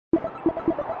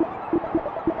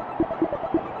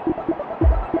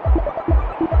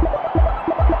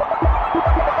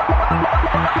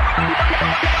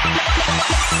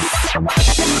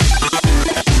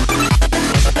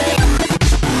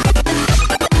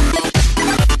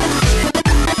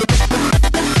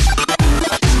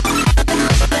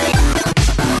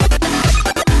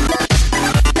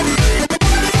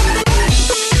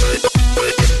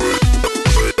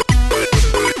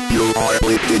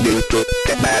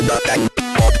ManaTank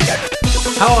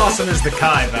Podcast. How awesome is the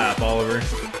Kive app, Oliver?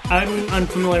 I'm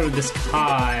unfamiliar with this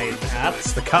Kive app.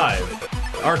 It's the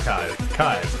Kive. Archive.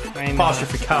 Kive. I know.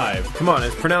 Apostrophe Kive. Come on,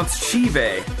 it's pronounced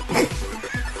Shive.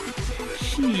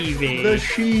 Shive. The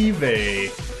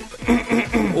Shive.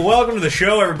 Welcome to the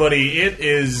show, everybody. It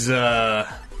is July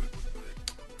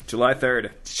 3rd.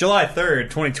 it's July 3rd,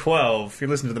 2012. You're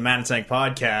listening to the ManaTank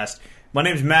Podcast. My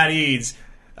name's Matt Eads.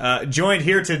 Joined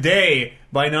here today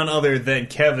by none other than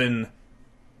Kevin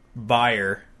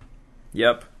Byer.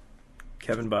 Yep.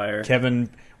 Kevin Byer. Kevin,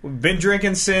 we've been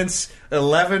drinking since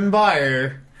 11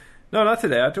 Byer. No, not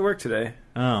today. I have to work today.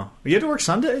 Oh. You had to work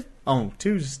Sunday? Oh,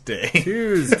 Tuesday.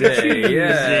 Tuesday,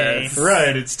 yes.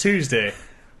 Right, it's Tuesday.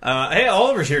 Hey,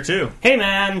 Oliver's here too. Hey,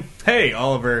 man. Hey,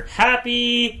 Oliver.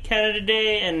 Happy Canada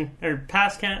Day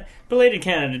belated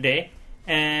Canada Day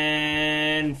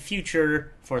and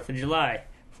future 4th of July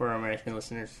for our American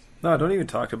listeners. No, don't even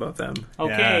talk about them.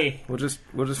 Okay. We'll just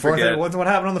Forget. forget. What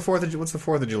happened on the 4th of What's the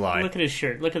 4th of July? Look at his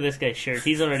shirt. Look at this guy's shirt.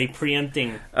 He's already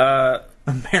preempting.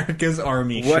 America's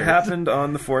Army What shirt. happened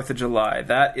on the 4th of July?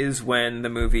 That is when the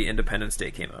movie Independence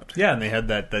Day came out. Yeah, and they had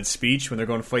that speech when they're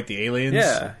going to fight the aliens.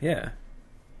 Yeah.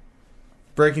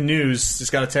 Breaking news.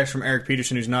 Just got a text from Eric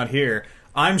Peterson, who's not here.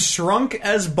 I'm shrunk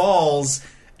as balls,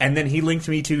 and then he linked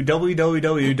me to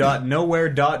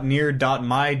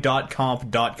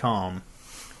www.nowhere.near.my.comp.com.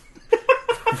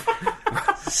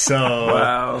 So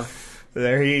Wow.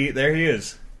 there he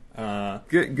is.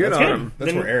 Good That's on good. him.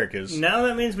 That's Then- where Eric is. Now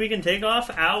that means we can take off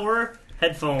our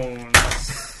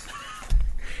headphones.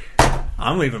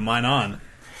 I'm leaving mine on.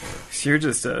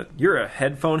 You're a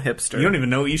headphone hipster. You don't even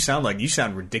know what you sound like. You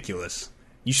sound ridiculous.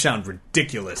 You sound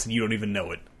ridiculous, and you don't even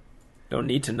know it. Don't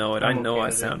need to know it. I'm I know okay I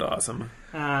with sound awesome.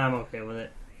 I'm okay with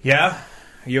it. Yeah?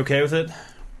 Are you okay with it?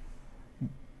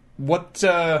 What, you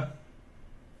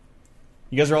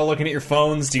guys are all looking at your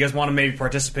phones. Do you guys want to maybe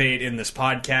participate in this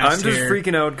podcast I'm just here?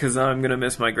 freaking out because I'm going to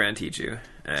miss my Grand Teacher.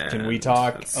 Can we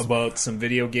talk about some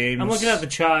video games? I'm looking at the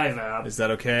Chive app. Is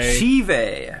that okay?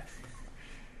 Shive.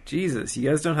 Jesus, you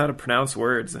guys don't know how to pronounce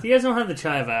words. If you guys don't have the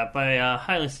Chive app, I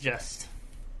highly suggest.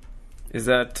 Is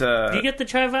that... Do you get the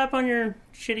Chive app on your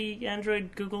shitty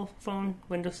Android, Google phone,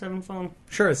 Windows 7 phone?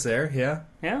 Sure, it's there. Yeah,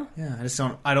 Yeah? yeah.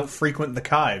 I don't frequent the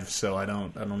Kive, so I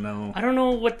don't know. I don't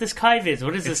know what this Kive is.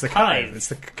 What is It's this the Kive? It's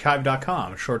the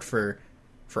Kive.com, short for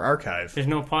archive. There's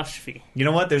no apostrophe. You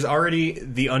know what? There's already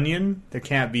the Onion. There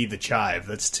can't be the Chive.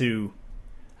 That's too.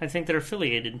 I think they're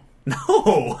affiliated.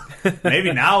 No,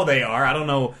 maybe now they are. I don't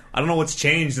know. I don't know what's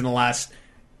changed in the last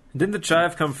Didn't the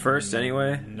Chive come first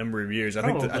anyway? number of years. I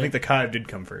Probably. think the Kive did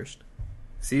come first.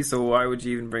 See, so why would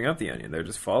you even bring up the Onion? They're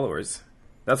just followers.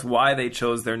 That's why they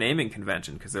chose their naming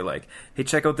convention, because they're like, hey,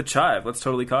 check out the Chive. Let's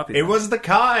totally copy It them. was the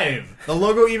Kive. The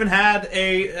logo even had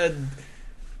an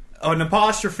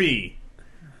apostrophe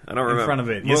I don't remember. in front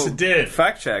of it. Yes, Well, it did.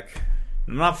 Fact check.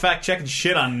 I'm not fact checking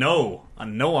shit. I know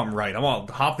I'm right. I'm all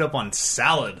hopped up on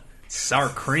salad, sour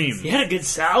cream. You had a good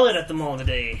salad at the mall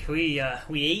today. We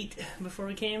ate before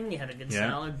we came. You had a good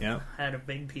salad. yeah. I had a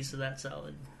big piece of that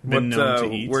salad. Been known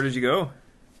to eat. Where did you go?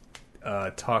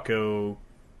 Taco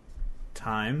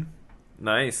Time.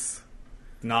 Nice.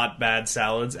 Not bad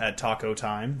salads at Taco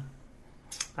Time.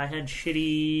 I had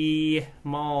shitty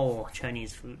mall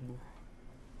Chinese food.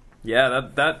 Yeah,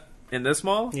 that in this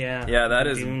mall? Yeah. Yeah, that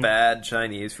is Doing- bad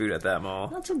Chinese food at that mall.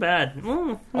 Not so bad.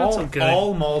 Not so good.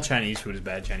 All mall Chinese food is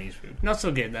bad Chinese food. Not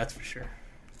so good, that's for sure.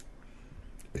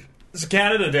 So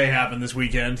Canada Day happened this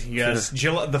weekend. You guys, the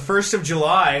 1st of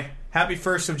July. Happy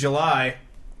 1st of July.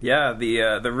 Yeah,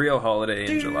 the real holiday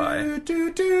in July. That's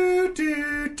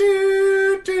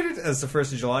the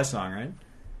 1st of July song, right?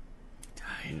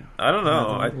 I don't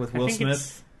know. With I Will think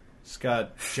Smith. It's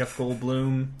got Jeff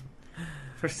Goldblum.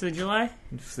 1st of July?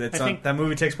 That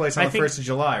movie takes place on the 1st of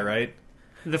July, right?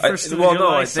 The 1st of well, no,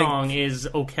 July I think- song is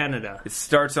O Canada. It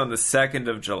starts on the 2nd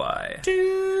of July.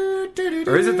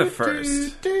 Or is it the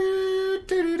 1st?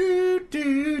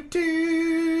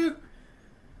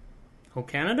 O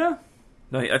Canada?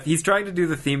 No, he's trying to do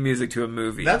the theme music to a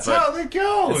movie. That's but how it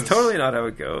goes. It's totally not how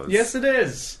it goes. Yes, it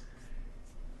is.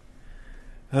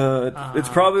 It's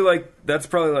probably like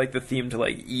the theme to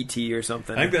like E.T. or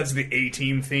something. I think that's the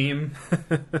A-Team theme.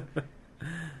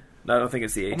 No, I don't think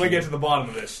it's the 18th. I'm going to get to the bottom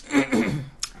of this.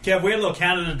 Kev, we had a little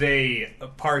Canada Day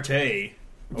party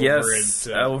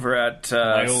over at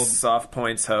my old- Soft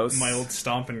Point's house. my old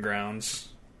stomping grounds.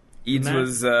 Eads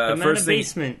was the first thing.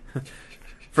 basement.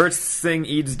 First thing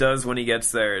Eads does when he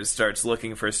gets there is starts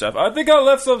looking for stuff. I think I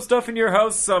left some stuff in your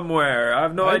house somewhere. I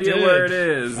have no idea did. where it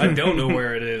is. I don't know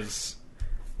where it is.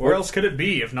 Where else could it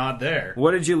be if not there?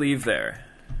 What did you leave there?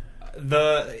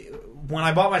 when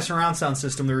I bought my surround sound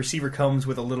system, the receiver comes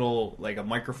with a little, like, a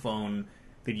microphone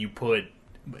that you put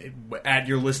at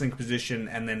your listening position,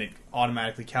 and then it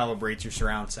automatically calibrates your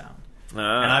surround sound. And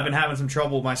I've been having some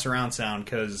trouble with my surround sound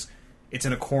because it's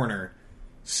in a corner.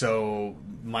 So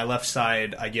my left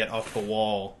side, I get off the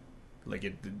wall, like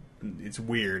it's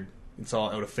weird. It's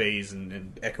all out of phase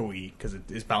and echoey because it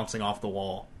is bouncing off the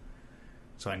wall.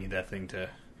 So I need that thing to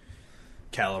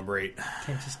calibrate.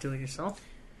 Can't just do it yourself?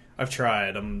 I've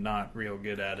tried. I'm not real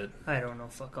good at it. I don't know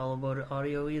fuck all about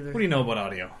audio either. What do you know about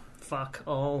audio? Fuck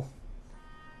all.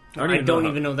 I don't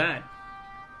even know that.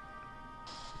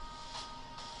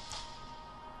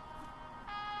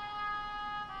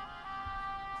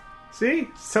 See?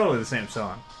 It's totally the same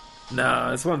song.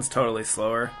 No, this one's totally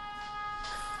slower.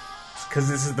 It's because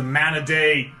this is the Mana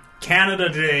Day, Canada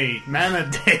Day,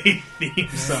 Mana Day theme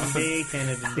song. Day,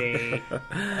 Canada Day.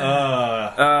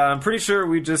 I'm pretty sure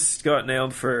we just got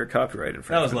nailed for copyright infringement.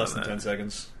 That was less than 10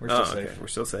 seconds. We're still safe. Okay. We're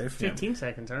still safe. 15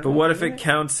 seconds, aren't But we? what if it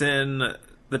counts in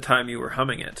the time you were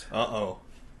humming it? Uh-oh.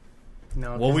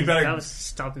 No, Well, we better- that was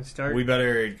stop and start. We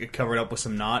better cover it up with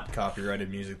some not copyrighted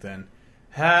music then.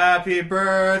 Happy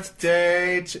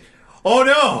birthday to... Oh,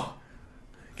 no!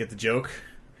 Get the joke?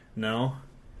 No?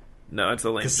 No, it's a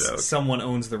lame 'Cause joke. someone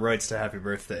owns the rights to Happy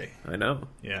Birthday. I know.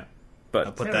 Yeah. But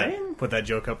I'll put Is that that right? put that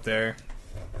joke up there.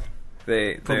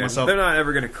 they're myself- not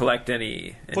ever going to collect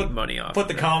any money off Put of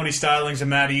the it. comedy stylings of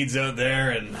Matt Eads out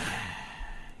there, and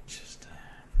just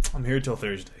I'm here till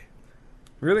Thursday.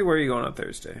 Really, where are you going on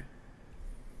Thursday?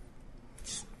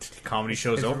 Comedy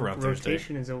show's His over on Thursday.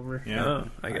 rotation is over. Yeah, Oh,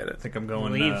 I get I it. think I'm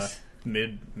going Leaves.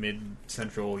 mid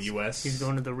central U.S. He's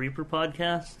going to the Reaper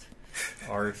podcast,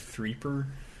 R3per.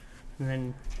 and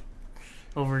then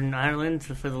over in Ireland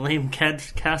for the Lame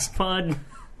Cat Cast Pod.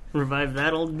 Revive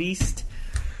that old beast.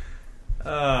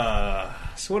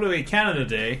 So what do we? Canada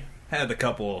Day had a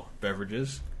couple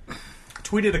beverages.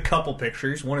 Tweeted a couple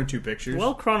pictures, one or two pictures.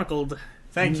 Well chronicled.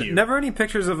 thank you. Never any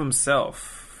pictures of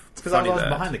himself. It's because I Funny was that.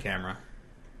 behind the camera.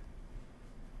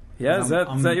 Yeah, is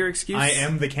that your excuse? I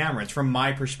am the camera. It's from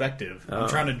my perspective. Oh. I'm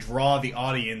trying to draw the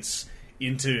audience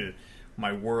into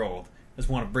my world. I just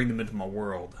want to bring them into my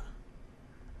world.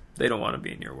 They don't want to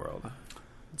be in your world.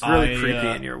 It's really I, creepy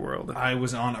in your world. I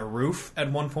was on a roof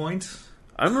at one point.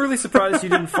 I'm really surprised you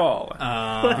didn't fall.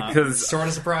 Because Sort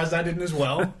of surprised I didn't as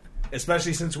well.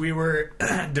 Especially since we were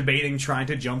debating trying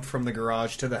to jump from the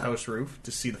garage to the house roof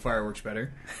to see the fireworks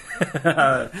better.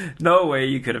 no way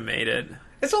you could have made it.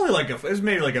 It's only like it was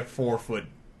maybe like a 4 foot.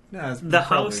 No, it's The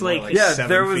probably house, more like- Yeah, 7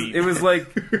 there was. feet. It was like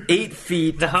 8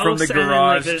 feet The house from the and then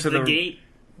garage there's to the gate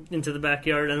into the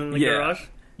backyard and then the Yeah. garage.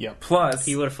 Yep. Plus,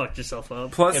 You would have fucked yourself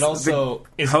up. plus It also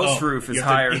the is house up. roof is You have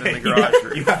to- higher than the you garage have-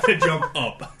 roof. You have to jump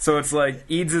up. So it's like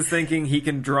Eads is thinking he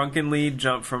can drunkenly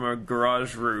jump from a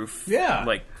garage roof. Yeah.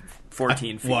 like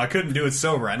 14 feet. Well, I couldn't do it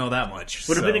sober. I know that much.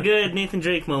 Would have so. been a good Nathan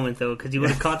Drake moment though, because you would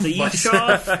have caught the yeet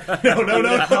shot. No, You would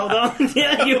no. have held on.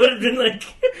 Yeah, you would have been like,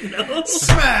 no.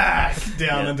 Smack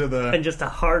down into the. And just a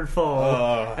hard fall,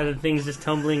 Oh. and the thing's just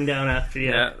tumbling down after you.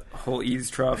 yeah, whole Eads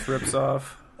trough rips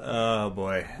off. Oh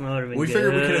boy. That would've been We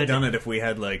figured we could have good. done it if we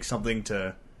had like something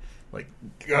to, like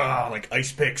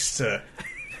ice picks to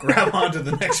grab onto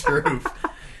the next roof.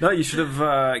 No, you should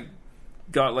have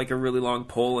got like a really long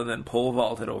pole and then pole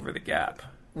vaulted over the gap.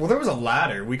 Well, there was a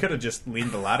ladder. We could have just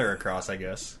leaned the ladder across, I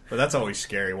guess. But that's always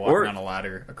scary, walking Or- on a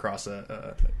ladder across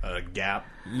a gap.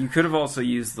 You could have also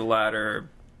used the ladder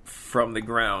from the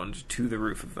ground to the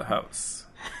roof of the house.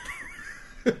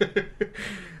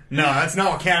 No, that's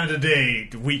not what Canada Day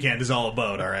weekend is all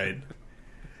about, all right?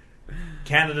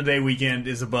 Canada Day weekend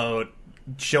is about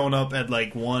showing up at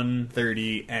like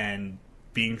 1:30 and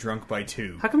being drunk by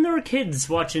 2. How come there were kids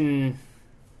watching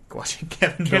Watching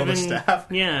Kevin build a staff.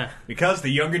 Yeah. Because the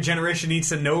younger generation needs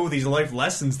to know these life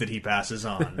lessons that he passes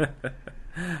on.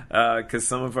 Because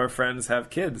some of our friends have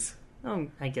kids. Oh,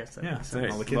 I guess that Yeah, makes so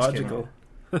sense. all the kids Logical.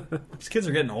 These kids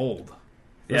are getting old.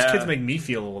 Those Yeah. kids make me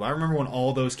feel old. I remember when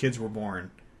all those kids were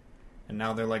born. And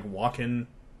now they're like walking,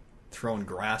 throwing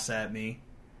grass at me.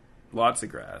 Lots of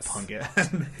grass. Punk ass.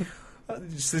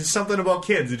 There's something about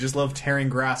kids that just love tearing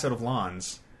grass out of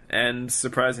lawns. And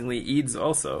surprisingly, Eads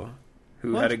also,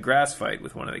 who What? had a grass fight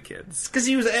with one of the kids. Because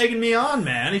he was egging me on,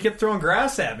 man. He kept throwing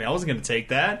grass at me. I wasn't going to take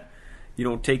that. You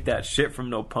don't take that shit from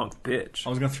no punk bitch. I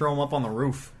was going to throw him up on the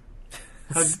roof.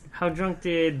 How drunk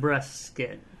did breasts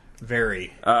get? Very.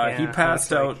 He Yeah, passed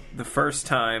that's out the first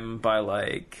time by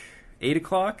like 8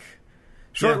 o'clock,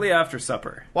 shortly after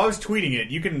supper. Well, I was tweeting it.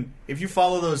 You can, if you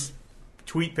follow those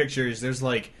tweet pictures, there's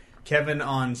like Kevin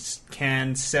on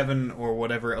can 7 or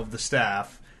whatever of the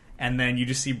staff, and then you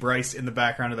just see Bryce in the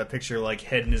background of that picture, like,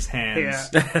 head in his hands,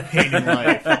 hating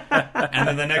life. And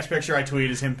then the next picture I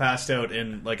tweet is him passed out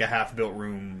in, like, a half-built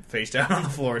room, face down on the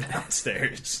floor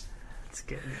downstairs. That's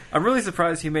good. I'm really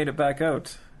surprised he made it back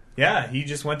out. Yeah, he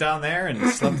just went down there and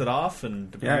slept it off,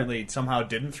 and apparently somehow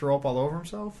didn't throw up all over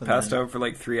himself. And Passed out for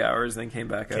like 3 hours, then came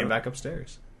back out. Came back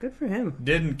upstairs. Good for him.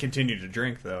 Didn't continue to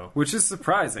drink, though. Which is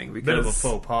surprising, because Bit of a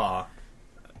faux pas.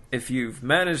 if you've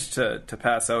managed to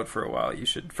pass out for a while, you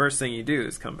should, first thing you do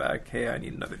is come back, hey, I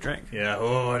need another drink. Yeah,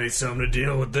 I need something to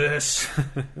deal with this.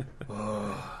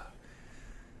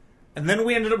 And then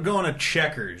we ended up going to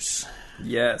Checkers.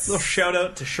 Yes. Little shout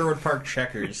out to Sherwood Park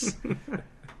Checkers.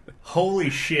 Holy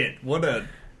shit, what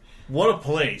a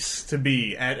place to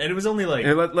be at. And it was only like...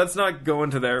 Hey, let's not go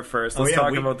into there first. Let's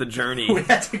talk about the journey. We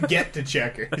had to get to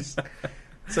Checkers.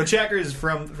 So Checkers,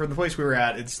 from the place we were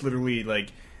at, it's literally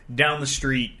like down the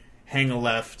street, hang a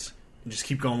left, and just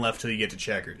keep going left till you get to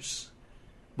Checkers.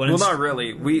 But well, not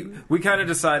really. We kind of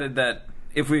decided that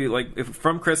if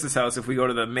from Chris's house, if we go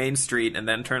to the main street and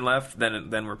then turn left,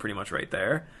 then we're pretty much right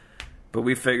there. But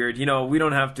we figured, we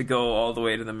don't have to go all the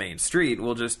way to the main street.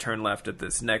 We'll just turn left at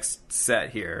this next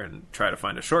set here and try to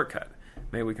find a shortcut.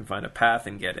 Maybe we can find a path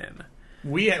and get in.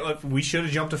 We should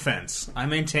have jumped a fence. I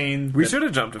maintain we should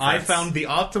have jumped a fence. I found the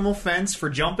optimal fence for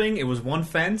jumping. It was one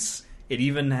fence. It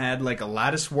even had like a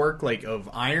lattice work like of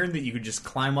iron that you could just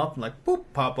climb up and like boop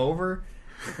pop over.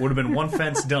 Would have been one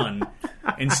fence done.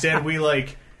 Instead, we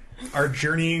are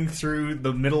journeying through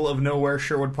the middle of nowhere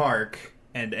Sherwood Park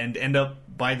and end up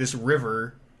by this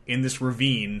river in this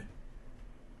ravine.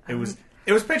 It was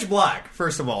pitch black,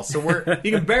 first of all, so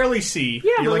you can barely see.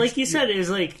 Yeah, but like you said, it was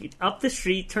like up the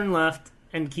street, turn left,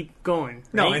 and keep going.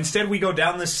 Right? No, instead we go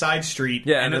down this side street,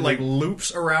 and it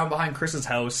loops around behind Chris's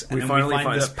house, and then we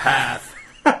find this path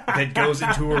that goes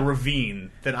into a ravine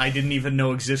that I didn't even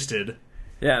know existed.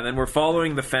 Yeah, and then we're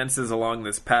following the fences along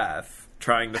this path,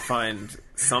 trying to find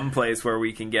some place where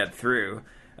we can get through.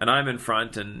 And I'm in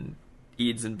front, and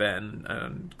Eads and Ben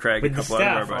and Craig with and a couple the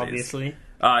staff, other buddies. Obviously.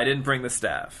 I didn't bring the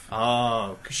staff.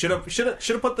 Oh, should have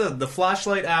put the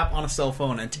flashlight app on a cell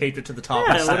phone and taped it to the top of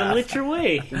the Yeah, staff. would have lit your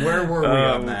way. Where were we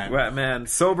on that? Man,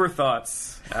 sober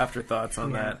thoughts, afterthoughts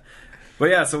on that. But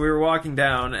yeah, so we were walking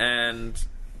down, and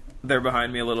they're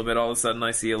behind me a little bit. All of a sudden, I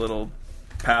see a little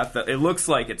path that it looks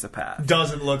like it's a path.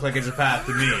 Doesn't look like it's a path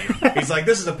to me. He's like,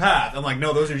 this is a path. I'm like,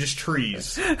 no, those are just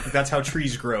trees. Like, that's how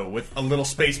trees grow, with a little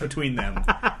space between them.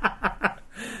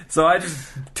 So I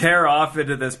just tear off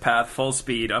into this path full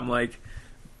speed. I'm like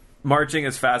marching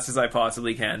as fast as I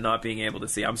possibly can, not being able to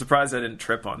see. I'm surprised I didn't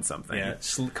trip on something. Yeah,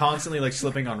 constantly like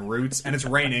slipping on roots, and it's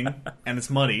raining, and it's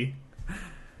muddy.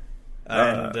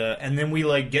 And then we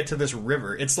like get to this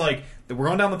river. It's like we're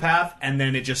going down the path, and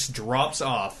then it just drops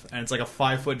off, and it's like a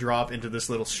 5-foot drop into this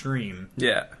little stream.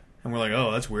 Yeah. And we're like,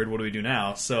 oh, that's weird. What do we do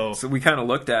now? So we kind of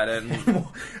looked at it. And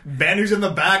Ben, who's in the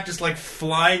back, just like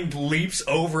flying leaps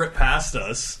over it past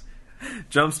us.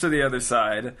 Jumps to the other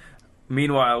side.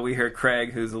 Meanwhile, we hear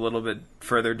Craig, who's a little bit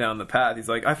further down the path. He's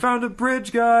like, I found a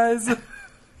bridge, guys.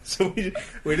 So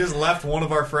we just left one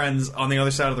of our friends on the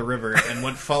other side of the river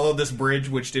and followed this bridge,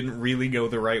 which didn't really go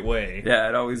the right way. Yeah,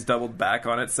 it always doubled back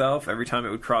on itself. Every time it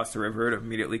would cross the river, it would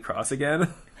immediately cross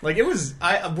again. Like, it was...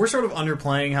 we're sort of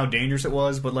underplaying how dangerous it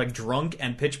was, but, like, drunk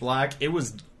and pitch black, it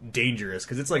was dangerous,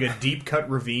 because it's, like, a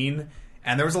deep-cut ravine,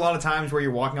 and there was a lot of times where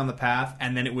you're walking on the path,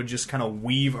 and then it would just kind of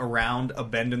weave around a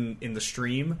bend in the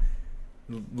stream.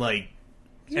 Like...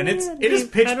 And it is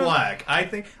pitch black. I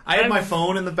think I had my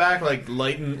phone in the back, like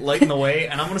lighting the way.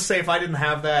 And I'm going to say, if I didn't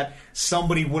have that,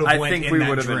 somebody would have went in that drink. I think we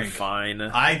would have been fine.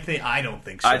 I don't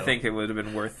think so. I think it would have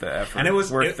been worth the effort, and it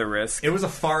was worth the risk. It was a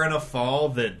far enough fall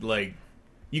that like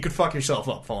you could fuck yourself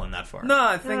up falling that far. No,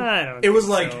 I think it was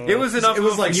like it was enough. It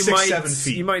was like 6-7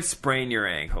 feet. You might sprain your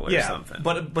ankle or something.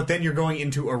 But then you're going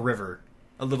into a river,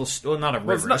 a little not a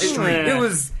river, a stream. It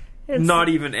was. It's not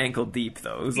even ankle deep,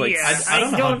 though. It was like I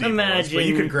don't know how deep it was, but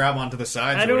you could grab onto the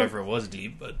sides or whatever it was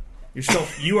deep. But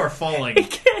you are falling. It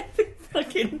can't be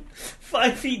fucking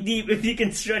 5 feet deep if you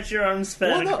can stretch your arms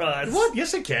span across. What?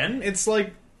 Yes, it can. It's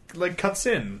like cuts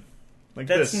in. Like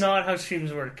that's this. not how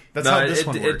streams work. That's how this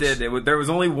one works. It did. There was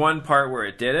only one part where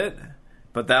it did it,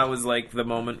 but that was like the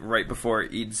moment right before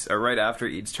Eads, or right after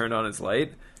Eads turned on his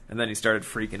light. And then he started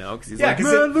freaking out because he's like,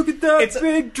 man, look at that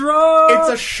big drop! It's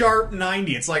a sharp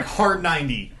 90. It's like hard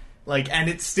 90. Like, and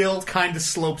it still kind of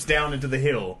slopes down into the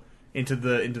hill. Into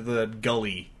the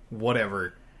gully.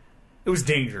 Whatever. It was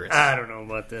dangerous. I don't know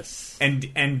about this.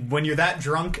 And when you're that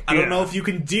drunk, I don't know if you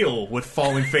can deal with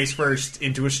falling face first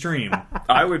into a stream.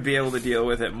 I would be able to deal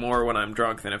with it more when I'm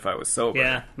drunk than if I was sober.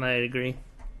 Yeah, I agree.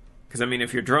 Because, I mean,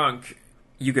 if you're drunk...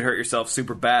 you could hurt yourself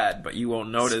super bad, but you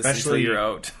won't notice until you're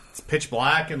out. It's pitch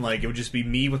black, and like it would just be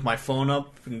me with my phone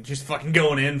up and just fucking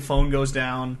going in. Phone goes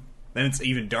down. Then it's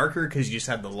even darker because you just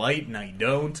had the light, and now you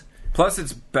don't. Plus,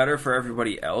 it's better for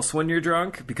everybody else when you're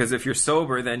drunk, because if you're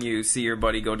sober, then you see your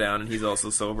buddy go down and he's also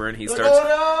sober, and he starts,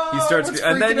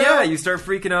 and then you start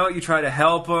freaking out. You try to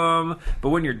help him, but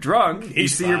when you're drunk, you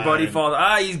see your buddy fall.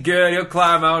 He's good. He'll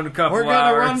climb out in a couple hours. We're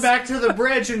gonna run back to the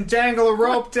bridge and dangle a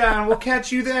rope down. We'll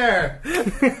catch you there.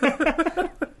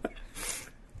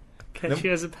 Catch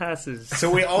you as it passes.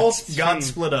 So we all got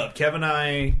split up. Kev and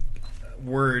I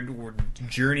were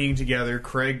journeying together.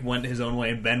 Craig went his own way,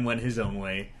 and Ben went his own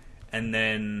way. And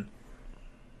then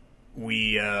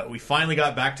we finally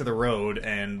got back to the road,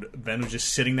 and Ben was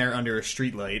just sitting there under a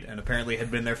streetlight, and apparently had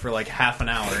been there for like half an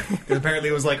hour. Because apparently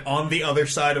it was like on the other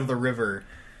side of the river.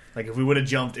 Like if we would have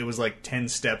jumped, it was like 10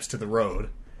 steps to the road.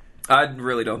 I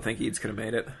really don't think Eads could have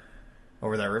made it.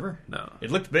 Over that river? No.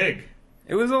 It looked big.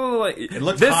 It was all like...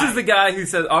 This is the guy who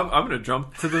says, I'm going to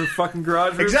jump to the fucking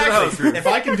garage roof. Exactly. To the house roof. If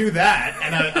I can do that,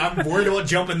 and I'm worried about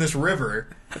jumping this river,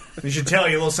 we should tell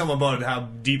you a little something about how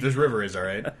deep this river is,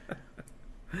 alright?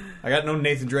 I got no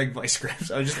Nathan Drake vice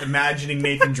grips. I was just imagining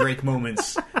Nathan Drake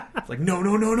moments. It's like, no.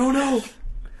 And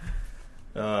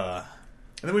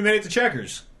then we made it to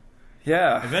Checkers.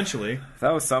 Yeah. Eventually.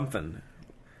 That was something.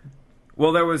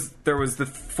 Well, there was the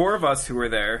 4 of us who were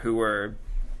there who were,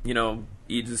 you know...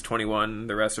 Eads is 21.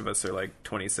 The rest of us are like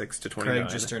 26 to 29. Craig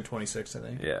just turned 26, I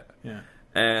think. Yeah.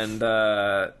 And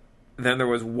then there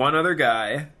was one other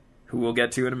guy who we'll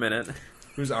get to in a minute.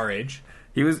 Who's our age?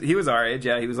 He was our age.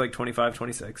 Yeah, he was like 25,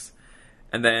 26.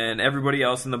 And then everybody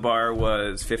else in the bar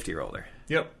was 50 or older.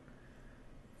 Yep.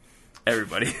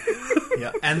 Everybody.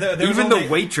 Yeah, and there even was only, the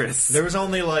waitress. There was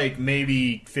only like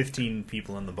maybe 15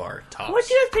 people in the bar. Tops. Why'd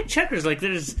you guys pick Checkers? Like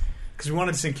there's. Because we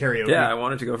wanted to sing karaoke. Yeah, I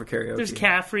wanted to go for karaoke. There's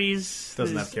Caffrey's.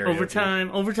 Doesn't have karaoke.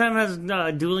 Overtime. Overtime has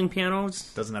dueling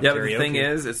pianos. Doesn't have karaoke. But the thing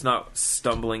is, it's not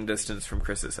stumbling distance from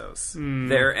Chris's house.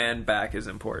 There and back is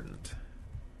important.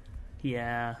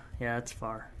 Yeah, it's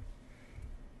far.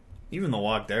 Even the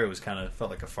walk there felt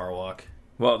like a far walk.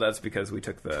 Well, that's because we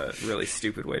took the really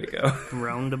stupid way to go.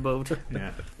 Roundabout.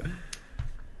 Yeah.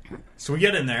 So we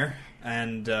get in there,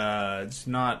 and it's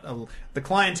not... the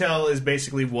clientele is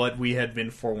basically what we had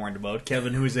been forewarned about.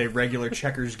 Kevin, who is a regular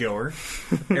Checkers goer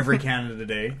every Canada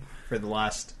Day for the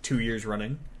last 2 years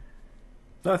running.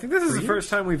 No, I think this is the first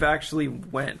time we've actually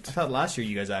went. I thought last year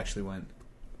you guys actually went.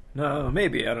 No,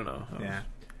 maybe. I don't know. Yeah.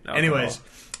 No, Anyways,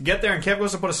 get there, and Kev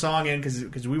goes to put a song in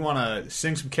because we want to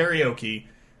sing some karaoke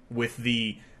with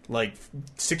the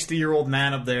 60-year-old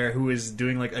man up there who is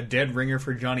doing like a dead ringer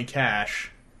for Johnny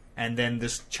Cash. And then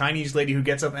this Chinese lady who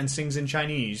gets up and sings in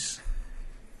Chinese.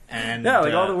 And yeah,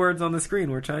 all the words on the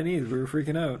screen were Chinese. We were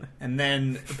freaking out. And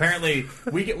then apparently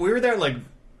we were there at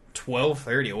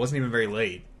 12:30. It wasn't even very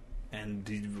late.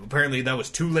 And apparently that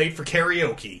was too late for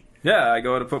karaoke. Yeah, I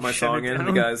go to put my song in, and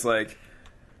the guy's like,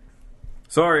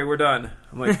 "Sorry, we're done."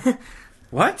 I'm like,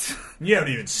 "What? You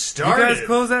haven't even started. You guys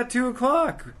close at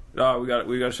 2:00. Oh, we got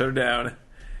to shut it down.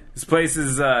 This place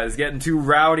is getting too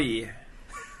rowdy."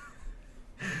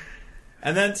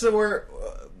 And then so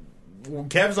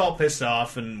Kev's all pissed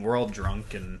off, and we're all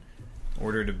drunk, and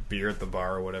ordered a beer at the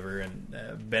bar or whatever.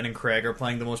 And Ben and Craig are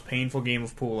playing the most painful game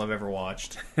of pool I've ever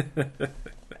watched.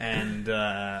 and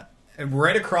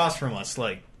right across from us,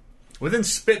 within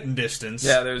spitting distance.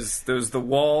 Yeah, there's the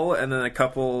wall, and then a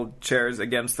couple chairs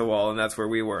against the wall, and that's where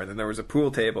we were. And then there was a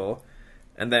pool table,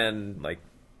 and then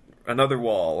another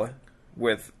wall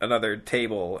with another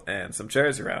table and some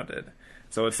chairs around it.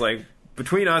 So it's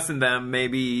between us and them,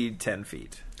 maybe 10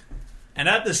 feet. And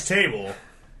at this table,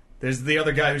 there's the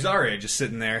other guy who's our age, just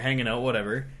sitting there, hanging out,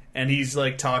 whatever. And he's,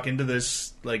 talking to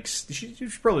this,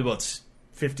 she's probably about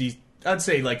 50, I'd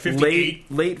say,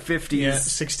 58. Late 50s. Yeah,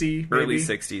 60, maybe. Early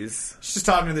 60s. She's just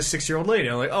talking to this 6-year-old lady.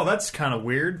 I'm like, oh, that's kind of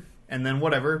weird. And then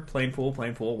whatever, playing pool,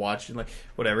 watching,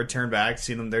 whatever, turn back,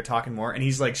 see them, they're talking more. And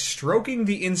he's, stroking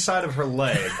the inside of her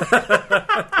leg.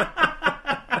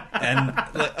 And,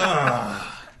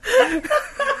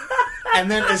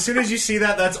 and then as soon as you see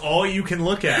that, that's all you can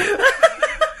look at.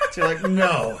 So you're like,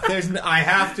 no, I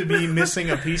have to be missing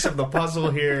a piece of the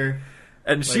puzzle here.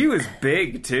 And she was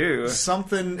big too.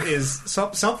 Something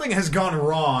has gone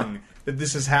wrong that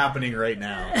this is happening right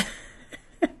now.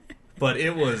 But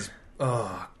it was,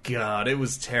 oh god, it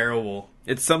was terrible.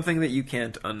 It's something that you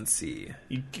can't unsee.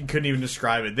 You couldn't even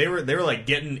describe it. They were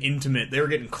getting intimate. They were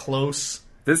getting close.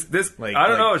 This I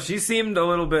don't know. She seemed a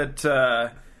little bit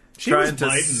trying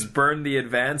to spurn the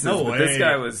advances, but this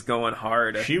guy was going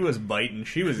hard. She was biting.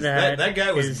 She was that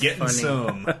guy was getting funny.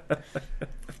 some.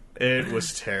 It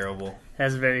was terrible.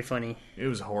 That's very funny. It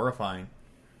was horrifying.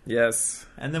 Yes.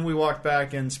 And then we walked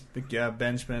back, and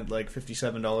Ben spent like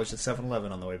 $57 at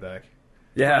 7-Eleven on the way back.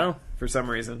 Yeah, Wow. for some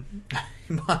reason.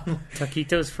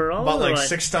 Taquitos for all? Bought or like what?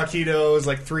 6 taquitos,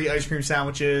 like 3 ice cream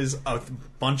sandwiches, a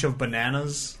bunch of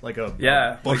bananas, like a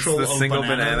bushel like the of single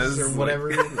bananas or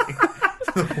whatever.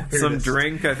 Some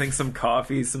drink, I think some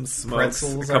coffee, some smokes,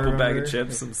 Pretzels, a couple I bag of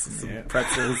remember. chips, some Yeah.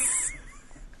 pretzels.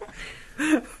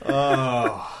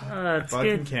 Oh, That's fucking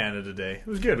good. Canada Day. It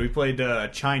was good. We played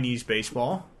Chinese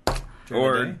baseball. during the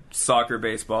Or day. soccer,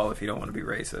 baseball, if you don't want to be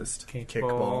racist.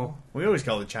 Kickball. We always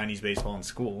called it Chinese baseball in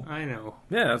school. I know.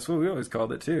 Yeah, that's what we always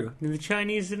called it, too. The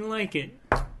Chinese didn't like it.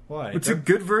 Why? It's a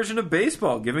good version of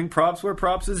baseball, giving props where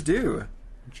props is due.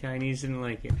 The Chinese didn't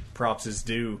like it. Props is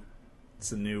due.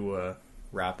 It's a new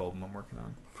rap album I'm working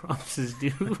on. Props is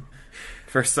due.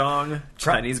 First song,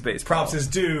 Chinese baseball. Props is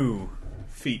due.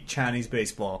 Feet Chinese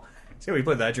baseball. See, we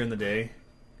played that during the day.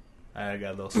 I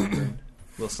got a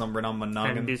little sunburn on my Had to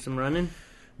noggin. do some running.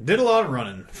 Did a lot of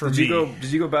running for Did me.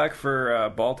 you go back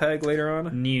for ball tag later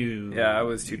on? New. Yeah, I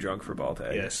was too drunk for ball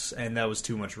tag. Yes, and that was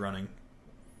too much running.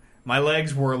 My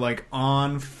legs were like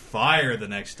on fire the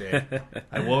next day.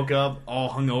 I woke up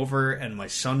all hungover, and my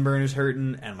sunburn is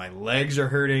hurting, and my legs are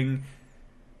hurting.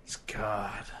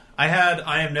 God, I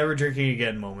am never drinking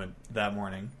again moment that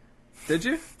morning. Did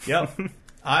you? Yep.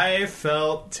 I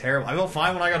felt terrible. I felt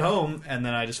fine when I got home, and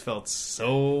then I just felt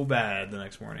so bad the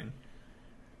next morning.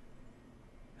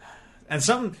 And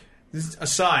something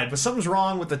aside, but something's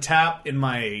wrong with the tap in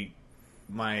my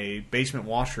basement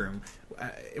washroom.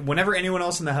 Whenever anyone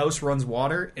else in the house runs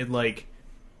water,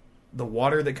 the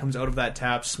water that comes out of that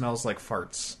tap smells like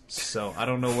farts. So I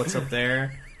don't know what's up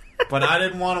there. But I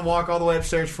didn't want to walk all the way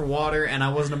upstairs for water, and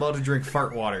I wasn't about to drink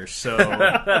fart water, so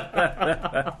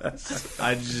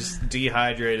I just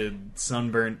dehydrated,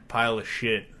 sunburnt pile of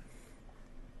shit.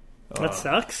 That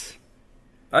sucks.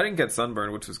 I didn't get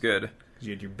sunburned, which was good. You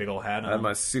had your big old hat on. I had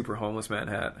my super homeless man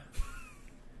hat.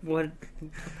 What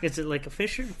is it, like a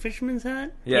fisherman's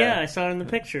hat? Yeah. I saw it in the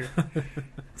picture.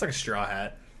 It's like a straw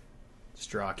hat.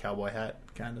 Straw cowboy hat,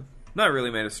 kind of. Not really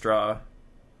made of straw.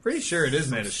 Pretty sure it is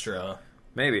made of straw.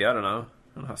 Maybe, I don't know.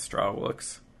 I don't know how straw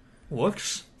looks.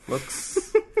 Looks?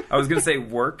 Looks. I was going to say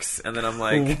works, and then I'm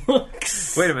like,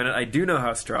 Looks. wait a minute, I do know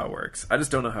how straw works. I just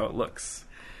don't know how it looks.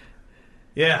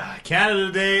 Yeah,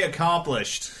 Canada Day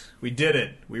accomplished. We did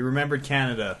it. We remembered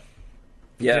Canada.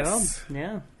 Yes. Job.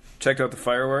 Yeah. Checked out the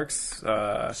fireworks.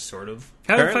 Sort of.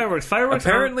 How are the Apparent- fireworks? Fireworks.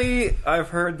 Apparently, I've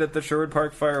heard that the Sherwood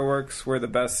Park fireworks were the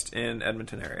best in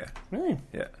Edmonton area. Really?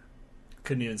 Yeah.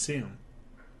 Couldn't even see them.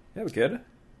 Yeah, it was good.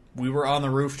 We were on the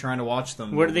roof trying to watch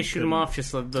them. Where but do they we shoot them couldn't. off?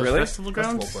 Just those Really? festival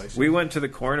grounds? Festival place. We went to the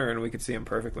corner and we could see them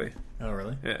perfectly. Oh,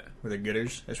 really? Yeah. Were they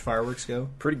gooders as fireworks go?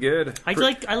 Pretty good. I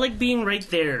like being right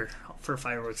there for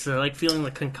fireworks. I like feeling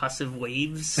the concussive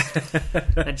waves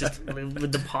that just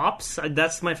with the pops.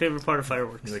 That's my favorite part of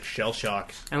fireworks. Like shell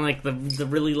shock. And like the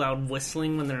really loud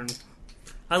whistling when they're.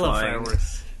 I love Flying.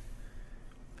 fireworks.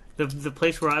 The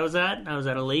place where I was at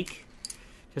a lake,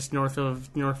 just north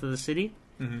of the city.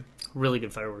 Mm-hmm. Really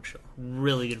good fireworks show.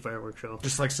 Really good fireworks show.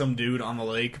 Just like some dude on the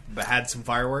lake but had some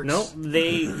fireworks. Nope,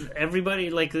 everybody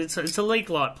like it's a lake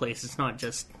lot place. It's not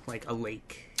just like a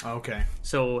lake. Okay.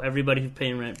 So everybody who's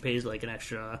paying rent pays like an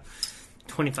extra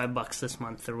 $25 this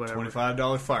month or whatever.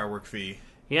 $25 firework fee.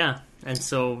 Yeah, and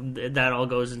so that all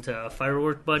goes into a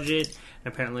firework budget.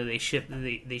 And apparently they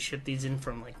ship these in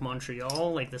from like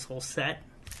Montreal, like this whole set.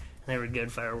 And they were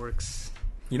good fireworks.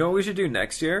 You know what we should do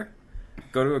next year?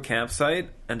 Go to a campsite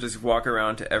and just walk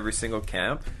around to every single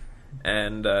camp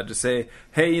and just say,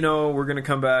 hey, we're going to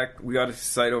come back. We got a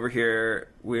site over here.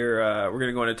 We're going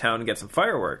to go into town and get some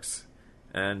fireworks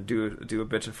and do a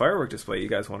bitchin' firework display. You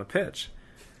guys want to pitch?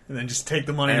 And then just take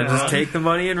the money And and just run. take the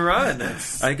money and run. I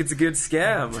think it's a good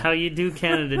scam. That's how you do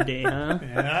Canada Day, huh?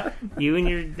 Yeah. You and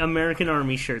your American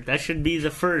Army shirt. That should be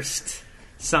the first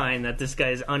sign that this guy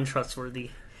is untrustworthy.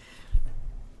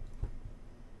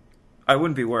 I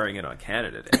wouldn't be wearing it on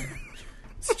Canada Day.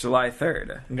 It's July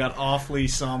 3rd. It got awfully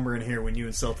somber in here when you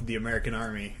insulted the American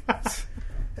Army.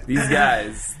 These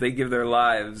guys, they give their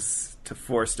lives to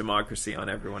force democracy on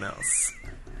everyone else.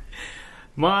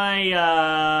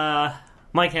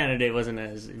 My Canada Day wasn't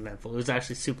as eventful. It was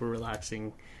actually super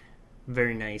relaxing,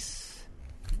 very nice.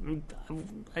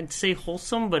 I'd say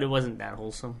wholesome, but it wasn't that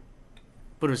wholesome.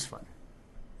 But it was fun.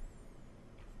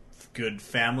 Good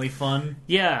family fun.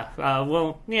 Yeah.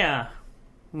 Well, yeah.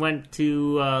 Went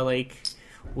to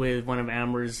with one of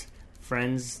Amber's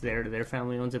friends. Their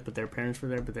family owns it, but their parents were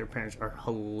there. But their parents are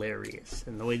hilarious,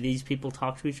 and the way these people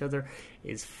talk to each other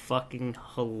is fucking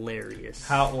hilarious.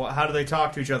 How do they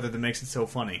talk to each other that makes it so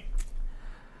funny?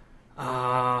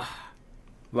 A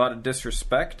lot of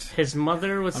disrespect. His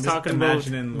mother was I'm just talking about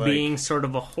imagining, like, being sort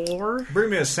of a whore. Bring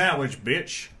me a sandwich,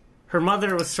 bitch. Her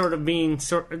mother was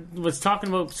was talking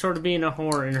about sort of being a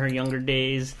whore in her younger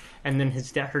days, and then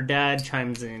her dad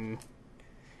chimes in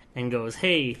and goes,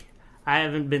 "Hey,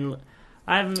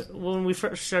 when we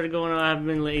first started going on, I haven't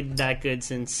been laid that good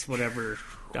since whatever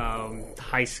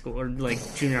high school or like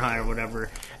junior high or whatever."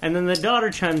 And then the daughter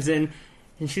chimes in,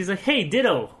 and she's like, "Hey,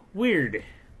 ditto, weird."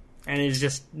 And it's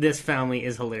just, this family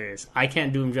is hilarious. I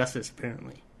can't do him justice,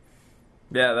 apparently.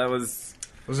 Yeah, that was...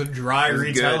 It was a dry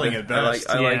retelling at best.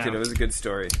 I liked it. It was a good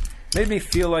story. Made me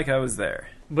feel like I was there.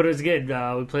 But it was good.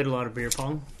 We played a lot of beer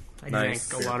pong. I Nice.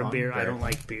 drank a lot of beer. I don't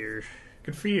like beer.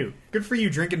 Good for you. Good for you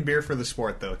drinking beer for the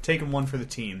sport, though. Taking one for the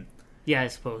team. Yeah, I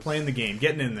suppose. Playing the game.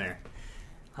 Getting in there.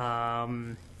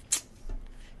 Gin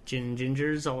and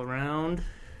gingers all around.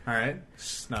 All right.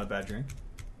 It's not a bad drink.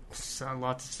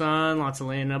 Lots of sun, lots of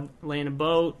laying a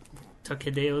boat. Took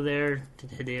Hideo there.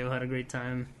 Hideo had a great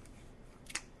time.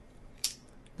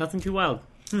 Nothing too wild.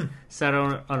 Sat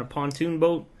on a pontoon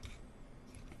boat.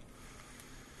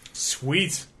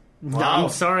 Sweet. No, Wow. I'm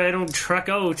sorry, I don't truck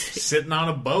out. Sitting on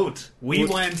a boat. We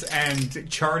went and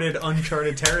charted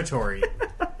uncharted territory.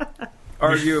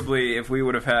 Arguably, if we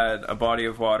would have had a body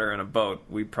of water and a boat,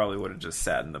 we probably would have just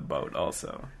sat in the boat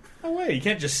also. No way. You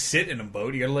can't just sit in a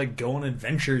boat. You gotta, like, go on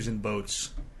adventures in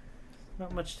boats.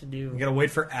 Not much to do. You gotta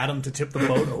wait for Adam to tip the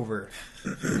boat over.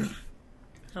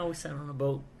 Oh, we sat on a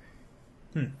boat.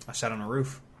 I sat on a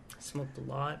roof. Smoked a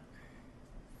lot.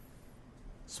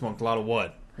 Smoked a lot of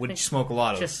what? What did you smoke a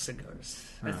lot of? Just cigars.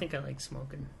 I think I like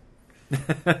smoking.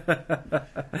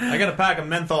 I got a pack of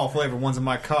menthol flavored ones in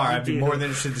my car. I'd be more than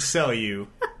interested to sell you.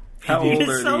 How You old just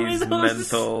are sell me these those?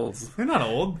 menthols? They're not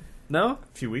old. No? A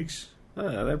few weeks.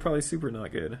 They're probably super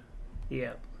not good.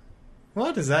 Yeah.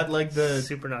 What? Is that like the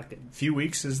Super not good. few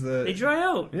weeks is the... They dry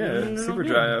out. Yeah, They're super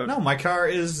not dry good. out. No, my car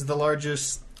is the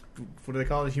largest... What do they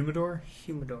call it? Humidor?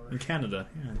 Humidor. In Canada.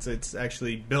 Yeah, it's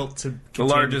actually built to The contain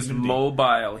largest humidity.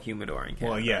 mobile humidor in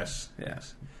Canada. Well, yes.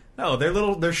 Yes. No, they're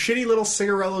shitty little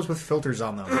cigarellos with filters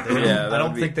on them. They don't- Yeah, I that don't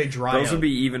would be- think they dry Those out. would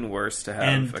be even worse to have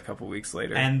And- a couple weeks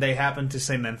later. And they happen to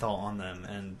say menthol on them,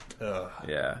 and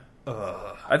yeah.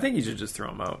 I think you should just throw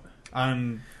them out.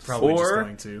 I'm probably just Or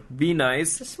going to. be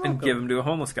nice Just smoke and give 'em. them to a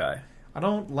homeless guy. I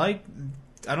don't like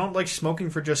smoking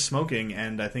for just smoking,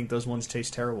 and I think those ones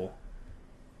taste terrible.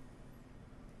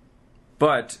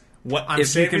 But What I'm if you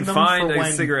saving can them find for a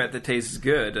when... cigarette that tastes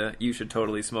good, you should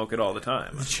totally smoke it all the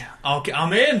time. Okay,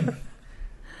 I'm in.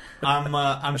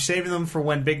 I'm saving them for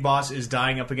when Big Boss is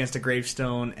dying up against a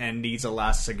gravestone and needs a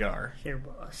last cigar. Here,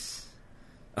 boss.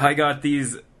 I got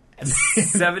these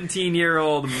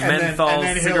 17-year-old menthol and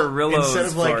then he'll- cigarillos instead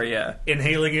of, like, for you.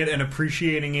 inhaling it and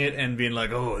appreciating it and being like,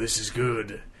 "Oh, this is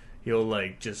good," he'll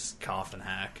like just cough and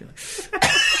hack.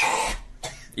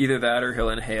 Either that or he'll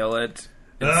inhale it,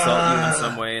 insult you in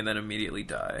some way, and then immediately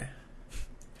die.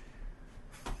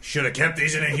 Should have kept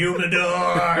these in a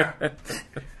humidor.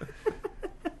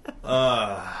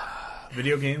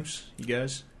 Video games, you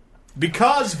guys?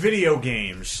 Because video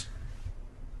games,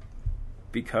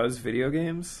 Because video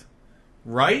games?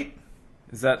 right?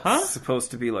 Is that Huh?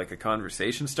 supposed to be like a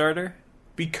conversation starter?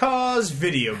 Because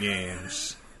video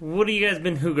games. What have you guys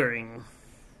been hoogering?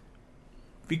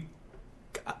 Be-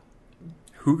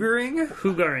 Hoogering?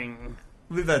 Hoogering. I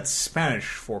believe that's Spanish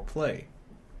for play.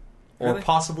 Or Really?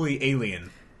 possibly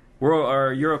alien.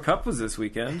 Our Euro Cup was this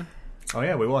weekend. Oh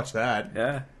yeah, we watched that.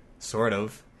 Yeah. Sort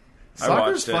of. I Soccer's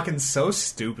watched it. fucking so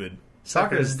stupid.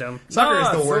 Soccer Soccer is dumb. Soccer No, is it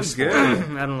the sounds worst. good.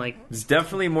 sport. I don't like. It's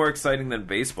definitely more exciting than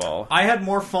baseball. I had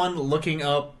more fun looking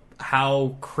up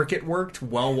how cricket worked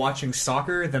while watching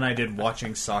soccer than I did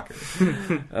watching soccer.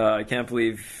 I can't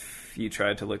believe you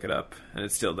tried to look it up, and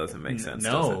it still doesn't make sense.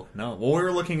 does it? No. Well, we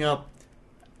were looking up.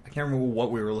 I can't remember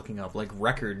what we were looking up, like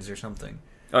records or something.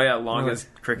 Oh yeah, longest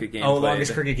cricket game. Oh, played.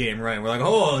 longest cricket game, right? We're like,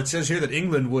 oh, it says here that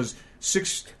England was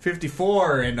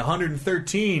 654 and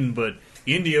 113, but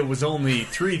India was only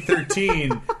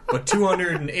 313, but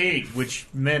 208, which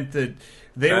meant that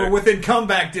they were within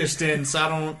comeback distance. I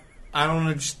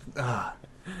don't just.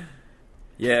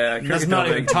 Yeah, Let's cricket not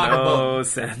don't even make talk no about-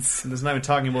 sense. There's not even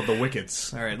talking about the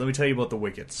wickets. All right, let me tell you about the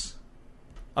wickets.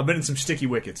 I've been in some sticky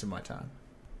wickets in my time.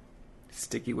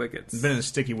 Sticky wickets. I've been in a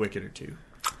sticky wicket or two.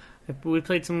 We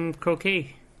played some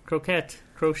crochet.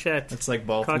 It's like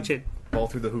ball Crochet.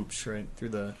 through the hoops, right? Through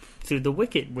the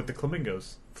wicket. with the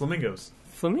flamingos. Flamingos.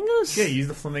 Flamingos? Yeah, you use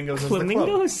the flamingos as the club.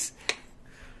 Flamingos?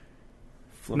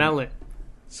 Mallet.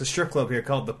 It's a strip club here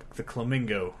called the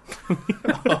Flamingo.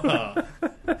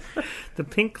 The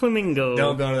pink flamingo.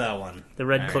 Don't go to that one. The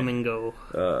red All right. flamingo.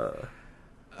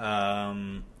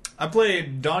 I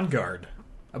played Dawn Guard.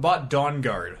 I bought Dawn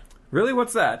Guard. Really?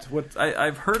 What's that?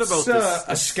 I've heard about It's this.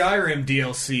 a Skyrim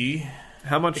DLC.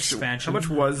 How much expansion. How much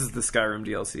was the Skyrim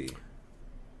DLC?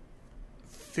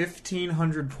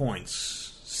 1,500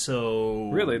 points. So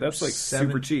Really? That's, like,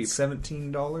 super cheap.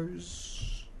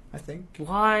 $17, I think.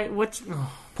 Why? What's...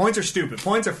 Points are stupid.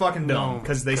 Points are fucking dumb No,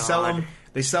 because they God. sell them.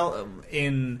 They sell them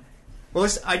in. Well,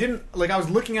 I didn't like. I was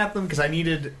looking at them because I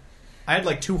had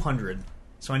like 200,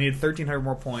 so I needed 1,300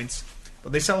 more points.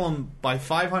 But they sell them by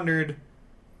 500,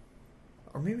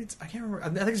 or maybe it's I can't remember. I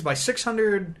think it's by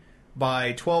 600, by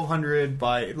 1,200,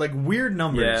 by like weird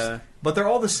numbers. Yeah. But they're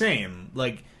all the same.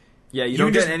 Like Yeah, you You don't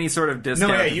can get just- any sort of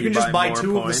discount. no, yeah, if you can just buy more two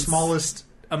of the points. smallest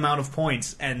amount of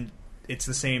points, and it's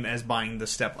the same as buying the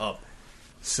step up.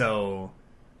 So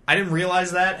I didn't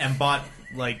realize that and bought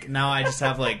like now I just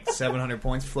have like 700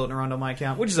 points floating around on my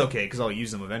account, which is okay because I'll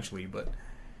use them eventually. But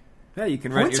Yeah, you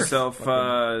can rent Points are yourself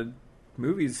fucking-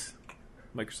 movies.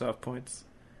 Microsoft points.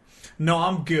 no,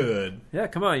 I'm good. Yeah,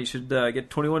 come on, you should get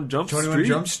 21 Jump 21 Street.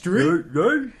 Jump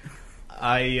Street.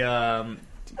 Yeah.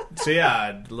 So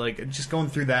yeah, like just going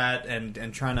through that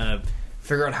and trying to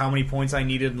figure out how many points I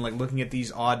needed and like looking at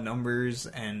these odd numbers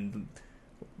and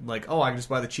like, oh, I can just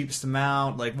buy the cheapest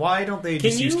amount. Like, why don't they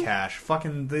just use cash?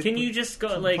 Fucking. Can you just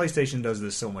go like? PlayStation does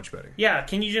this so much better. Yeah.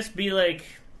 Can you just be like,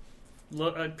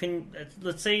 look?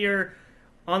 Let's say you're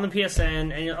on the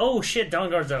PSN and you're, oh shit, Dawn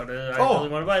Guard's out. I really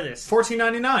want to buy this.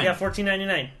 $14.99. Yeah,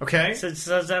 $14.99. Okay. So it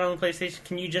says that on the PlayStation.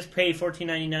 Can you just pay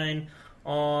 $14.99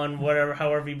 on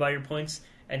however you buy your points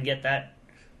and get that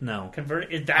No.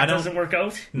 converted? I That don't- doesn't work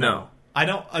out. No. I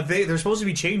don't. They're supposed to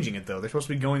be changing it though. They're supposed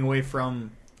to be going away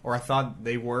from. Or I thought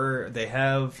they were. They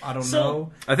have. I don't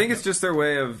know. I think it's just their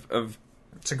way of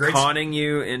It's a great. conning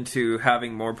you into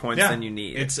having more points than you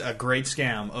need. It's a great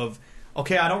scam of.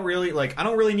 Okay, I don't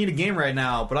really need a game right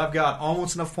now, but I've got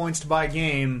almost enough points to buy a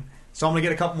game, so I'm gonna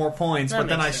get a couple more points. That But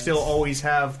then I makes still sense. always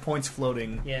have points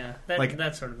floating. Yeah, Like,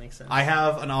 that sort of makes sense. I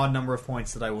have an odd number of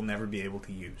points that I will never be able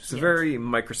to use. It's a very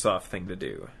Microsoft thing to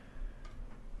do.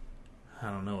 I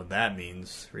don't know what that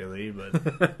means, really, but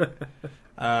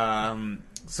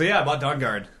so yeah, I bought Dawn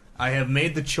Guard. I have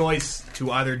made the choice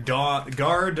to either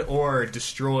guard or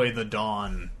destroy the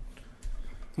dawn.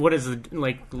 What is it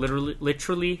like?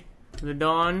 Literally, the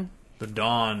dawn. The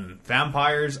dawn.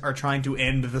 Vampires are trying to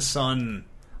end the sun.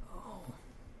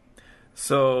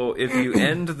 So if you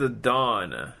end the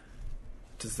dawn,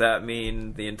 does that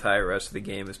mean the entire rest of the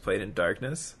game is played in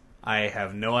darkness? I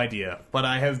have no idea, but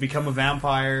I have become a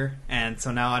vampire, and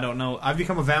so now I don't know. I've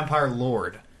become a vampire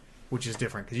lord, which is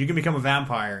different because you can become a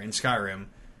vampire in Skyrim,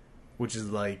 which is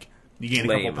like you gain a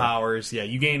couple Lame. powers. Yeah,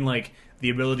 you gain like the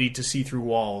ability to see through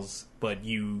walls, but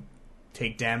you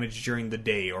take damage during the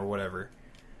day or whatever.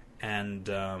 And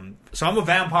so I'm a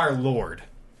vampire lord,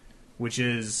 which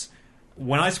is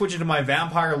when I switch into my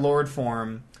vampire lord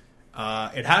form.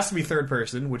 It has to be third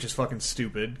person, which is fucking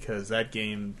stupid because that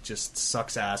game just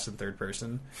sucks ass in third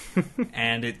person.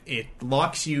 And it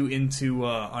locks you into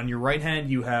on your right hand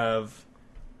you have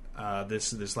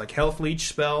this like health leech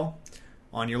spell.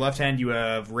 On your left hand you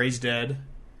have raise dead,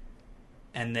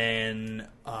 and then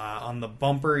on the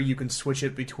bumper you can switch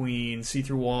it between see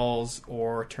through walls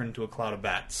or turn into a cloud of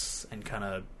bats and kind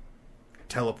of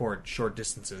teleport short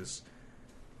distances.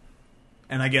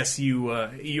 And I guess you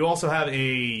also have a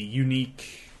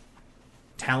unique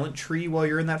talent tree while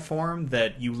you're in that form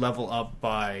that you level up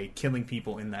by killing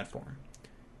people in that form,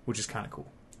 which is kind of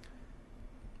cool.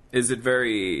 Is it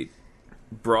very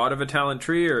broad of a talent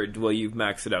tree, or will you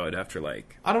max it out after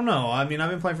like... I don't know. I mean, I've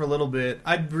been playing for a little bit.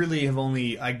 I really have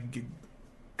only...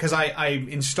 Because I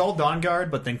installed Dawn Guard,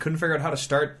 but then couldn't figure out how to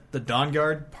start the Dawn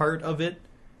Guard part of it.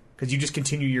 Because you just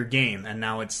continue your game, and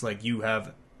now it's like you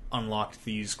have unlocked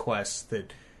these quests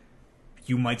that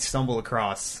you might stumble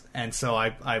across, and so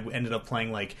I ended up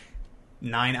playing like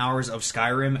 9 hours of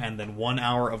Skyrim and then 1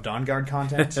 hour of Dawn Guard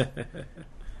content.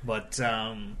 But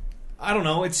I don't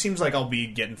know, it seems like I'll be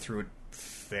getting through it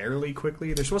fairly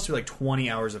quickly. There's supposed to be like 20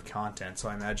 hours of content, so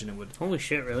I imagine it would Holy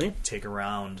shit! Really? take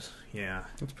around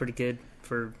That's pretty good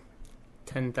for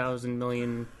 10,000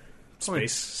 million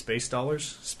space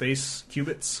dollars, space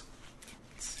cubits.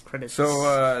 credits.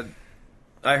 So,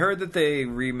 I heard that they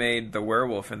remade the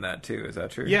werewolf in that too. Is that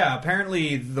true? Yeah,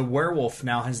 apparently the werewolf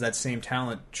now has that same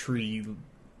talent tree.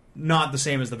 Not the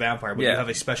same as the vampire, but you have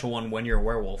a special one when you're a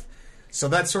werewolf. So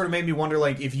that sort of made me wonder,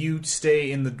 like, if you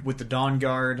stay with the Dawn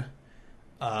Guard,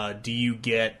 do you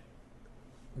get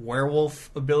werewolf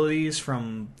abilities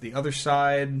from the other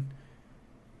side.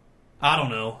 I don't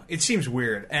know. It seems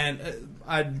weird, and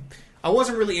I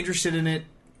wasn't really interested in it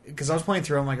because I was playing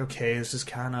through. I'm like, okay, this is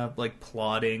kind of like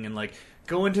plotting and like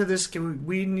go into this.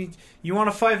 You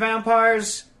want to fight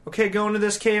vampires? Okay, go into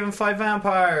this cave and fight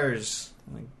vampires.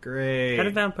 I'm like, great. How do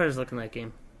vampires look in that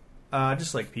game?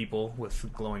 Just like people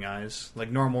with glowing eyes, like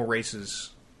normal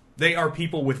races. They are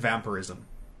people with vampirism.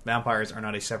 Vampires are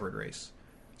not a separate race.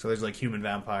 So there's like human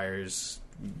vampires,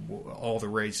 all the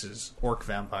races, orc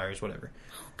vampires, whatever.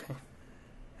 Okay.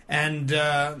 And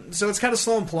so it's kind of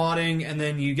slow and plotting, and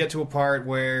then you get to a part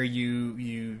where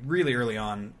you really early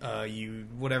on, you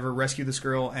rescue this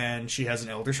girl, and she has an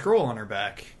Elder Scroll on her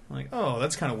back. I'm like, oh,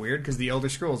 that's kind of weird, because the Elder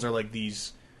Scrolls are like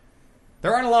these...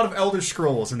 There aren't a lot of Elder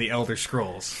Scrolls in the Elder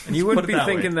Scrolls. And you wouldn't be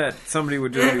thinking that somebody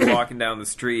would just be walking down the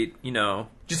street,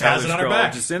 just has it on her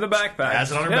back. Just in the backpack.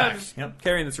 Has it on her back. Yep.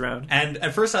 Carrying this around. And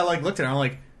at first I looked at her, I'm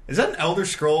like, is that an Elder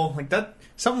Scroll? Like that...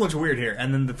 Something looks weird here.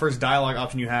 And then the first dialogue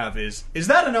option you have is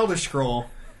that an Elder Scroll?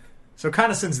 So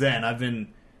kind of since then, I've been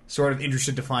sort of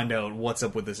interested to find out what's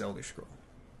up with this Elder Scroll.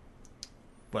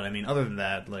 But I mean, other than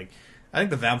that, like, I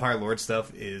think the Vampire Lord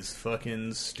stuff is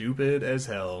fucking stupid as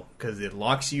hell. Because it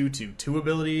locks you to 2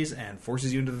 abilities and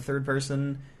forces you into the third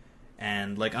person.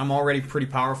 And, like, I'm already pretty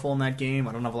powerful in that game.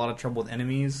 I don't have a lot of trouble with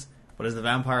enemies. But as the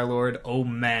Vampire Lord, oh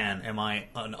man, am I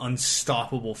an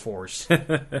unstoppable force.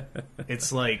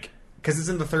 It's like... Because it's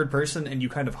in the third person and you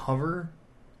kind of hover,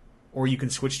 or you can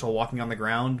switch to walking on the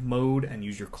ground mode and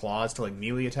use your claws to like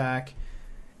melee attack.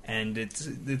 And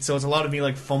it's a lot of me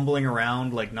like fumbling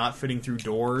around, like not fitting through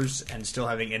doors and still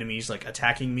having enemies like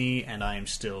attacking me, and I am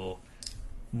still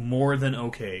more than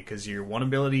okay because your one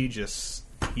ability just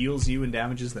heals you and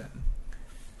damages them.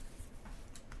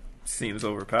 Seems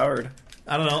overpowered.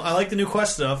 I don't know. I like the new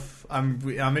quest stuff. I'm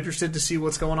interested to see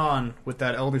what's going on with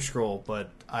that Elder Scroll,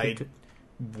 but I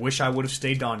wish I would have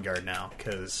stayed Dawnguard now,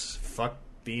 because fuck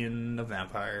being a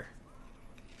vampire.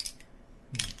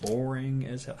 Boring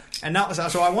as hell. And now,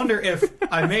 so I wonder if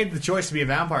I made the choice to be a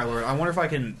Vampire Lord, I wonder if I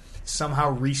can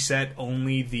somehow reset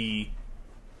only the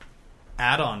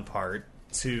add-on part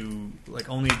to, like,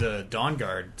 only the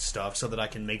Dawnguard stuff so that I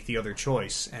can make the other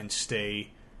choice and stay.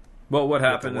 Well, what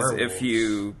happens if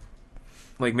you,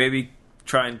 like, maybe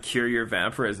try and cure your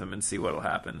vampirism and see what'll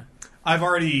happen? I've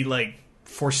already, like,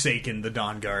 forsaken the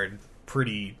Dawnguard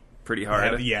pretty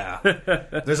hard. Yeah.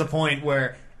 There's a point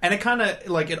where, and it kind of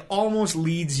like it almost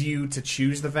leads you to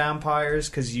choose the vampires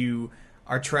because you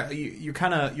are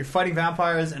you're fighting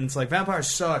vampires and it's like vampires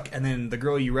suck, and then the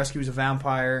girl you rescue is a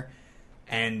vampire,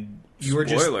 and you are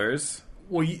just spoilers.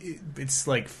 Well, it's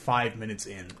like 5 minutes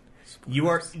in. You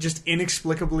are just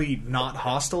inexplicably not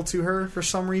hostile to her for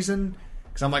some reason.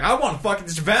 Because I'm like, I want to fuck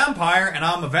this vampire, and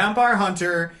I'm a vampire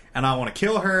hunter, and I want to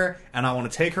kill her, and I want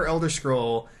to take her Elder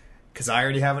Scroll, because I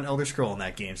already have an Elder Scroll in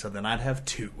that game, so then I'd have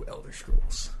 2 Elder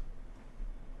Scrolls.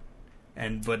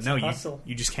 But no,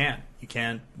 you just can't. You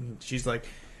can't. She's like,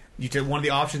 one of the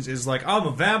options is like, I'm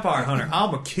a vampire hunter,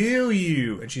 I'm gonna kill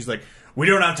you. And she's like, we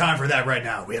don't have time for that right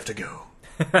now, we have to go.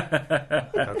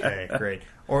 Okay, great.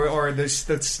 Or this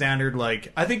the standard,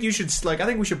 like, I think we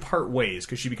should part ways,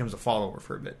 because she becomes a follower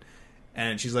for a bit.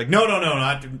 And she's like, no,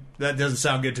 that doesn't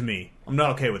sound good to me. I'm not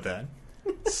okay with that.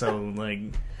 So, like,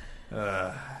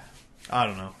 I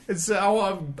don't know. It's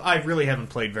I really haven't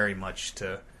played very much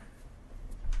to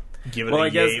give it a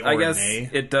yay or a nay.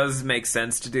 It does make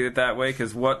sense to do it that way,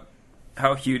 because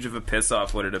how huge of a piss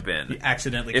off would it have been? You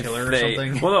accidentally kill her or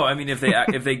something? Well, no, I mean, if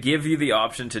they give you the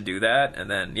option to do that, and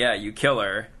then, yeah, you kill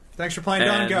her. Thanks for playing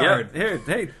Dawnguard. Yeah,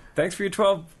 hey, thanks for your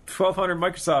 1,200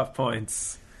 Microsoft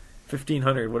points.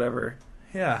 1,500, whatever.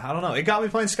 Yeah, I don't know. It got me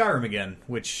playing Skyrim again,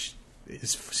 which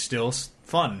is still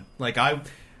fun. Like, I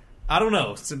don't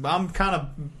know. I'm kind of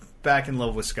back in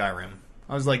love with Skyrim.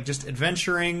 I was, like, just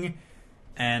adventuring,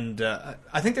 and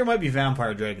I think there might be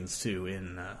vampire dragons, too,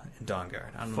 in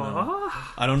Dawnguard. I don't know.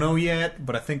 I don't know yet,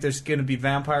 but I think there's going to be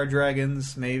vampire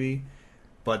dragons, maybe.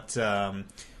 But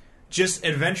just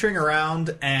adventuring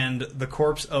around, and the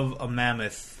corpse of a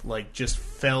mammoth, like, just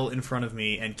fell in front of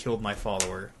me and killed my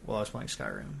follower while I was playing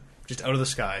Skyrim. Just out of the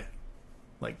sky.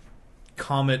 Like,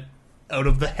 comet out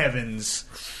of the heavens.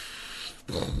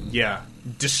 Yeah.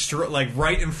 Like,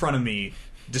 right in front of me.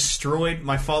 Destroyed.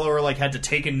 My follower, like, had to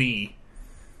take a knee.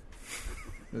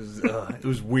 It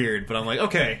was weird, but I'm like,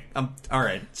 okay,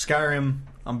 alright. Skyrim,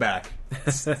 I'm back.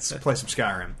 Let's play some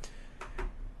Skyrim.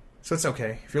 So it's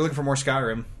okay. If you're looking for more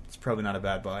Skyrim, it's probably not a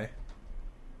bad buy.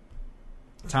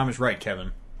 Time is right,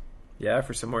 Kevin. Yeah,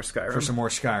 for some more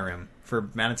Skyrim. For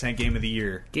ManaTank Game of the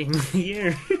Year. Game of the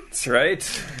Year. That's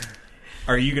right.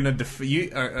 Are you gonna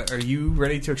Are you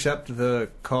ready to accept the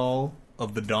call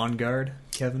of the Dawn Guard,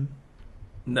 Kevin?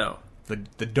 No.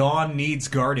 The Dawn needs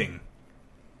guarding.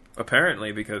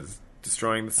 Apparently, because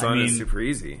destroying the sun is super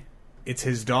easy. It's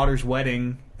his daughter's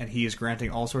wedding, and he is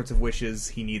granting all sorts of wishes.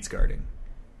 He needs guarding.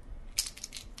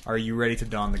 Are you ready to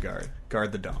don the guard?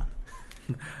 Guard the Dawn.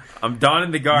 I'm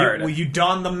donning the guard. Will you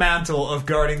don the mantle of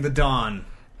guarding the Dawn?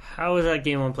 How is that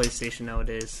game on PlayStation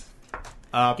nowadays?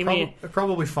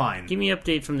 Probably fine. Give me an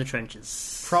update from the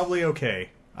trenches. Probably okay.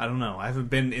 I don't know. I haven't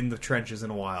been in the trenches in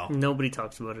a while. Nobody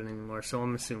talks about it anymore, so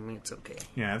I'm assuming it's okay.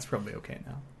 Yeah, it's probably okay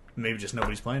now. Maybe just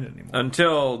nobody's playing it anymore.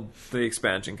 Until the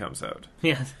expansion comes out.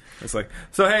 Yeah. It's like,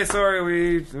 so hey,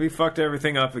 sorry, we fucked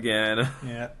everything up again.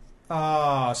 Yeah.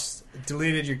 Oh,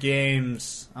 deleted your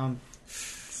games.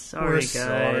 Sorry, guys.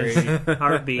 Sorry.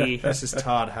 RB. This is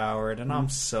Todd Howard, and I'm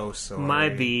so sorry. My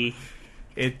B.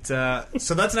 So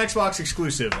that's an Xbox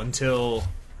exclusive until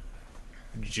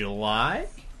July,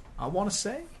 I want to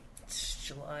say. It's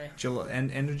July,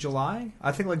 end of July?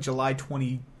 I think like July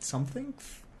 20-something.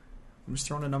 I'm just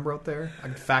throwing a number out there. I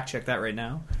can fact check that right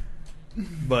now.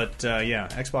 But, yeah,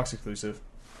 Xbox exclusive.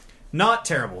 Not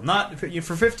terrible. Not for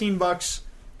 $15,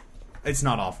 it's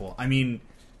not awful. I mean,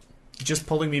 just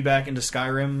pulling me back into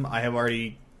Skyrim, I have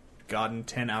already gotten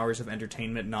 10 hours of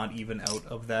entertainment, not even out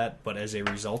of that, but as a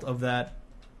result of that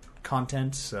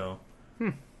content, so...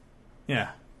 Yeah.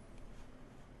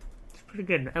 It's pretty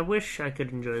good. I wish I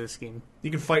could enjoy this game.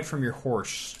 You can fight from your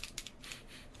horse.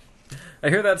 I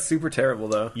hear that's super terrible,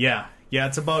 though. Yeah,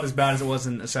 it's about as bad as it was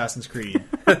in Assassin's Creed,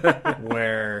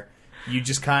 where you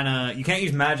just kind of... You can't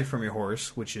use magic from your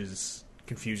horse, which is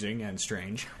confusing and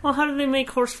strange. Well, how do they make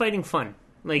horse fighting fun?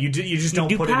 Like you just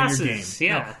don't put passes. it in your game.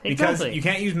 Yeah, no, because exactly. you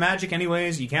can't use magic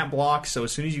anyways. You can't block. So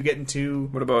as soon as you get into...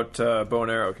 What about bow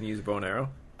and arrow? Can you use a bow and arrow?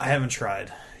 I haven't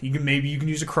tried. Maybe you can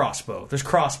use a crossbow. There's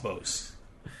crossbows.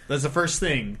 That's the first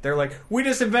thing. They're like, we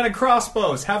just invented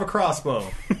crossbows. Have a crossbow.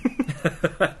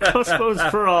 Crossbows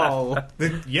for all.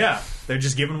 They're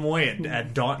just giving them away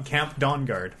at Camp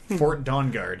Dawnguard, Fort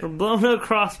Dawnguard. We're blowing up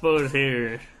crossbows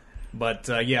here. But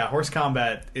horse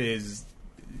combat is...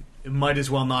 It might as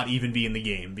well not even be in the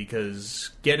game, because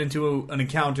get into an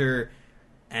encounter,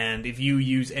 and if you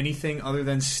use anything other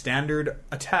than standard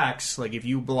attacks, like if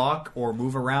you block or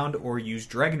move around or use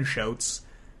dragon shouts,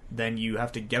 then you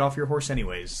have to get off your horse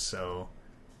anyways, so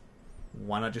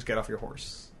why not just get off your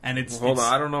horse? And hold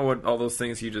on, I don't know what all those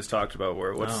things you just talked about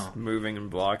were. What's moving and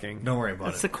blocking? Don't worry about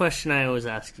That's the question I always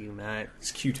ask you, Matt.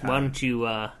 It's cute. Why don't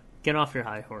you get off your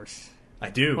high horse? I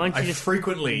do. Why don't you just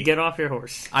frequently get off your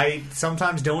horse? I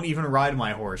sometimes don't even ride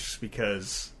my horse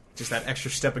because just that extra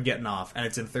step of getting off, and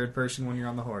it's in third person when you're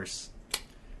on the horse.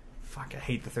 Fuck, I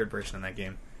hate the third person in that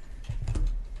game.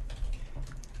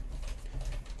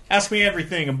 Ask me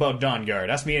everything about Dawnguard.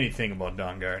 Ask me anything about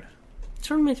Dawnguard. It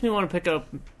sort of makes me want to pick up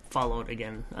Fallout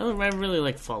again. I really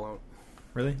like Fallout.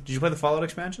 Really? Did you play the Fallout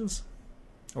expansions?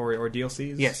 Or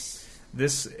DLCs? Yes.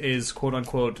 This is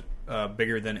quote-unquote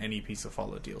bigger than any piece of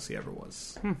Fallout DLC ever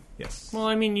was. Yes. Well,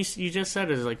 I mean, you just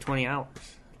said it's like 20 hours.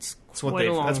 That's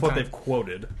what they've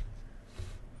quoted.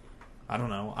 I don't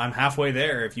know. I'm halfway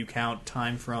there if you count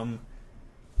time from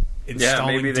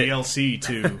installing DLC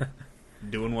to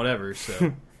doing whatever.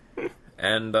 So,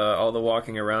 and all the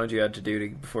walking around you had to do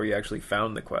before you actually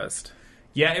found the quest.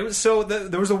 Yeah, it was so.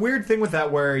 There was a weird thing with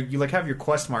that where you like have your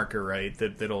quest marker, right?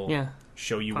 That'll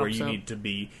show you where you need to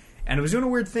be, and it was doing a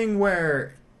weird thing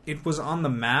where it was on the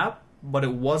map, but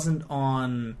it wasn't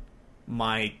on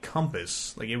my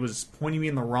compass. Like, it was pointing me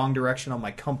in the wrong direction on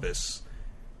my compass.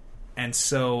 And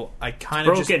so I kind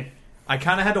of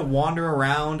had to wander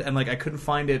around, and like I couldn't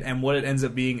find it. And what it ends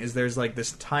up being is there's like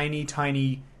this tiny,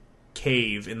 tiny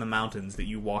cave in the mountains that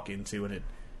you walk into, and it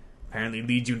apparently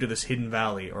leads you into this hidden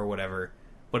valley or whatever.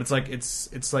 But it's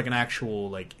like an actual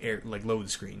like load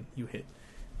screen you hit.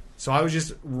 So I was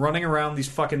just running around these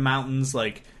fucking mountains,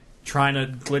 like trying to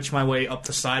glitch my way up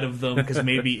the side of them because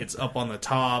maybe it's up on the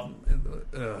top.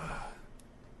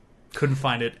 Couldn't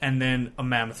find it, and then a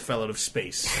mammoth fell out of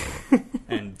space.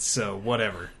 And so,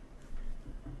 whatever.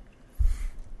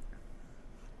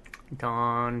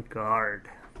 Dawn Guard.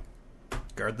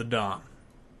 Guard the Dawn.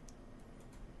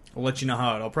 I'll let you know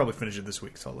how I'll probably finish it this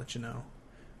week, so I'll let you know.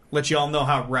 Let you all know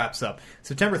how it wraps up.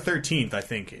 September 13th, I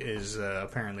think, is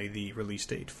apparently the release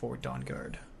date for Dawn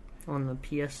Guard. On the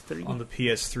PS3? On the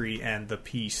PS3 and the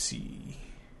PC.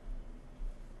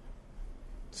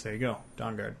 So there you go,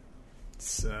 Dawn Guard.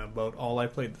 It's about all I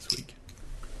played this week.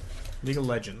 League of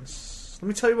Legends. Let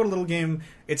me tell you about a little game.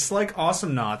 It's like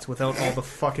Awesome Knots without all the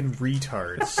fucking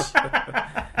retards.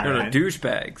 No,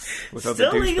 douchebags. Without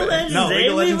Still the League of douchebags. Legends. No, League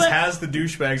of We've Legends has the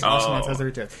douchebags. Awesome Knots has the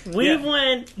retards. We've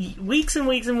went weeks and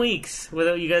weeks and weeks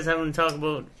without you guys having to talk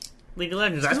about League of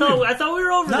Legends. I thought we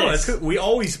were over No, this. it's good. We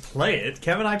always play it.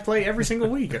 Kevin and I play every single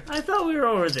week. I thought we were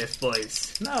over this,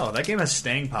 boys. No, that game has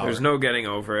staying power. There's no getting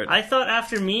over it. I thought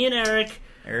after me and Eric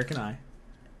Eric and I.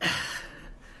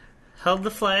 held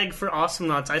the flag for Awesome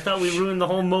Knots, I thought we ruined the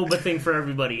whole MOBA thing for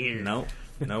everybody here. No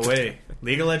way.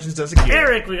 League of Legends does it good.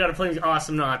 Eric, we gotta play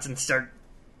Awesome Knots and start.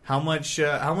 How much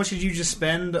did you just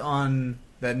spend on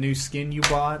that new skin you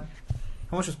bought?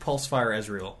 How much was Pulsefire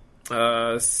Ezreal?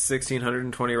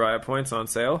 1,620 riot points on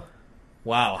sale.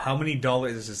 Wow, how many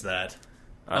dollars is that?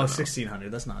 I don't know.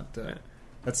 1,600. That's not.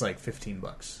 That's like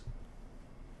 $15.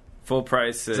 Full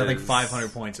price is... I think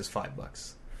 500 points is $5.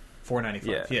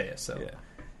 $4.95. Yeah. So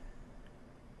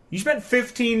you spent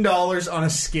 $15 on a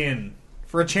skin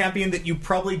for a champion that you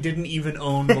probably didn't even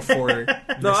own before.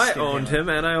 No, I owned him,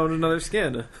 and I owned another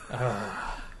skin.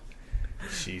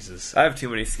 Jesus, I have too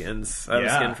many skins. I have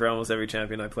a skin for almost every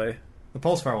champion I play. the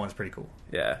Pulsefire one's pretty cool.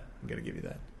 Yeah, I'm gonna give you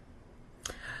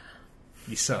that.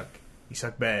 You suck. You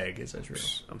suck bag, is that true?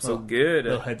 I'm so good.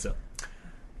 Little heads up.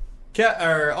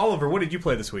 Oliver, what did you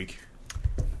play this week?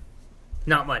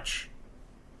 Not much.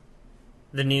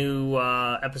 The new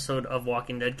episode of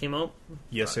Walking Dead came out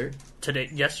Yes, sir.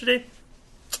 yesterday.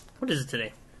 What is it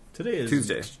today? Today is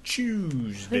Tuesday.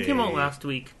 I think it came out last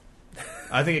week.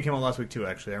 I think it came out last week too.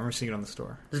 Actually, I remember seeing it on the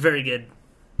store. It's very good.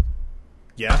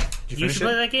 Yeah, did You finish should it?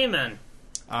 play that game, man.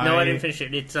 No, I didn't finish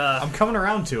it. It's I'm coming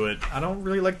around to it. I don't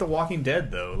really like The Walking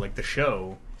Dead though, like the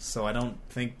show. So I don't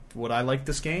think would I like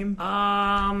this game.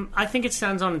 I think it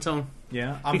stands on its own.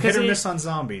 Yeah, I'm because hit or miss on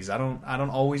zombies. I don't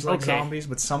always like Okay. zombies,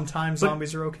 but sometimes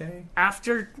zombies are okay.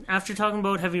 After talking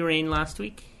about Heavy Rain last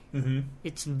week, Mm-hmm.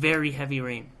 it's very Heavy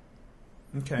Rain.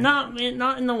 Okay. Not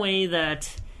in the way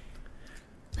that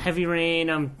Heavy Rain.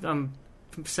 I'm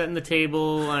setting the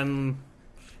table. I'm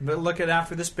But looking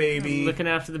after this baby. looking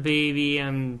after the baby.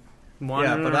 I'm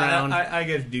wandering but around. I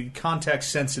get it, dude. Context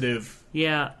sensitive,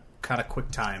 Yeah, kind of quick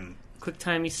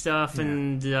timey stuff, Yeah.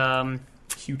 and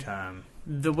Q time.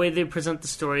 the way they present the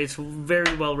story, it's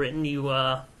very well written. You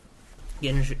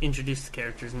get introduced to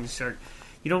characters, and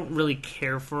you don't really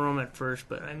care for them at first,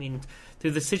 but I mean,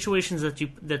 through the situations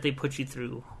that they put you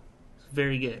through, it's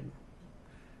very good.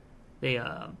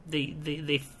 I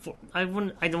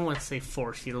don't want to say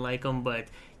force you to like them, but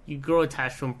you grow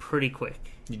attached to them pretty quick.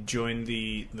 You join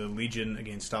the Legion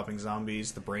Against Stopping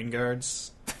Zombies, the Brain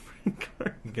Guards.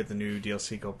 You get the new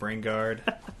DLC called Brain Guard.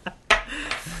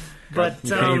 But you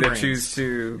can either brains. choose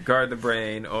to guard the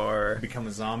brain or Become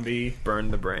a zombie. burn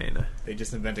the brain. They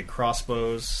just invented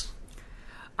crossbows.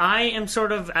 I am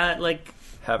sort of at like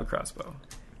Have a crossbow.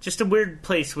 just a weird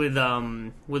place with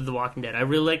The Walking Dead. I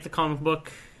really like the comic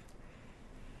book.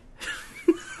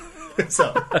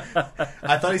 So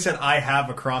I thought he said I have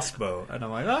a crossbow, and I'm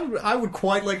like, I would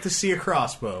quite like to see a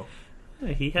crossbow.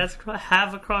 He has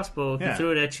have a crossbow. Yeah. He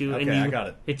threw it at you, Okay, and you I got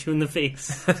it. hit you in the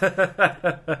face.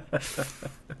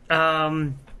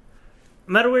 I'm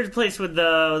at a weird place with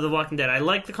the Walking Dead. I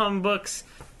like the comic books,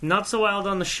 not so wild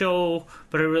on the show,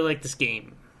 but I really like this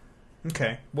game.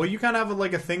 Okay, well you kind of have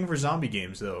a thing for zombie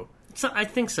games though. So I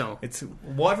think so. It's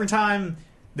every time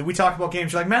that we talk about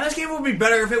games, you're like, man, this game would be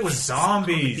better if it was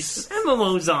zombies.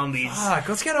 MMO zombies. Fuck,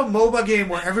 let's get a MOBA game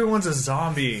where everyone's a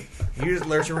zombie. You just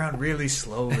lurch around really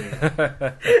slowly.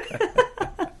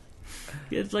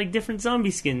 It's like different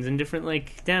zombie skins and different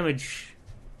like damage,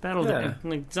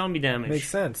 like zombie damage. Makes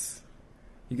sense.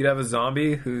 You could have a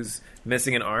zombie who's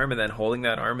missing an arm and then holding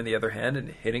that arm in the other hand and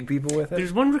hitting people with it.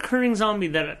 There's one recurring zombie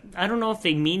that I don't know if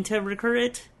they mean to recur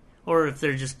it or if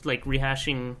they're just like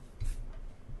rehashing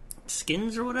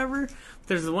skins or whatever.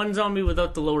 There's the one zombie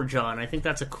without the lower jaw, and I think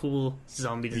that's a cool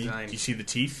zombie design. Do you see the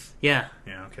teeth? Yeah,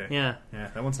 Yeah, okay. yeah, Yeah,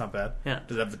 that one's not bad. yeah.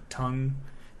 Does it have the tongue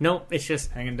Nope, it's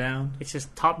just hanging down?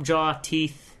 top jaw,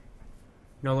 teeth,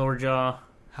 no lower jaw.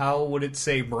 How would it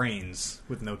say brains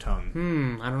with no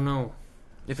tongue? I don't know.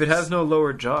 If it has no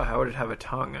lower jaw, how would it have a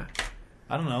tongue?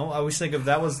 I don't know. I always think of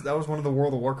that was one of the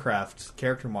World of Warcraft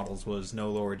character models was no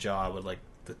lower jaw, but like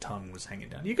the tongue was hanging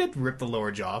down. You could rip the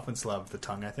lower jaw off and still have the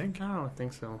tongue, I think. I don't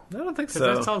think so. I don't think Because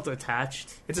so. that's all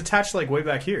attached. It's attached like way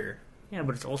back here. Yeah,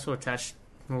 but it's also attached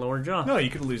in the lower jaw. No,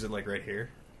 you could lose it like right here.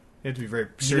 You have to be very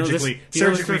You know this- surgically you know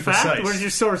this for a fact? precise. Where's your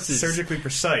sources? Surgically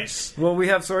precise. Well, we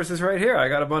have sources right here. I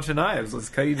got a bunch of knives. Let's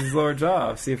cut his lower jaw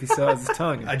off, see if he still has his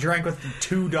tongue. I drank with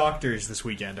 2 doctors this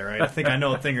weekend, alright? I think I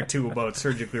know a thing or two about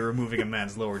surgically removing a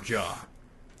man's lower jaw.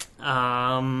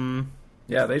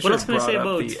 Yeah, they should else have can I brought say up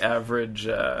about- the average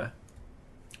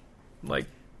like,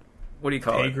 what do you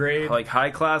call A it? grade? Like high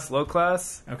class, low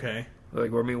class. Okay.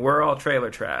 Like, I mean, we're all trailer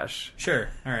trash, Sure.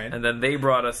 All right. and then they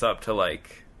brought us up to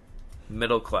like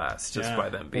middle class just Yeah. by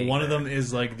them being. Well, one of there. them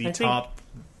is like the I think- top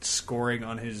scoring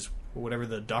on his whatever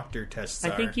the doctor tests I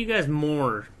are. think you guys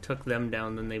more took them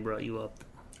down than they brought you up.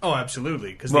 Oh,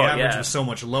 absolutely, because Well, the average yeah. was so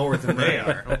much lower than they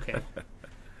are. Okay.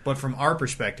 But from our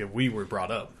perspective, we were brought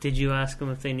up. Did you ask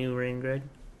them if they knew Ray and Greg?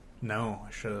 No,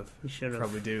 I should have. You should have.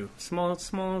 Probably do. Small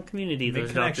community, Big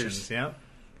those connections. doctors. Yeah.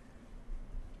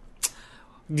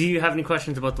 Do you have any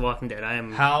questions about The Walking Dead?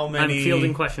 I'm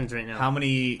fielding questions right now. How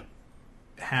many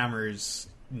hammers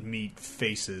meet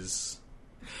faces?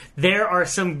 There are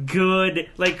some good,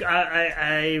 like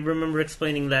I remember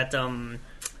explaining that.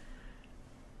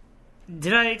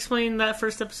 Did I explain that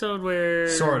first episode where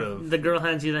Sort of. the girl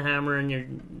hands you the hammer and you're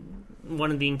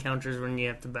one of the encounters when you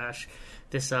have to bash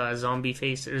this zombie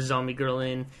face or zombie girl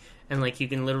in, and like you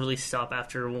can literally stop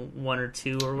after one or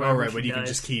two or whatever. Oh, right, she but you can dies.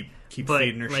 just keep But,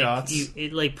 feeding her like, shots.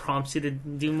 it like prompts you to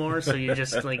do more, so you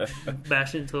just like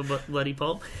bash into a bloody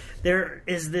pulp. There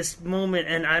is this moment,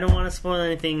 and I don't want to spoil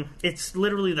anything. It's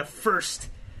literally the first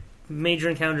major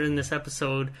encounter in this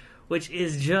episode, which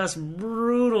is just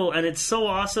brutal, and it's so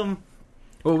awesome.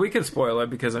 Well, we can spoil it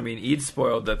because, I mean, Eid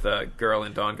spoiled that the girl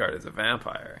in Dawnguard is a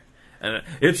vampire. And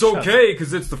it's okay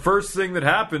because it's the first thing that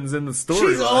happens in the story.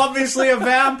 She's obviously a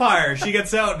vampire. She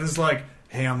gets out and is like,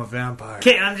 "Hey, I'm a vampire."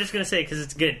 Okay, I'm just gonna say because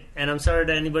it's good, and I'm sorry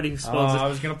to anybody who spoils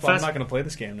it. I'm not gonna play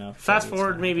this game now. Fast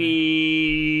forward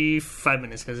maybe 5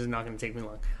 minutes because it's not gonna take me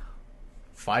long.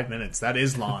 5 minutes. That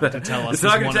is long to tell us. It's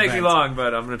not this going one to take event. me long,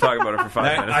 but I'm going to talk about it for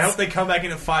 5 minutes. I hope they come back in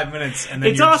at 5 minutes and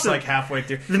then It's you're just awesome. like halfway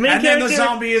through. The main and then the character-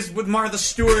 zombie is with Martha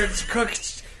Stewart. It's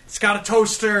cooked. It's got a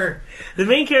toaster. The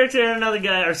main character and another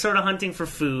guy are sort of hunting for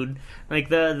food. Like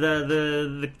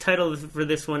the title for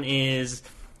this one is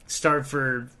 "Starved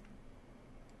for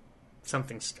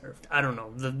Something Starved." I don't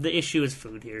know. The issue is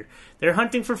food here. They're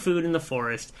hunting for food in the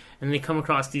forest, and they come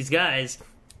across these guys.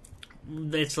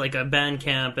 It's like a band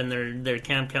camp, and their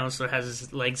camp counselor has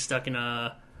his leg stuck in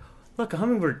a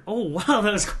hummingbird. Oh wow,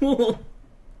 that was cool.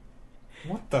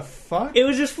 What the fuck? It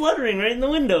was just fluttering right in the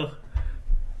window.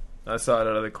 I saw it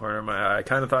out of the corner of my eye. I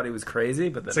kind of thought he was crazy,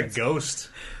 but then It's a ghost.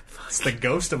 It's the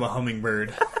ghost of a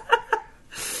hummingbird.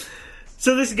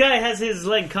 So this guy has his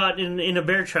leg caught in a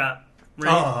bear trap.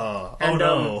 Right? Oh And,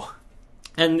 no.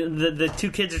 And the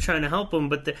two kids are trying to help him,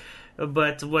 but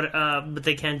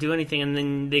they can't do anything. And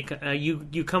then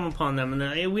you come upon them, and they're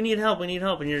like, "Hey, we need help, and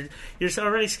you're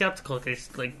already skeptical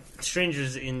because like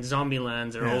strangers in zombie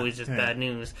lands are always just bad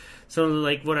news. So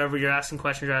like whatever, you're asking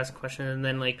questions, and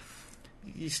then like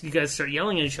you guys start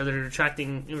yelling at each other,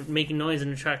 making noise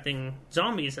and attracting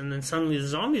zombies, and then suddenly the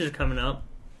zombies are coming up.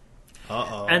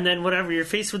 Uh-oh. And then whatever, you're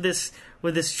faced with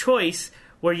this choice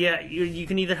where you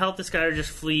can either help this guy or just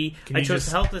flee. I chose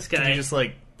to help this guy. Can you just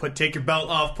like take your belt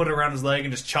off, put it around his leg,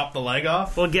 and just chop the leg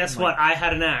off? Well, guess what? I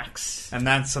had an axe. And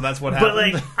that's what But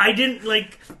happened. like, I didn't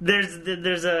like.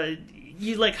 There's a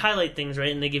you like highlight things,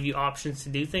 right? And they give you options to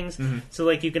do things. Mm-hmm. So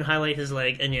like you can highlight his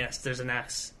leg, and yes, there's an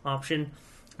axe option.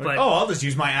 But I'll just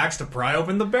use my axe to pry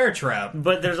open the bear trap.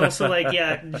 But there's also like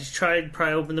just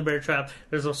pry open the bear trap.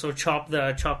 There's also chop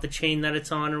the chain that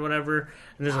it's on or whatever.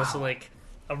 And there's also like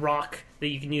a rock that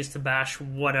you can use to bash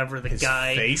whatever the His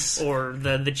guy face? or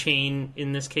the chain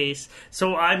in this case.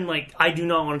 So I'm like, I do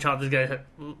not want to chop this guy's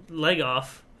leg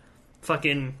off.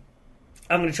 Fucking,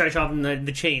 I'm going to try chopping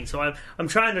the chain. So I'm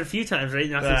trying it a few times, right?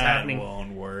 Nothing's happening. That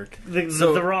won't work.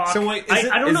 The rock. so wait,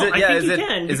 I don't know. I think you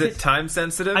can. Is because- it time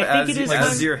sensitive? I think it is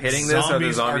as time- you're hitting this, are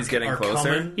the zombies getting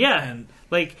closer? coming, Yeah, and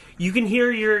like you can hear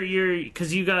your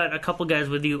because you got a couple guys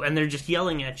with you, and they're just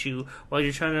yelling at you while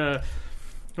you're trying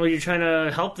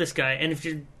to help this guy. And if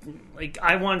you're like,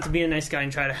 I wanted to be a nice guy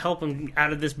and try to help him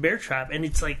out of this bear trap, and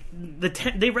it's like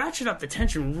they ratchet up the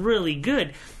tension really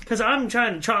good because I'm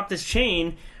trying to chop this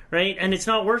chain, right, and it's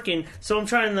not working. So I'm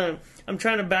trying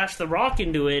to bash the rock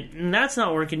into it, and that's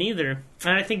not working either.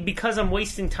 And I think because I'm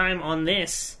wasting time on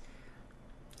this.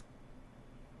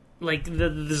 Like,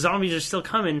 the zombies are still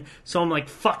coming, so I'm like,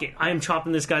 fuck it, I am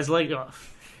chopping this guy's leg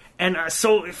off. And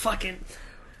so, fucking...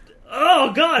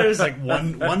 Oh, God, it was like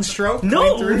one stroke?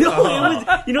 No, coming through? no, Oh. it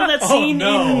was... You know that scene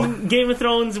no. in Game of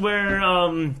Thrones where,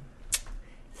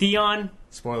 Theon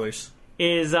Spoilers.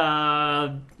 is,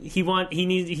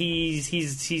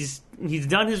 he's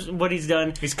done what he's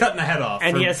done. He's cutting the head off.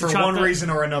 And he has to for chop one the- reason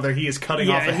or another, he is cutting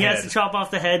Yeah, off a and he head. has to chop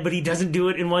off the head, but he doesn't do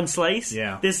it in one slice.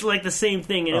 Yeah. This is like the same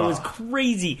thing, and it was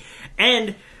crazy.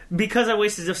 And because I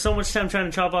wasted so much time trying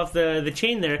to chop off the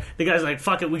chain there, the guy's like,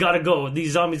 fuck it, we gotta go.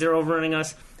 These zombies are overrunning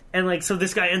us. And, like, so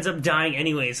this guy ends up dying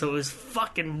anyway, so it was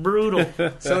fucking brutal.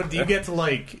 So do you get to,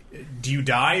 like, do you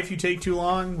die if you take too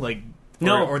long? Like,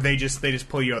 No. Or they just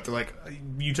pull you out. They're like,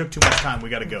 you took too much time, we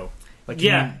gotta go. Like,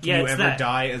 can you it's ever that.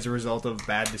 die as a result of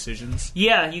bad decisions?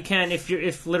 Yeah, you can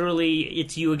if literally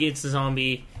it's you against the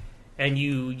zombie and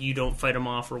you don't fight him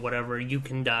off or whatever, you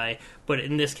can die. But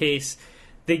in this case,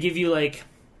 they give you, like,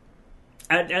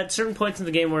 at certain points in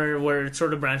the game where it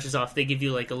sort of branches off, they give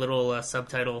you, like, a little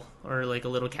subtitle or, like, a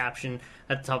little caption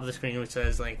at the top of the screen which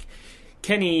says, like,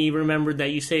 Kenny remembered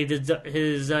that you saved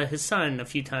his son a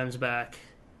few times back.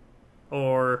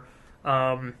 Or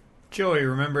Joey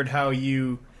remembered how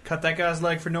you cut that guy's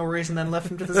leg for no reason, then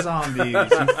left him to the zombies. You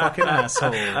fucking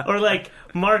asshole. or, like,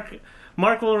 Mark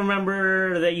will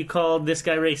remember that you called this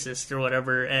guy racist or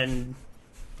whatever, and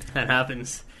that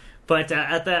happens. But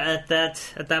at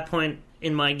that point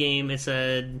in my game, it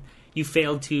said you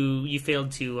failed to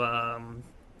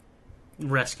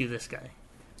rescue this guy.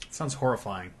 Sounds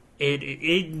horrifying.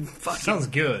 It fucking Sounds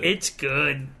good. It's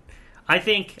good. I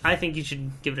think you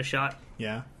should give it a shot.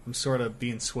 Yeah, I'm sort of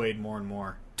being swayed more and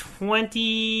more.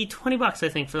 $20 I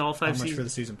think for all 5 How much seasons. for the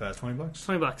season pass? $20?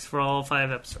 $20 for all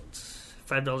 5 episodes.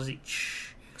 $5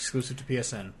 each. Exclusive to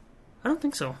PSN. I don't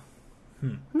think so.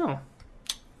 No.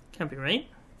 Can't be right.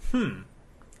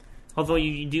 Although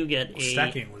you do get a...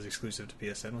 Stacking was exclusive to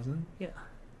PSN, wasn't it? Yeah.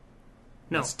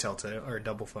 No. That's Telltale, or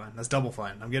Double Fine. That's Double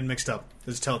Fine. I'm getting mixed up.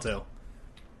 This is Telltale.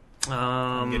 I'm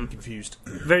Um, getting confused.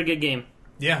 very good game.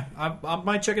 Yeah, I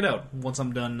might check it out once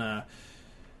I'm done.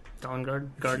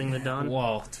 Dawn guarding the dawn.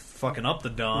 Well, fucking up the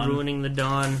dawn. Ruining the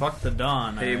dawn. Fuck the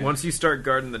dawn. Hey, alright. once you start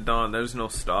guarding the dawn, there's no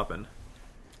stopping.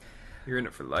 You're in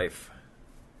it for life.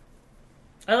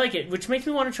 I like it, which makes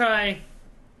me want to try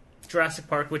Jurassic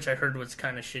Park, which I heard was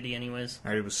kind of shitty anyways. I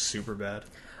heard it was super bad.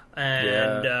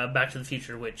 And Back to the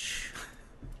Future, which...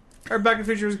 I heard Back to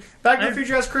the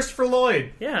Future has Christopher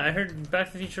Lloyd Yeah, I heard Back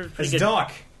to the Future was pretty as good.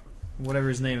 Doc, whatever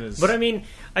his name is. But I mean,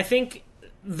 I think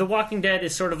The Walking Dead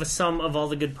is sort of a sum of all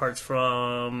the good parts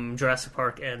from Jurassic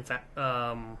Park and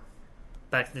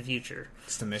Back to the Future.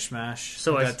 It's the mishmash.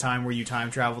 So That time where you time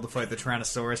travel to fight the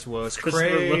Tyrannosaurus was Christopher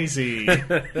Lloyd. crazy.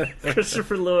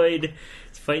 Christopher Lloyd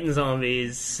is fighting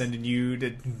zombies. Sending you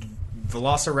to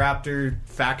Velociraptor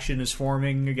faction is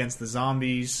forming against the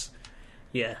zombies.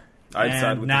 Yeah. I'd side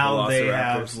And with now the they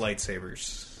have Velociraptors.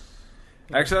 lightsabers.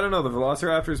 Actually, I don't know. The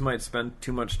Velociraptors might spend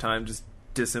too much time just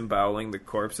disemboweling the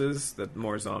corpses that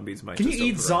more zombies might Can you just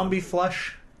eat overrun zombie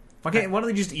flesh? Why don't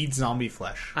they just eat zombie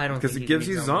flesh? I don't because think it gives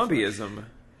you can eat zombie flesh. zombieism.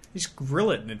 You just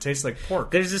grill it and it tastes like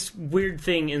pork. There's this weird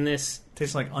thing in this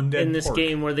tastes like undead pork.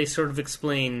 game where they sort of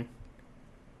explain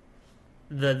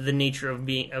the nature of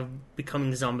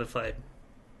becoming zombified.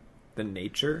 The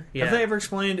nature. Yeah. Have they ever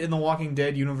explained in the Walking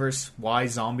Dead universe why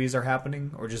zombies are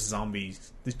happening? Or just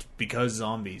zombies? It's because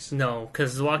zombies. No,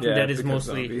 because The Walking Yeah, Dead is because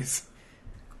mostly zombies.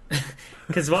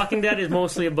 because Walking Dead is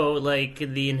mostly about like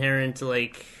the inherent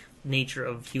like nature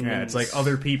of humans. Yeah, it's like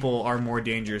other people are more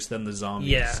dangerous than the zombies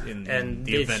Yeah, in and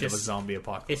the it's event of a just- zombie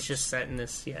apocalypse. It's just set in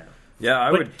this. Yeah. Yeah,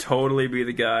 I But- would totally be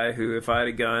the guy who, if I had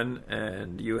a gun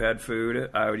and you had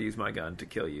food, I would use my gun to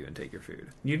kill you and take your food.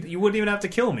 You wouldn't even have to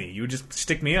kill me. You would just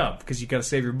stick me up because you got to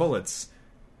save your bullets.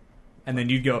 And then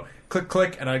you'd go click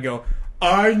click, and I'd go,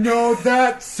 I know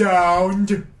that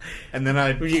sound. And then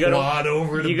I'd You gotta- plod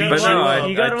over to you beat gotta you watch- up.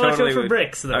 you gotta watch out for would-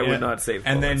 bricks, though. I Yeah. would not save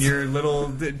And then bullets. your little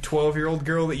 12-year-old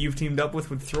girl that you've teamed up with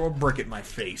would throw a brick at my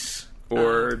face.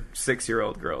 Or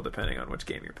 6-year-old girl, depending on which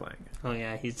game you're playing. Oh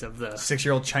yeah, he's of the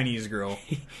 6-year-old Chinese girl.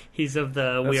 We That's Are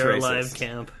racist. Alive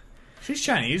camp. She's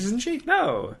Chinese, isn't she?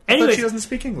 No, I thought Anyways, she doesn't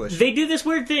speak English. they do this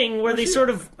weird thing where they sort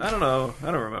of I don't know. I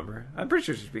don't remember. I'm pretty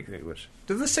sure she speaks English.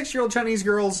 Do the 6-year-old Chinese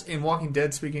girls in Walking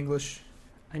Dead speak English?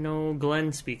 I know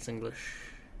Glenn speaks English.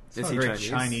 It's Is not he a very Chinese?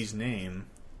 Chinese name.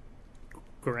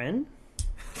 Gren?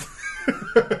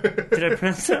 Did I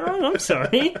pronounce that wrong? I'm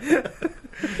sorry.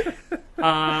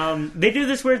 They do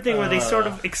this weird thing where they sort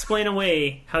of explain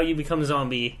away how you become a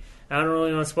zombie. I don't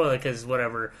really want to spoil it because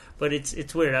whatever, but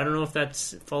it's weird. I don't know if that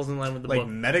falls in line with the Like book.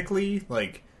 medically,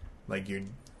 like your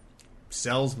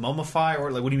cells mummify,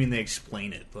 or like what do you mean they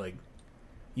explain it? Like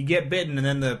you get bitten and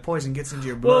then the poison gets into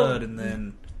your blood, and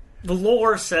then The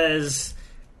lore says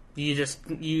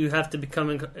you have to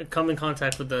come in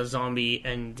contact with the zombie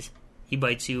and he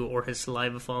bites you or his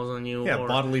saliva falls on you. yeah, or,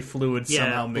 bodily fluid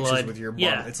somehow mixes blood. with your blood.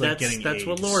 Yeah, It's like getting that's AIDS.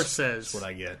 what lore says. That's what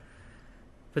I get.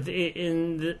 But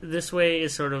this way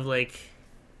is sort of like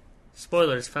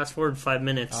spoilers. Fast forward 5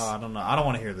 minutes. I don't know. I don't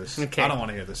want to hear this. Okay. I don't want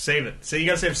to hear this. Save it. So you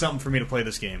got to save something for me to play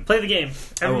this game. Play the game.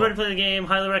 I will. Everybody play the game.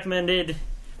 Highly recommended.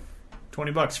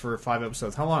 $20 for 5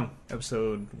 episodes. How long?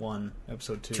 Episode 1,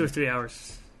 episode 2. 2 or 3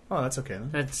 hours. Oh, that's okay then.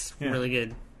 That's Yeah. really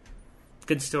good.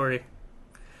 Good story.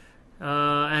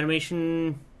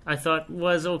 Animation, I thought,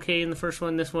 was okay in the first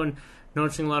one. This one,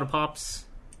 noticing a lot of pops.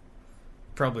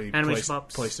 Probably Animation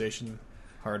pops. PlayStation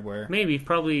hardware. Maybe,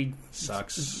 probably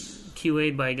Sucks.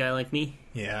 QA'd by a guy like me.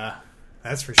 Yeah,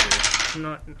 that's for sure. I'm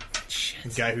not... Shit.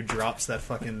 The guy who drops that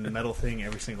fucking metal thing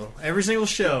every single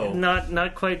show.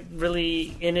 Not quite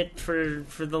really in it for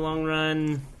the long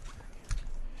run.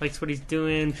 Likes what he's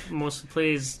doing. Mostly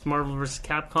plays Marvel vs.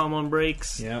 Capcom on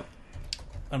breaks. Yep.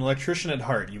 An electrician at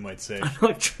heart, you might say.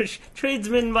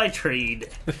 Tradesman by trade.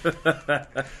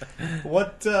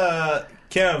 What,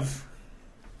 Kev?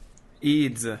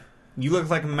 Eads. You look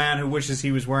like a man who wishes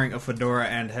he was wearing a fedora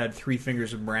and had 3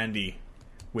 fingers of brandy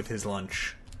with his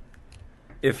lunch.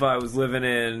 If I was living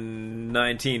in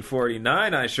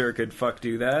 1949, I sure could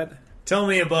do that. Tell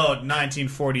me about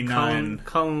 1949.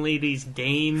 Calling ladies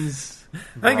dames. I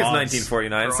think it's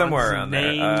 1949, somewhere around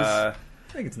there. I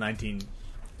think it's 1950s.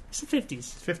 It's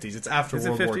the 50s. It's after Is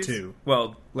World it War 50s? II.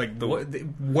 Well, Like,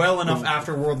 well enough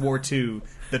after World War II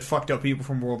that fucked up people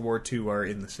from World War II are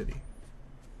in the city.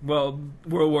 Well,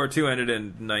 World War II ended in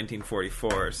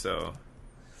 1944, so...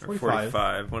 Or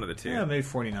 45, one of the two. Yeah, maybe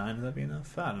 49. Would that be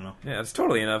enough? I don't know. Yeah, it's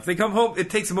totally enough. They come home, it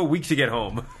takes them a week to get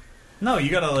home. No, you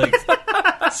gotta, like...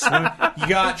 swim. You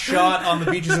got shot on the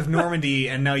beaches of Normandy,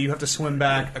 and now you have to swim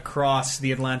back across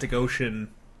the Atlantic Ocean.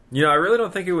 You know, I really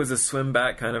don't think it was a swim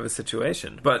back kind of a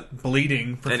situation, but...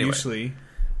 Bleeding profusely.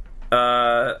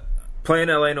 Anyway. Playing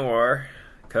L.A. Noire,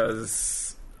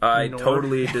 because I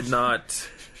totally did not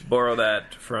borrow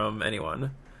that from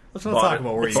anyone. Let's not talk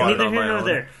about where you got it Neither on here my nor own.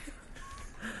 there.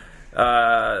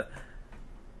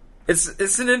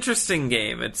 It's an interesting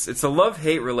game. It's a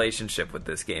love-hate relationship with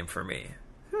this game for me.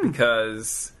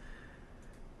 Because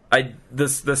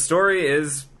the story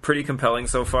is pretty compelling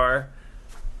so far.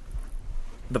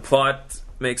 The plot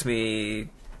makes me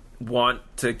want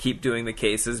to keep doing the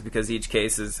cases because each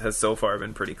case has so far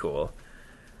been pretty cool.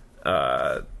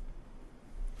 The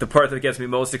part that gets me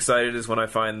most excited is when I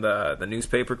find the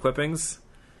newspaper clippings.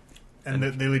 And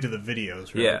they lead to the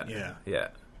videos, right? Yeah.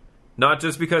 Not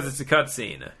just because it's a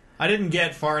cutscene. I didn't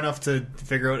get far enough to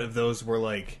figure out if those were,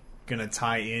 like, gonna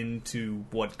tie into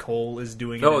what Cole is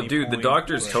doing. Oh, at any dude, the point.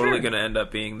 doctor's Like, totally gonna end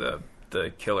up being the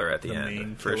killer at the main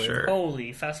end, for killer. sure.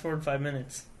 Holy, fast forward 5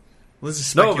 minutes. Well, this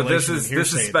is No, speculation. but this is and hearsay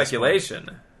at this point. speculation.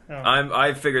 Oh.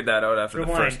 I figured that out after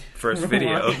Rewind. the first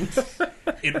video. Rewind.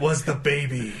 It was the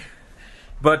baby.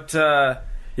 But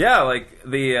yeah, like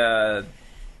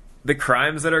the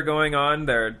crimes that are going on,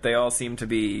 they all seem to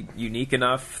be unique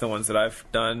enough. The ones that I've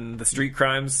done, the street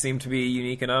crimes seem to be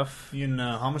unique enough. You in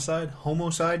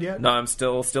homicide yet? No, I'm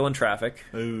still in traffic.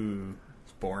 Ooh,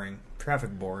 it's boring.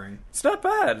 Traffic boring. It's not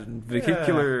bad.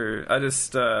 Vehicular. I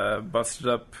just busted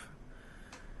up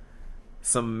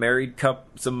some married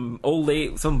some old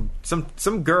lady, some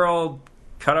girl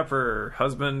cut up her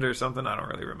husband or something. I don't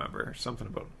really remember.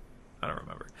 I don't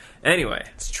remember. Anyway,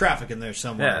 It's traffic in there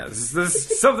somewhere. yeah,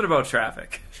 there's something about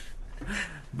traffic.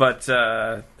 But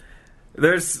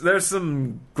there's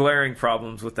some glaring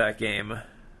problems with that game.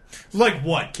 Like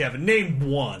what, Kevin?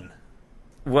 Name one.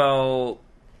 Well,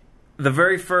 the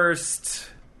very first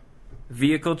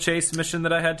vehicle chase mission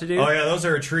that I had to do. Oh yeah, those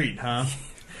are a treat, huh?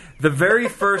 The very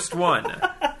first one,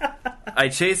 I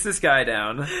chase this guy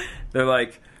down. They're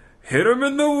like, hit him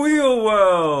in the wheel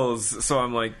wells. So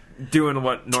I'm like doing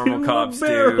what normal cops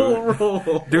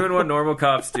do. Doing what normal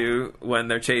cops do when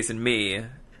they're chasing me.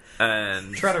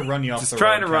 And Try to run you off the road.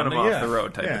 trying to run them kinda. off the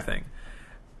road type Yeah. of thing.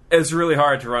 It's really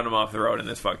hard to run them off the road in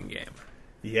this fucking game.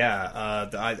 Yeah,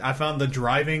 I found the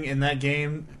driving in that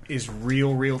game is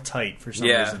real tight for some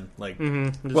Yeah. reason. Like,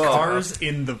 Well, cars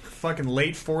in the fucking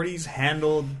late 40s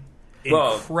handled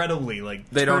Well, incredibly. Like,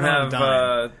 they don't turn on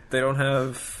a dime.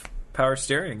 have power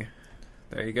steering.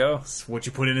 There you go. What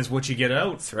you put in is what you get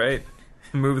out. That's right.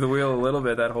 Move the wheel a little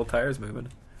bit, that whole tire's moving.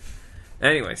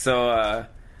 Anyway, so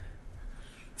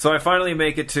I finally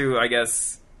make it to, I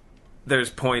guess,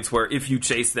 there's points where if you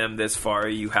chase them this far,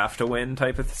 you have to win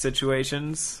type of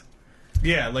situations.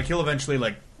 Yeah, like he'll eventually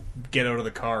like get out of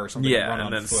the car or something and run and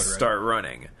on then foot, right? start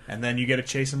running. And then you get to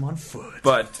chase him on foot.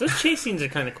 But Those chase scenes are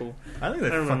kind of cool. I think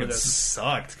that I remember fucking those.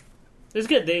 sucked. It's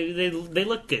good. They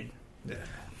look good. Yeah.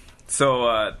 so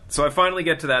I finally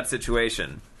get to that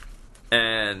situation,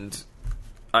 and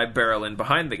I barrel in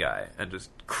behind the guy and just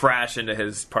crash into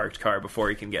his parked car before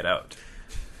he can get out.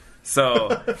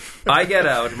 So I get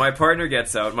out, my partner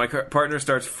gets out, my partner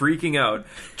starts freaking out.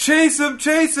 Chase him,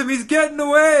 he's getting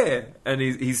away! And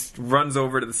he runs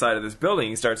over to the side of this building.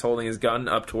 He starts holding his gun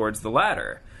up towards the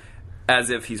ladder, as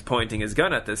if he's pointing his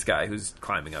gun at this guy who's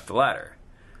climbing up the ladder.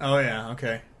 Oh yeah,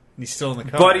 okay. He's still in the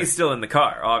car. But he's still in the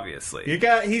car, obviously.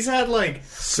 He's had like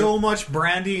so much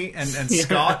brandy and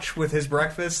scotch with his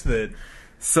breakfast that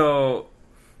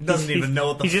doesn't even know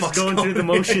what the fuck's he's just going through the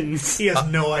motions. He has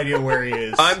no idea where he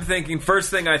is. I'm thinking,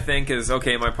 first thing I think is,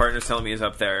 okay, my partner's telling me he's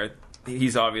up there.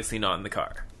 He's obviously not in the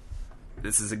car.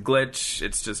 This is a glitch.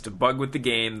 It's just a bug with the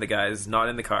game. The guy's not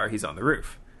in the car. He's on the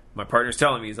roof. My partner's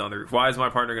telling me he's on the roof. Why is my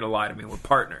partner going to lie to me? We're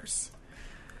partners.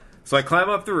 So I climb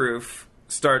up the roof,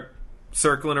 start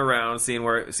circling around, see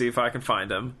if I can find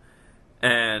him,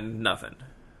 and nothing.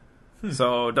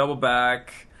 So double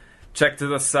back, check to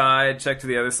the side, check to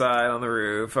the other side on the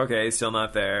roof. Okay, he's still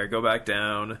not there. Go back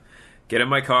down, get in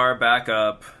my car, back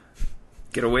up,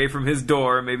 get away from his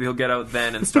door. Maybe he'll get out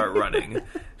then and start running.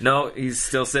 No, he's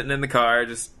still sitting in the car,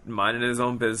 just minding his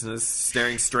own business,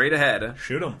 staring straight ahead.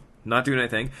 Shoot him. Not doing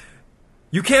anything.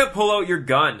 You can't pull out your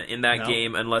gun in that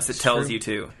game unless it tells you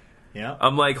to. Yeah.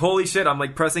 I'm like, holy shit, I'm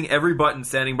like pressing every button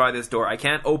standing by this door. I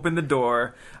can't open the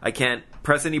door. I can't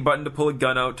press any button to pull a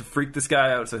gun out to freak this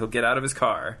guy out so he'll get out of his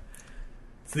car.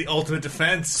 It's the ultimate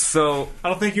defense. So I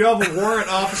don't think you have a warrant,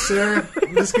 officer.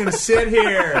 I'm just going to sit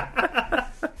here.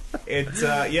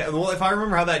 Well, if I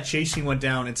remember how that chase scene went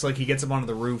down, it's like he gets up onto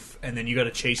the roof and then you got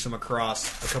to chase him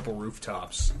across a couple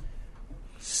rooftops.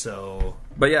 So...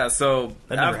 But yeah, so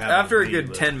after a good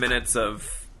but 10 minutes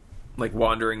of like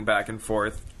wandering back and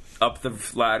forth, up the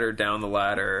ladder, down the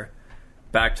ladder,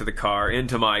 back to the car,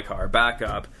 into my car, back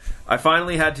up, I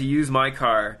finally had to use my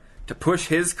car to push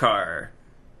his car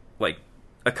like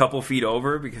a couple feet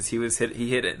over because he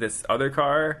hit this other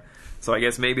car. So I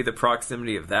guess maybe the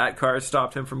proximity of that car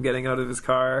stopped him from getting out of his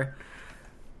car.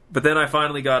 But then I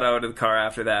finally got out of the car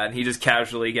after that, and he just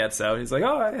casually gets out. He's like,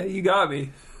 "Oh, you got me."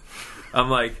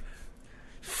 I'm like,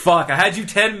 "Fuck, I had you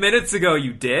 10 minutes ago,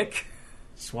 you dick."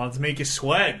 Just wanted to make you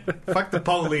sweat. Fuck the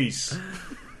police.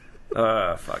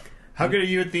 Fuck. How good are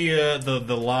you at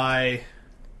the lie?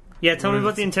 Yeah, tell me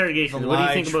about the interrogations. What do you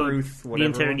think truth, about the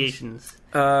interrogations?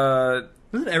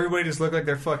 Doesn't everybody just look like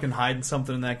they're fucking hiding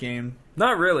something in that game?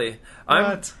 Not really.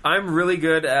 What? I'm really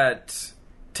good at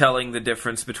telling the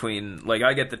difference between, like,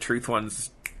 I get the truth ones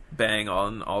bang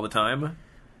on all the time,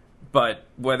 but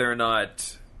whether or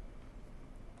not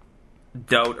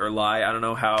doubt or lie, I don't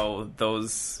know how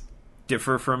those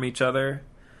differ from each other.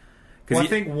 Well, I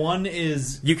think one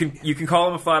is you can call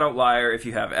him a flat out liar if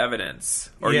you have evidence,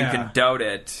 or you can doubt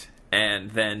it,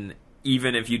 and then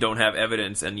even if you don't have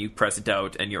evidence and you press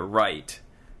doubt and you're right,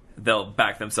 they'll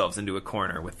back themselves into a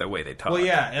corner with the way they talk. Well,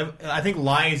 yeah, I think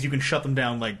lies you can shut them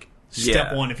down like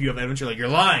step one if you have evidence. You're like, you're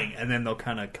lying, and then they'll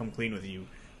kind of come clean with you.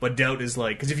 But doubt is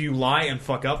like, because if you lie and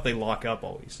fuck up, they lock up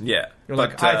always. Yeah, you're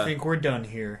like, I think we're done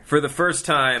here. For the first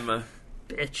time,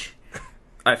 bitch,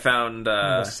 I found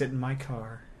I'm gonna sit in my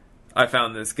car. I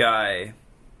found this guy.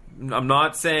 I'm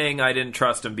not saying I didn't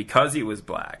trust him because he was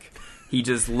black. He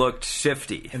just looked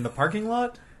shifty. In the parking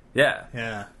lot? Yeah.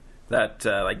 Yeah. That,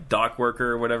 like, dock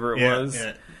worker or whatever it was.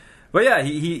 Yeah. But yeah,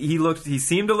 he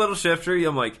seemed a little shifty.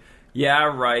 I'm like, yeah,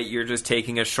 right, you're just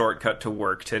taking a shortcut to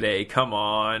work today. Come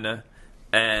on.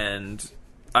 And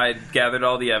I gathered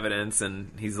all the evidence,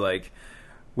 and he's like,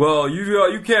 well,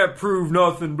 you can't prove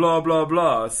nothing, blah, blah,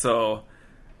 blah. So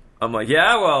I'm like,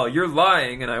 yeah, well, you're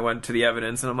lying. And I went to the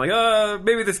evidence, and I'm like,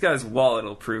 maybe this guy's wallet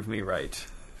will prove me right.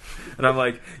 And I'm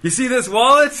like, you see this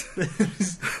wallet?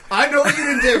 I know you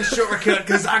didn't take a shortcut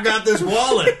because I got this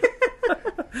wallet.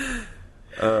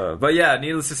 But yeah,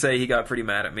 needless to say, he got pretty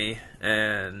mad at me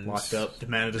and locked up,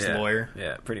 demanded his lawyer.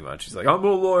 Yeah, pretty much. He's like, I'm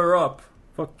gonna lawyer up.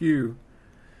 Fuck you.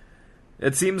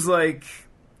 It seems like,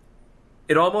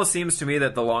 it almost seems to me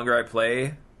that the longer I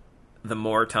play, the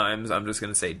more times I'm just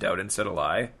gonna say doubt instead of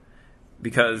lie.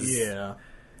 Because the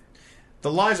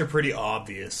lies are pretty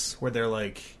obvious, where they're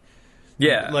like,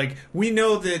 like, we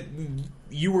know that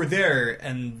you were there,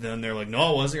 and then they're like, no,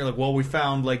 I wasn't. You're like, well, we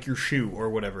found, like, your shoe, or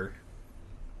whatever.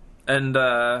 And,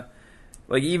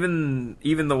 like, even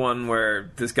the one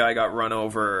where this guy got run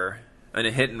over in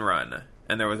a hit and run,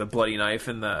 and there was a bloody knife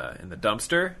in the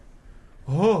dumpster.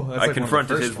 Oh, that's I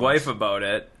confronted his wife about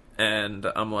it, and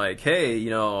I'm like, hey,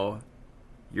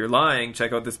 you're lying,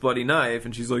 check out this bloody knife.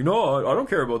 And she's like, no, I don't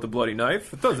care about the bloody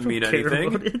knife. It doesn't mean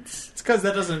anything. It's because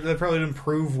that probably didn't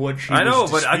prove what she I know,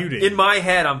 was but disputing. in my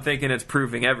head, I'm thinking it's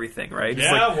proving everything, right? It's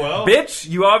yeah, like, well. bitch,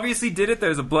 you obviously did it.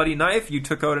 There's a bloody knife. You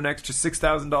took out an extra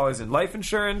 $6,000 in life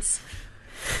insurance.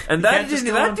 And that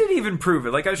didn't even prove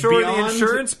it. Like, I showed her the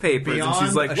insurance papers, and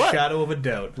she's like, what? A shadow of a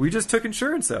doubt. We just took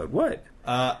insurance out. What?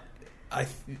 I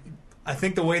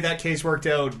think the way that case worked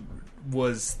out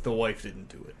was the wife didn't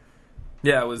do it.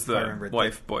 Yeah, it was the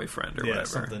wife, boyfriend, or whatever.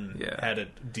 Something had to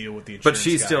deal with the insurance But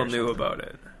she still knew about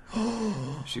it.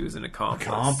 She was an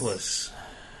accomplice.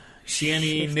 see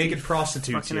any Shifty naked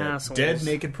prostitutes fucking yet? assholes. Dead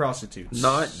naked prostitutes.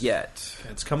 Not yet.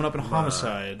 It's coming up in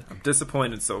Homicide. I'm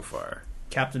disappointed so far.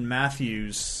 Captain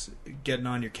Matthews getting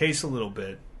on your case a little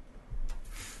bit.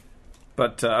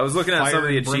 But I was looking at Fire some of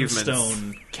the and achievements.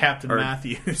 Brimstone, Captain Or-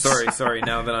 Matthews. Sorry.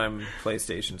 Now that I'm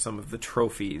PlayStation, some of the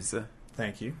trophies.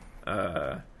 Thank you.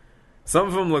 Some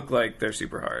of them look like they're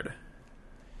super hard.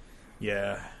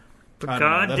 Yeah. But I don't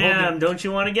know. That whole goddamn, game- don't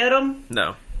you want to get them?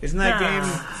 No. Isn't that Nah.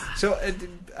 game... So,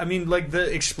 I mean, like,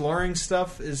 the exploring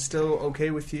stuff is still okay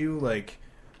with you? Like,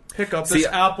 pick up this See,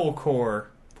 apple core.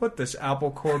 Put this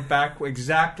apple core back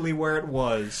exactly where it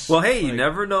was. Well, hey, you Like,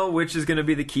 never know which is going to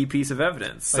be the key piece of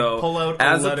evidence. Like, So, pull out a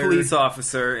as letter- a police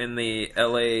officer in the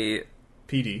LA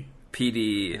PD.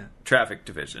 PD traffic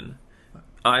division,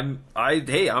 I'm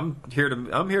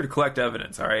here to collect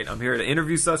evidence. All right, I'm here to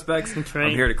interview suspects. That's right.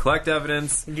 I'm here to collect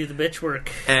evidence. Do the bitch work.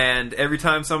 And every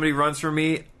time somebody runs from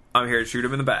me, I'm here to shoot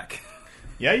him in the back.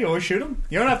 Yeah, you always shoot them.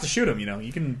 You don't have to shoot them, you know.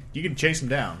 You can chase them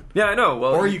down. Yeah, I know.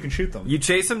 Well, Or you can shoot them. You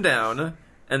chase them down,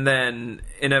 and then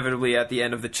inevitably at the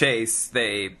end of the chase,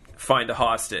 they find a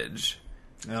hostage.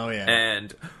 Oh, yeah.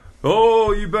 And,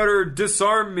 oh, you better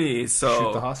disarm me. So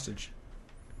Shoot the hostage.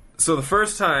 So the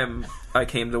first time I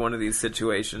came to one of these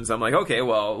situations, I'm like, okay,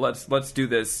 well, let's do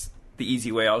this the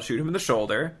easy way. I'll shoot him in the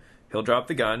shoulder. He'll drop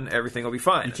the gun. Everything will be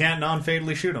fine. You can't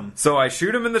non-fatally shoot them. So I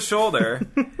shoot him in the shoulder.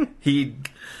 He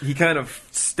kind of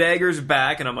staggers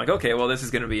back, and I'm like, okay, well, this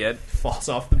is going to be it. Falls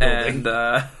off the building.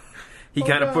 And he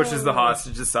kind of pushes the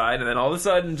hostage aside, and then all of a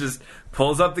sudden just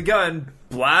pulls up the gun,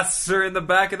 blasts her in the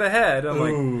back of the head. I'm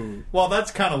like, Ooh. Well,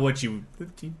 that's kind of what you...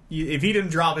 If he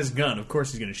didn't drop his gun, of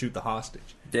course he's going to shoot the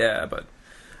hostage. yeah, but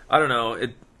I don't know.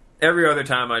 Every other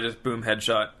time I just boom,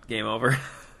 headshot, game over.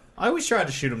 I always try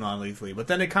to shoot him non-lethally, but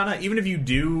then it kind of... Even if you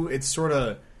do, it sort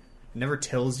of never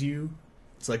tells you.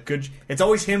 It's like good... It's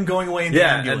always him going away in the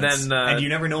Yeah, and ambulance. then, and you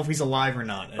never know if he's alive or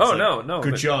not. And it's Oh, like, no.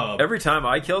 Good but job. Every time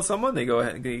I kill someone, they go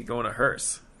in a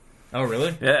hearse. Oh,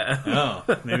 really? Yeah.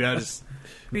 Oh, maybe I just...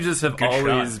 We just have Good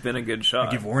always shot. been a good shot.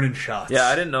 give warning shots. Yeah,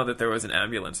 I didn't know that there was an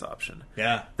ambulance option.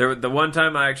 Yeah. The one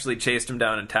time I actually chased him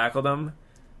down and tackled him,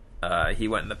 he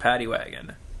went in the paddy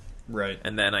wagon. Right.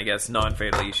 And then I guess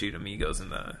non-fatally you shoot him, he goes in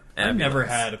the ambulance. I never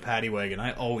had a paddy wagon.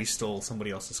 I always stole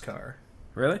somebody else's car.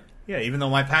 Really? Yeah, even though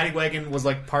my paddy wagon was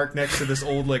like parked next to this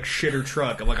old like shitter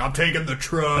truck. I'm like, I'm taking the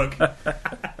truck.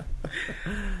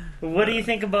 What do you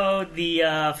think about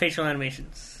the facial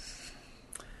animations?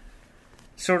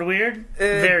 Sort of weird?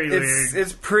 Very weird.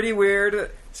 It's pretty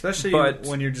weird. Especially But-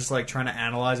 when you're just like trying to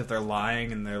analyze if they're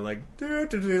lying and they're like,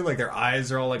 like their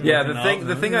eyes are all like, Yeah, looking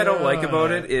the up. thing I don't like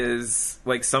about it is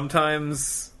like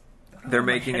sometimes they're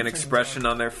my making an headphones expression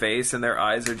on their face and their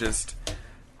eyes are just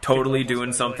totally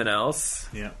doing something else.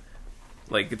 Yeah.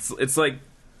 Like it's like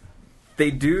they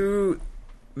do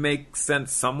make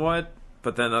sense somewhat,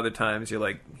 but then other times you're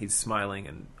like he's smiling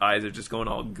and eyes are just going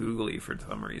all googly for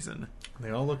some reason. They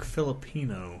all look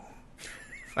Filipino.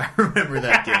 If I remember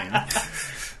that game.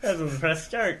 That was a press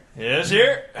start. Yes,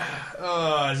 here.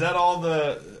 Is that all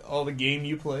the game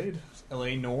you played?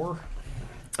 L.A. Noire?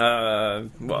 Well,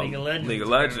 League of Legends. League of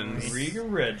Legends. League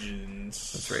of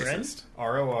Legends. That's racist.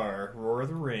 ROR. Roar of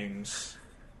the Rings.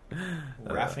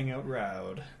 Raffing out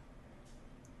Roud.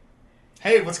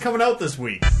 Hey, what's coming out this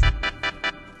week?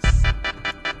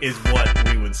 Is what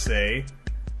we would say.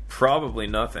 Probably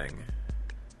nothing.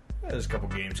 There's a couple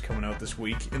games coming out this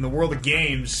week. In the world of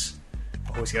games,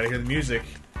 always gotta hear the music.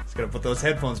 Just gotta put those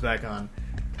headphones back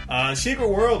on. Secret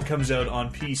World comes out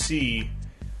on PC.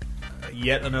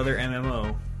 Yet another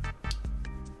MMO.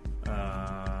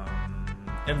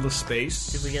 Endless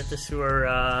Space. Did we get this through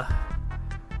our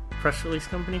press release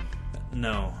company?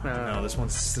 No, this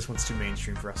one's too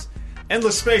mainstream for us.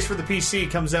 Endless Space for the PC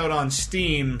comes out on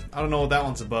Steam. I don't know what that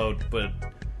one's about, but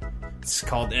it's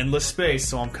called Endless Space,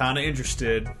 so I'm kind of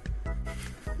interested.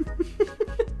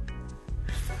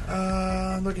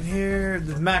 Looking here,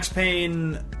 the Max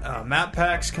Payne map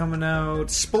pack's coming out.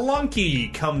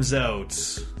 Spelunky comes out.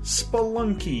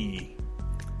 Spelunky.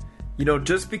 You know,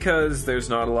 just because there's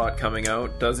not a lot coming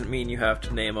out doesn't mean you have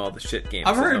to name all the shit games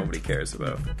I've that heard- nobody cares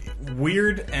about.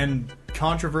 Weird and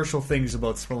controversial things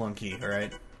about Spelunky,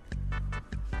 alright?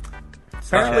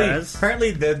 Apparently,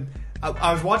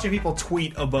 I was watching people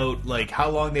tweet about like how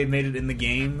long they've made it in the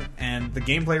game, and the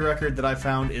gameplay record that I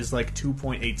found is like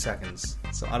 2.8 seconds.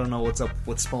 So I don't know what's up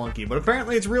with Spelunky, but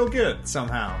apparently it's real good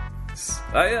somehow.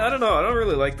 I don't know. I don't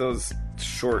really like those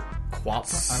short, I don't know.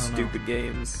 stupid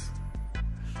games.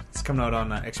 It's coming out on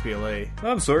XBLA.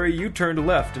 I'm sorry, you turned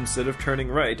left instead of turning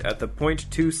right at the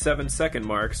 0.27 second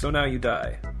mark, so now you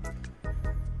die.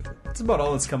 That's about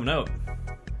all that's coming out.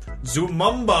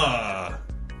 Zumamba.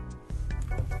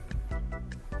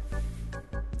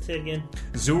 Say it again.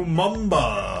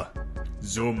 Zumba.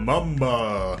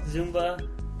 Zumba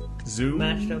Zoom.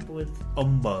 mashed up with...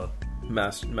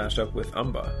 Mashed up with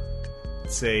Umba.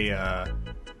 It's a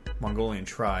Mongolian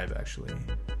tribe, actually.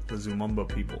 The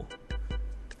Zumumba people.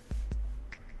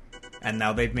 And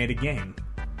now they've made a game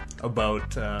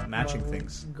about matching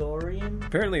things. Mongolian?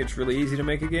 Apparently it's really easy to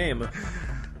make a game.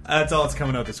 That's all that's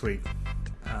coming out this week.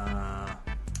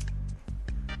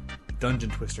 Dungeon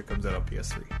Twister comes out on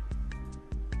PS3.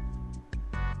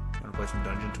 Want to play some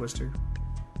Dungeon Twister?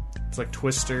 It's like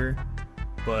Twister,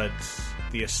 but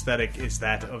the aesthetic is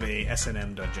that of a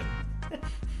S&M dungeon.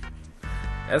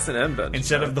 S&M dungeon.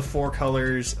 Instead of the 4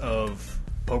 colors of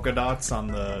polka dots on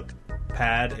the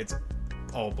pad, it's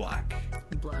all black.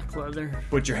 Black leather.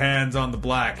 Put your hands on the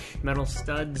black. Metal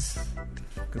studs.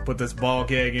 Put this ball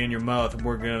gag in your mouth and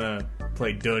we're gonna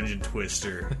play Dungeon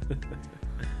Twister.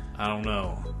 I don't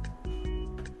know.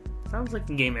 Sounds like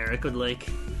a game Eric would like.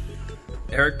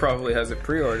 Eric probably has it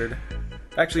pre-ordered.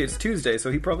 Actually, it's Tuesday, so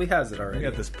he probably has it I already.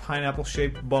 got this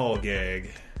pineapple-shaped ball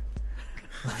gag.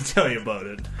 Let me tell you about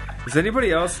it. Is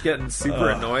anybody else getting super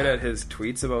annoyed at his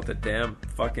tweets about the damn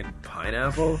fucking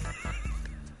pineapple?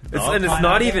 And it's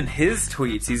not even his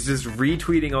tweets. He's just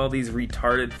retweeting all these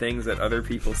retarded things that other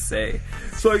people say.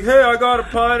 It's like, hey, I got a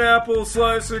pineapple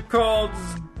slicer called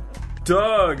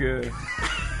Doug.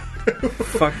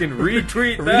 Fucking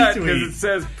retweet that because it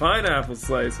says pineapple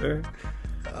slicer.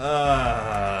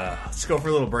 Let's go for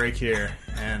a little break here.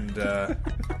 And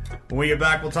when we get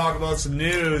back, we'll talk about some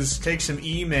news, take some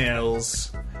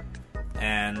emails,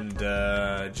 and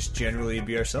just generally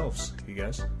be ourselves, you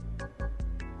guys.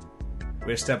 We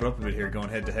gotta step it up a bit here, going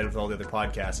head to head with all the other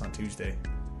podcasts on Tuesday.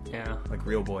 Yeah. Like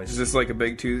real boys. Is this like a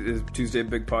big Tuesday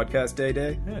big podcast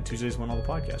day? Yeah, Tuesday's when all the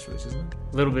podcasts release, isn't it?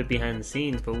 A little bit behind the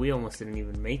scenes, but we almost didn't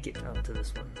even make it out to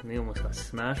this one. We almost got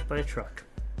smashed by a truck.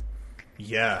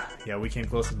 Yeah, we came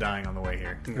close to dying on the way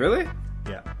here. Really?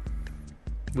 Yeah.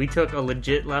 We took a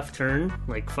legit left turn,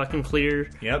 like fucking clear.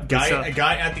 Yep, a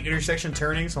guy at the intersection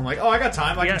turning, so I'm like, oh, I got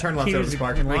time, I can turn left out of this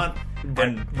parking lot.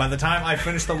 And by the time I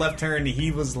finished the left turn,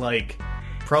 he was like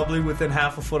probably within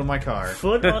half a foot of my car.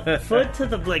 Foot to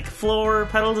the like floor,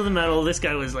 pedal to the metal. This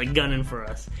guy was like gunning for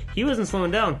us. He wasn't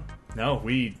slowing down. No,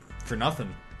 for nothing.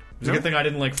 It was a good thing I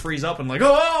didn't like freeze up and like,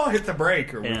 oh, hit the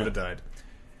brake, or we would have died.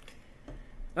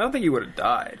 I don't think you would have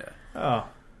died. Oh,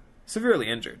 Severely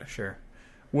injured. sure.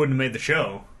 Wouldn't have made the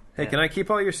show. Hey, can I keep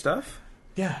all your stuff?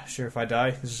 Yeah, sure. If I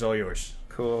die, this is all yours.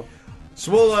 Cool.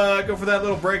 So we'll go for that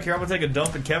little break here. I'm going to take a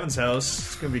dump in Kevin's house.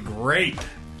 It's going to be great.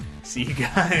 See you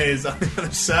guys on the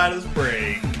other side of this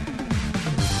break.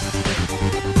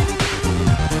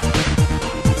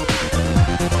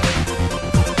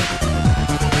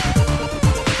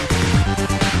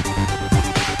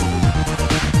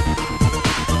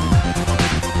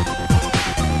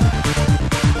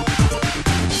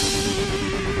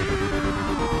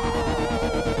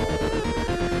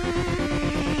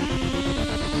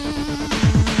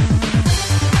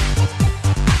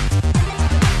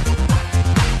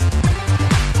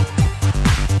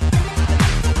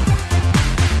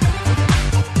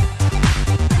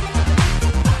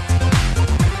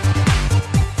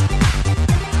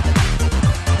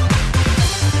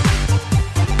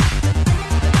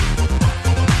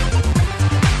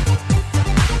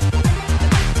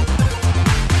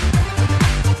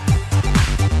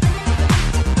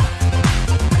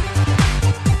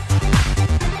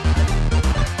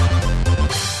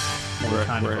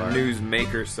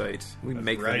 Site. We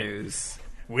make the news.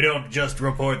 We don't just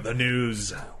report the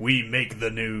news, we make the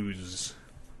news.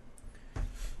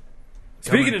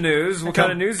 Speaking of news, what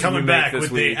kind of news coming did you back make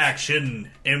this with week? the Action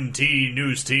MT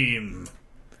News Team,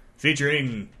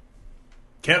 featuring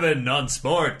Kevin on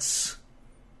sports,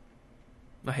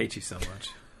 I hate you so much.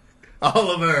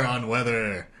 Oliver on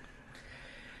weather.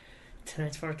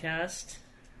 Tonight's forecast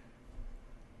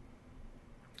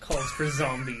calls for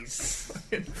zombies.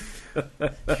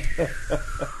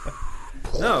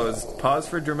 No, it was pause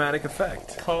for dramatic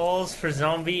effect. Calls for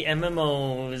zombie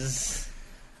MMOs.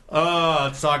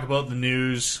 Let's talk about the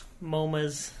news.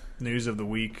 MOMAs. News of the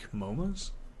week.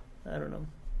 MOMAs? I don't know.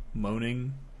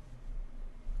 Moaning.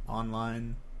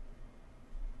 Online.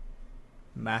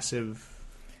 Massive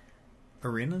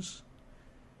arenas?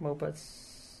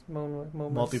 MOBAs. MOMAs.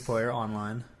 Multiplayer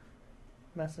online.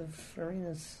 Massive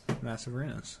arenas. Massive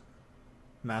arenas.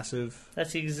 Massive.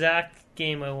 That's the exact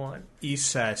game I want.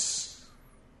 ESS.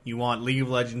 You want League of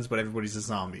Legends, but everybody's a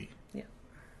zombie. Yeah.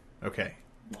 Okay.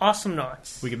 Awesome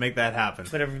knots. We can make that happen.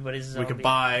 But everybody's a zombie. We could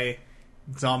buy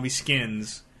zombie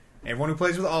skins. Everyone who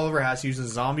plays with Oliver has to use a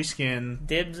zombie skin.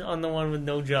 Dibs on the one with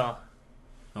no jaw.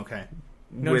 Okay.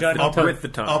 No with, jaw, no tongue. with the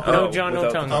tongue. Upper- No jaw, no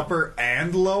without the tongue. Upper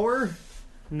and lower?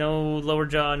 No lower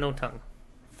jaw, no tongue.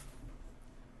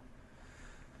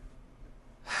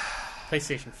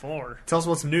 PlayStation 4. Tell us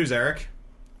what's some news, Eric.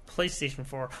 PlayStation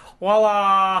 4.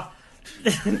 Voila!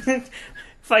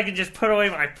 If I could just put away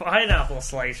my pineapple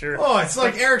slicer. Oh, it's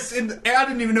like Eric's in... I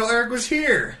didn't even know Eric was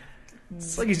here.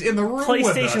 It's like he's in the room with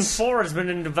PlayStation us. 4 has been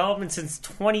in development since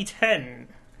 2010.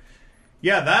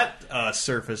 Yeah, that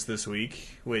surfaced this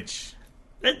week, which...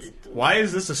 Why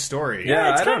is this a story?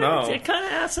 Yeah, it's I don't kinda, know. It's kind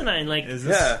of asinine. Like, Is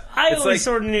this... Yeah. I It's always like-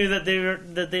 sort of knew that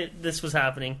this was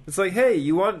happening. It's like, hey,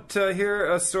 you want to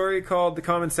hear a story called the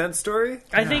Common Sense Story?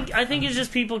 I think it's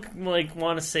just people like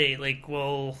want to say like,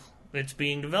 well, it's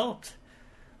being developed.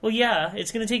 Well, yeah,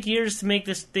 it's going to take years to make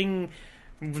this thing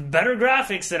with better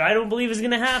graphics that I don't believe is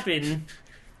going to happen.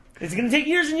 It's going to take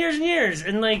years and years and years,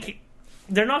 and like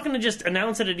they're not going to just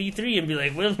announce it at E3 and be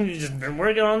like, well, we've just been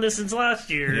working on this since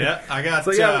last year. Yeah, I got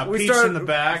So yeah, we Peach started in the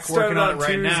back started working on it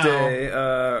right Tuesday.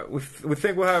 now. We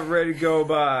think we'll have it ready to go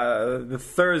by the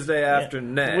Thursday after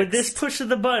next. With this push of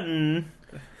the button,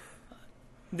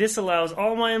 this allows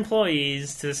all my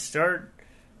employees to start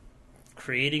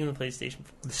creating the PlayStation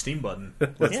 4. The Steam button.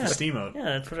 Let's Yeah. the Steam out. Yeah,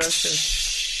 that's what I was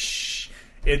saying.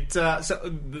 It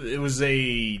was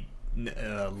a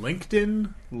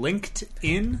LinkedIn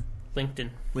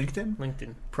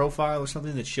LinkedIn. profile or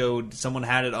something that showed someone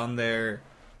had it on their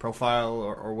profile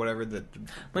or whatever that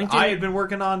LinkedIn- I had been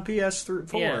working on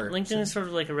PS4. Yeah, LinkedIn is sort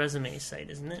of like a resume site,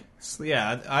 isn't it? So,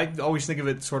 yeah, I always think of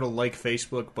it sort of like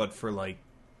Facebook, but for like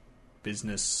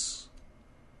business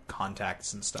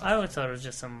contacts and stuff. I always thought it was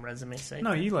just some resume site.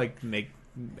 No, you like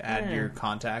add Yeah. your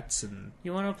contacts and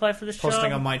You want to apply for this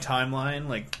posting job? on my timeline.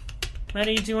 Like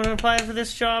Maddie, do you want to apply for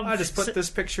this job? I just put this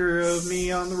picture of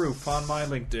me on the roof on my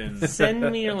LinkedIn. Send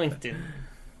me your LinkedIn.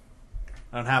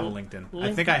 I don't have a LinkedIn. I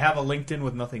Link- think I have a LinkedIn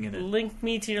with nothing in it. Link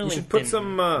me to your You LinkedIn. should put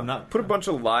some, not- put a bunch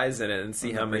of lies in it and see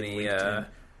I'm how not really many, LinkedIn.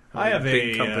 how I many have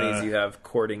big a companies you have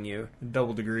courting you.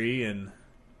 double degree in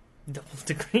double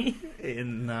degree.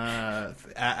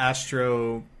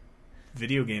 astro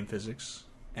video game physics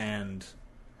and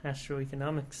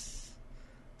Astroeconomics.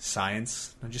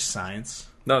 science, not just science.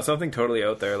 No, something totally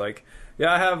out there. Like,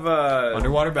 yeah, I have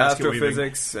Underwater basket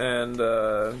astrophysics and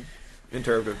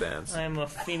interpretive dance. I am a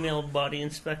female body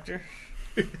inspector.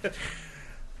 Did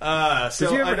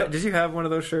you have one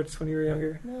of those shirts when you were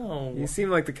younger? No. You seem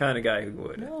like the kind of guy who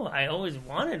would. No, I always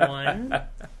wanted one.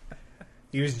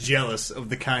 He was jealous of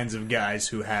the kinds of guys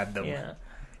who had them. Yeah.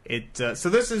 So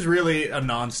this is really a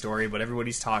non-story, but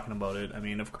everybody's talking about it. I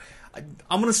mean, I'm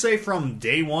going to say from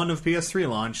day one of PS3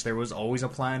 launch, there was always a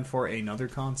plan for another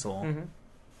console. Mm-hmm.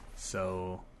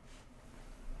 So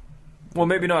Well,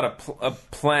 maybe not a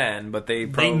plan, but they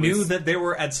probably... they knew that they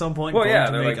were at some point. Well, going yeah,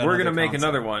 to they're make like, we're going to make console.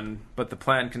 another one, but the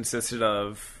plan consisted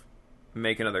of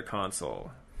make another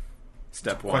console.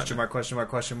 Step one. Question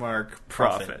mark.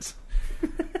 Profit.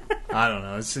 I don't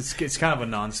know. It's kind of a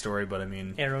non-story, but I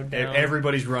mean, Arrow down.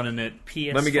 everybody's running it.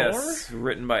 PS4? Let me guess.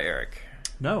 Written by Eric.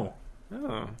 No,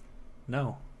 Oh,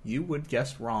 you would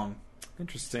guess wrong.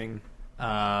 interesting.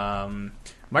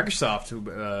 Microsoft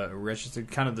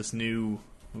registered kind of this new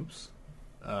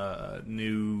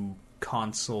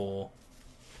console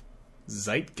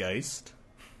zeitgeist,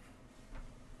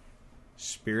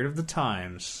 spirit of the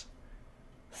times.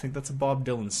 I think that's a Bob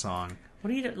Dylan song.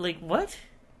 What are you like? What?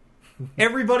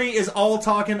 Everybody is all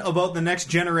talking about the next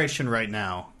generation right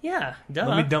now. Yeah, duh.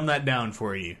 Let me dumb that down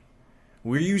for you.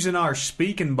 We're using our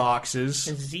speaking boxes.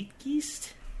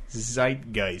 Zeitgeist.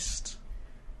 Zeitgeist.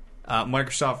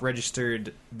 Microsoft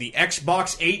registered the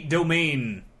Xbox 8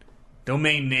 domain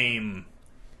name.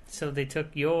 So they took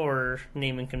your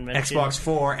naming convention. Xbox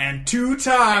 4 and 2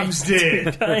 times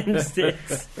did. times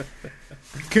this.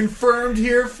 Confirmed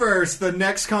here first. The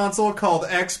next console called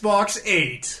Xbox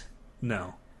 8.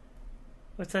 No.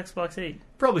 What's Xbox 8?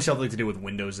 Probably something to do with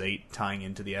Windows 8 tying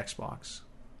into the Xbox.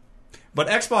 But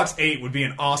Xbox 8 would be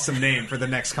an awesome name for the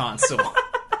next console.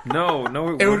 No,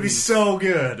 It would be so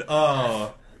good.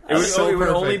 Oh. It would, so it would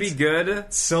only perfect. be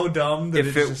good So dumb that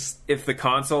if the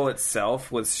console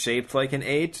itself was shaped like an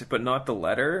 8, but not the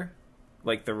letter,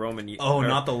 like the Roman.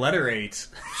 not the letter 8.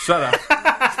 Shut up.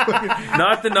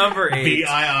 Not the number 8. VII.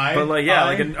 But like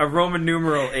like a Roman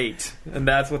numeral 8, and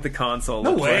that's what the console.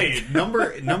 No looks way.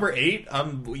 Like. Number 8.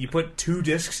 You put 2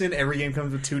 discs in. Every game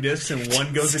comes with 2 discs, and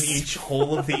one goes in each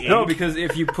hole of the 8. No, because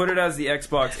if you put it as the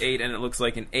Xbox 8 and it looks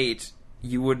like an 8,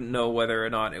 you wouldn't know whether or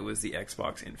not it was the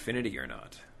Xbox Infinity or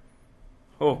not.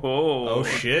 Oh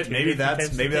shit! Maybe different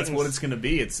that's types of what things. it's going to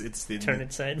be. It's the Turn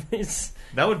it sideways.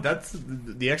 that's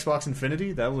the Xbox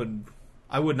Infinity. That would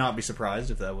I would not be surprised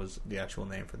if that was the actual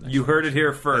name for the next You heard Xbox. it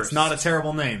here first. It's not a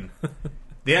terrible name.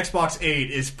 The Xbox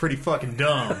 8 is pretty fucking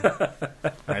dumb.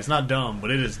 Alright, it's not dumb,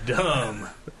 but it is dumb.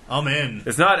 I'm in.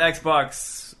 It's not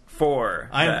Xbox 4.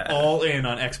 I am all in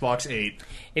on Xbox 8.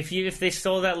 If they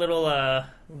stole that little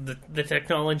the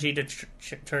technology to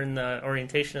turn the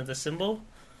orientation of the symbol,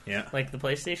 Yeah. like the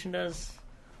PlayStation does,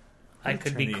 I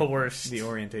could be coerced. The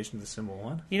orientation of the symbol,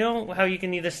 what? You know how you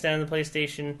can either stand the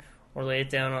PlayStation or lay it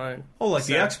down on Oh, like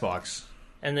the so- Xbox.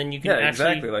 and then you can Yeah, actually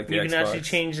exactly like the you can actually Xbox.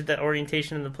 change the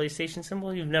orientation of the PlayStation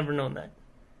symbol. You've never known that.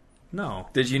 No.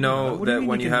 Did you know What do you that mean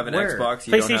when you you can have an wear? Xbox,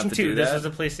 you don't have PlayStation to 2. do This that? was a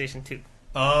PlayStation 2.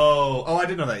 Oh, I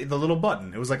didn't know that. The little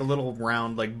button. It was like a little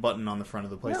round like button on the front of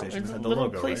the No, PlayStation. it's that a had the little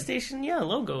logo, right? PlayStation,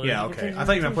 logo. Yeah, You can okay. change I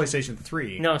thought you meant the PlayStation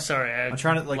 3. No, sorry. I'm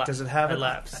trying to like. Does it have I it?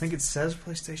 lapsed. I think it says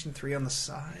PlayStation 3 on the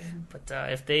side. But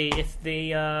if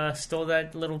they stole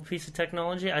that little piece of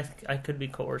technology, I could be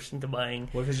coerced into buying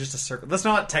What if it's just a circle? That's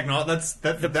not technology.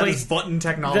 That is place- button the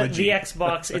technology.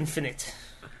 Xbox Infinite.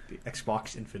 The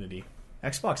Xbox Infinity.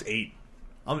 Xbox 8.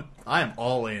 I am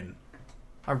all in.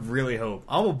 I really hope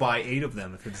I will buy 8 of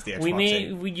them if it's the Xbox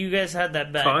 8. You guys had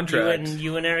that bet. Contract.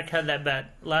 You and Eric had that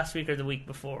bet last week or the week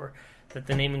before that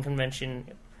the naming convention.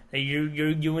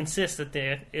 You insist that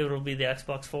it will be the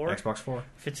Xbox 4. Xbox 4.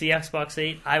 If it's the Xbox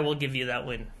 8, I will give you that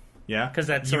win. Yeah, 'Cause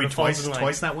that You sort mean of falls twice, in line.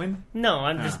 twice that win. No,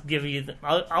 I'm just giving you.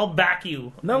 I'll back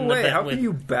you. No on the way. bet How win. can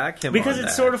you back him Because on it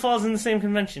that? sort of falls in the same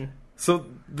convention. So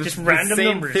Just the random same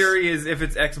numbers. theory is if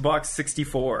it's Xbox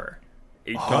 64.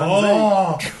 8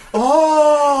 times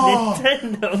Oh,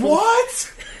 Nintendo.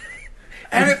 what?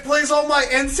 And it plays all my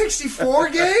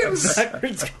N64 games.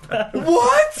 Backwards compatible.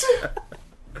 What?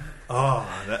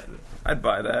 Oh, that 8. I'd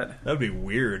buy that. would be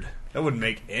weird. That wouldn't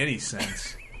make any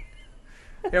sense.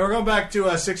 Yeah, we're going back to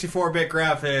 64-bit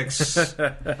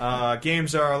graphics.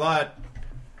 Games are a lot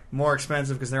more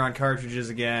expensive because they're on cartridges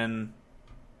again.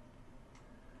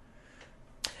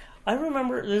 I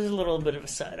remember. There's a little bit of a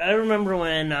side. I remember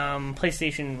when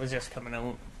PlayStation was just coming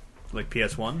out. Like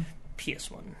PS1?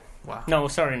 PS1. Wow. No,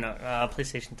 sorry, not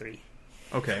PlayStation 3.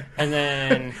 Okay. And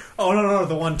then, Oh, no,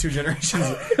 the one 2 generations.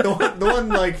 the one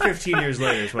like 15 years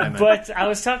later is what I meant. but I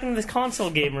was talking to this console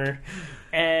gamer,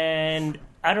 and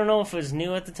I don't know if it was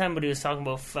new at the time, but he was talking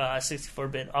about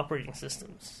 64-bit operating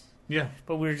systems. Yeah,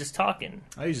 But we were just talking.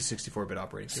 I use a 64-bit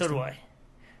operating So system. do I.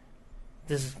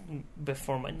 This is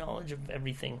before my knowledge of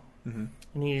everything. Mm-hmm.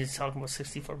 And he was talking about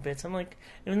 64 bits. I'm like,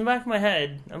 in the back of my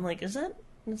head, I'm like, does that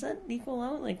equal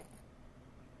out? Like,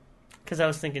 because I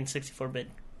was thinking 64-bit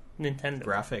Nintendo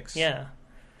Graphics. Yeah.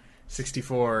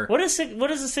 64. What is a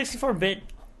 64-bit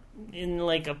in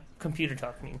like a computer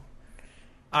talk mean?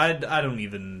 I don't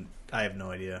even. I have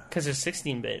no idea. Because there's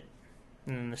 16-bit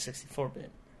and then there's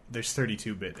 64-bit. There's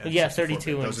 32-bit. and Yeah, 64-bit.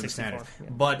 32 and Those are the 64, standards. yeah.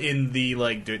 But in the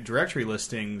like directory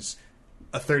listings,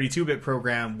 a 32-bit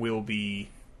program will be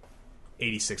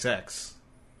 86X,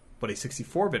 but a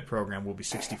 64-bit program will be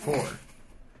 64.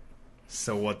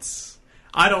 So what's...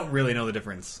 I don't really know the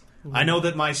difference. I know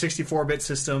that my 64-bit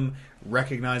system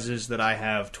recognizes that I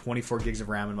have 24 gigs of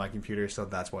RAM in my computer, so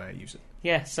that's why I use it.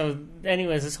 Yeah. So,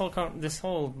 anyways, this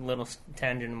whole little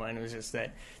tangent of mine was just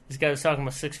that this guy was talking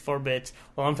about 64 bits,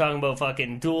 while I'm talking about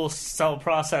fucking dual cell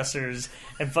processors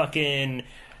and fucking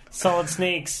Solid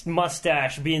Snake's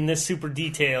mustache being this super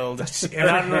detailed. And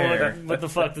I don't know what the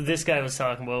fuck that this guy was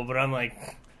talking about, but I'm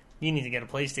like, you need to get a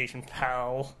PlayStation,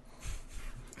 pal.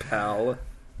 Pal.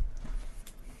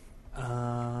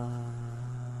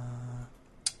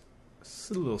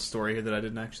 This is a little story here that I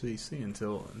didn't actually see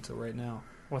until right now.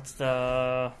 What's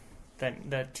that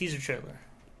teaser trailer?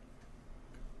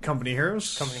 Company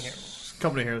Heroes?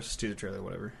 Company Heroes teaser trailer,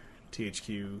 whatever.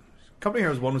 THQ. Company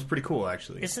Heroes 1 was pretty cool,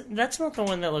 actually. That's not the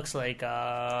one that looks like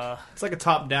It's like a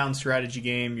top-down strategy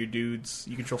game. Your dudes,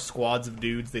 you control squads of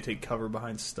dudes. They take cover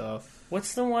behind stuff.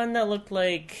 what's the one that looked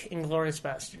like Inglourious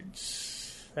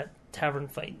Bastards? That tavern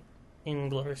fight in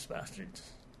Inglourious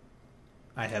Bastards.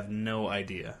 I have no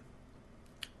idea.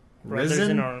 Brothers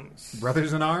Risen? in Arms.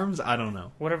 Brothers in Arms? I don't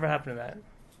know. Whatever happened to that?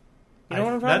 You know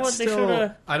what I'm talking about? That's They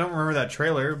showed I don't remember that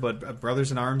trailer, but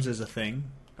Brothers in Arms is a thing,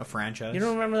 a franchise. You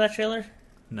don't remember that trailer?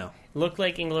 No. It looked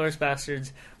like Inglourious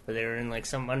Bastards, but they were in like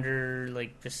some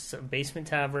this basement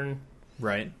tavern,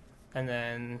 Right. and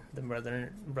then the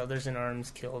brothers in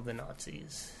arms killed the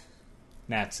Nazis.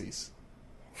 Nazis.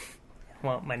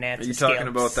 Well, my Nazi. Are you talking scalps.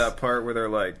 about that part where they're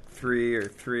like 3 or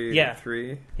 3 Yeah. or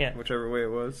 3? Yeah. Whichever way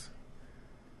it was.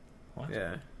 What?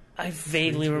 Yeah. I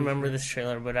vaguely remember this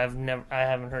trailer, but I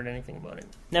haven't heard anything about it.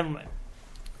 Never mind.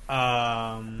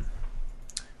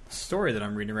 The story that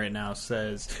I'm reading right now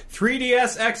says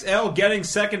 3DS XL getting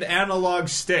second analog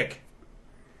stick.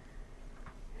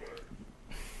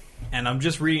 and I'm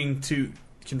just reading to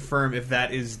confirm if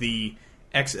that is the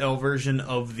XL version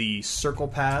of the Circle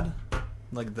Pad,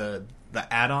 like the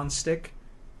add-on stick,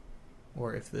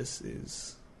 or if this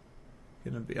is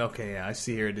gonna be okay. Yeah, I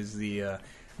see here it is the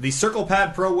Circle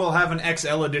Pad Pro will have an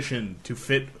XL edition to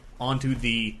fit onto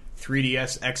the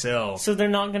 3DS XL. So they're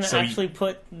not going to actually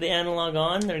put the analog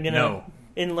on? They're going to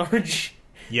enlarge...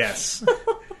 Yes.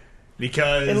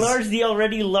 Because... enlarge the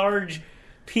already large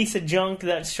piece of junk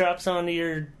that straps onto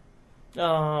your...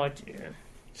 Oh, dear.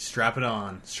 Strap it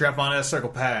on. Strap on a Circle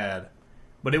Pad.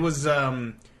 But it was...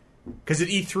 Because at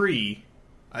E3,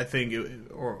 I think...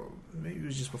 or maybe it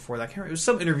was just before that. I can't remember. It was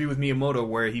some interview with Miyamoto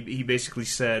where he basically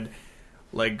said...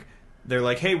 Like, they're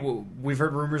like, hey, well, we've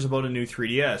heard rumors about a new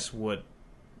 3DS. What,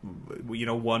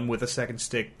 one with a second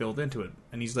stick built into it.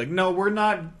 And he's like, no, we're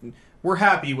not. We're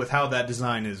happy with how that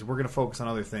design is. We're going to focus on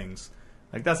other things.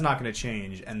 Like, that's not going to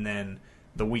change. And then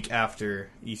the week after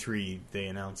E3, they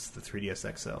announced the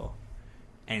 3DS XL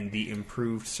and the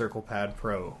improved Circle Pad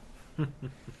Pro.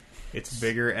 It's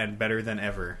bigger and better than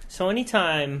ever. So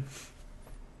anytime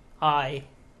I,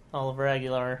 Oliver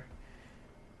Aguilar,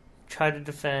 try to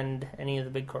defend any of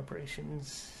the big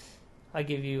corporations, I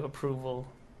give you approval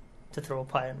to throw a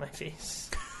pie in my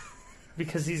face.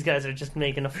 Because these guys are just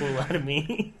making a fool out of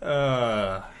me.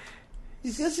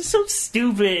 These guys are so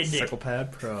stupid. Circle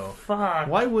Pad Pro. Fuck.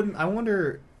 Why wouldn't... I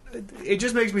wonder... It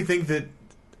just makes me think that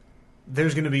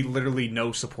there's going to be literally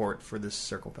no support for this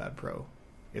Circle Pad Pro.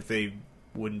 If they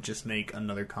wouldn't just make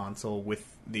another console with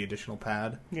the additional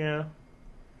pad. Yeah.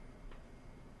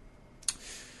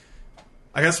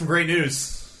 I got some great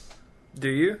news. Do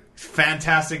you?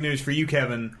 Fantastic news for you,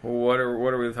 Kevin. What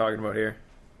are we talking about here?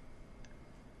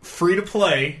 Free to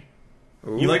play.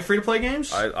 Ooh. You like free to play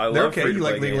games? I love They're okay. free to You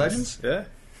play like League of games. Legends? Yeah.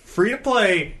 Free to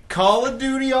play Call of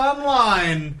Duty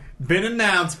Online been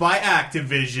announced by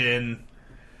Activision.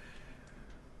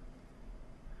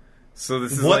 So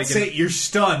this is What's it? You're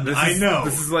stunned. I know.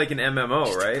 This is like an MMO,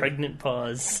 Just right? a pregnant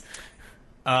pause.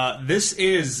 This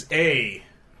is a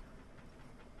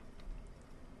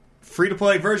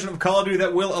free-to-play version of Call of Duty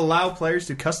that will allow players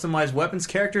to customize weapons,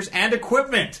 characters, and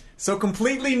equipment. So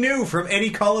completely new from any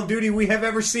Call of Duty we have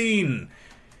ever seen.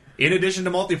 In addition to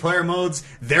multiplayer modes,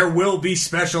 there will be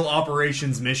special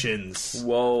operations missions.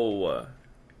 Whoa.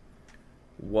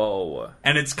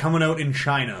 And it's coming out in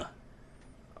China.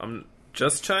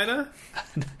 Just China?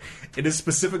 It is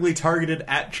specifically targeted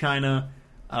at China.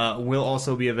 Will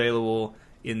also be available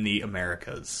in the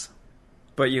Americas.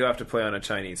 But you have to play on a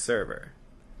Chinese server.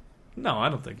 No, I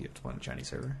don't think you have to play on a Chinese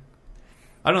server.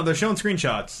 I don't know. They're showing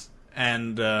screenshots.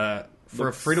 And for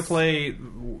a free-to-play...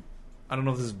 I don't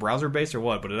know if this is browser-based or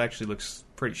what, but it actually looks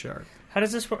pretty sharp. How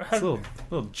does this work? It's a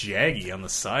little jaggy on the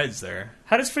sides there.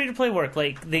 How does free-to-play work?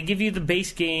 Like, they give you the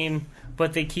base game,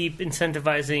 but they keep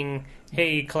incentivizing,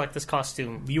 hey, collect this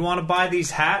costume. You want to buy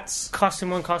these hats?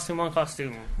 Costume on costume on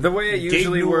costume. The way it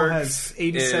usually works has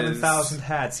 87,000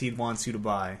 hats he wants you to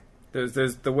buy.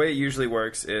 There's the way it usually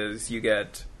works is you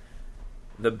get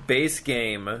the base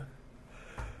game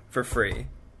for free,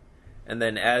 and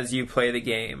then as you play the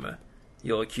game,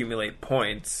 you'll accumulate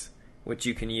points, which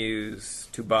you can use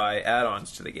to buy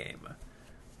add-ons to the game.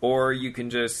 Or you can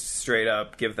just straight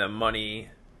up give them money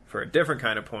for a different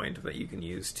kind of point that you can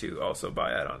use to also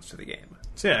buy add-ons to the game.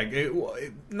 So yeah,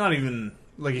 not even...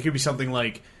 Like, it could be something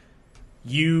like,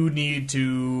 you need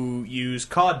to use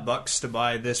COD bucks to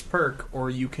buy this perk, or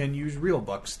you can use real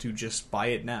bucks to just buy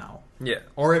it now. Yeah.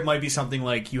 Or it might be something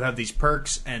like, you have these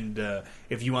perks, and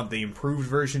if you want the improved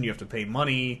version, you have to pay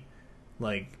money.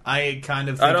 Like, I kind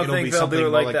of think it'll be something do it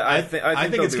more like that. I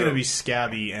think it's going to be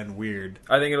scabby and weird.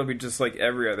 I think it'll be just like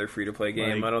every other free-to-play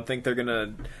game. Like, I don't think they're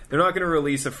not gonna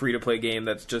release a free-to-play game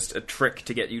that's just a trick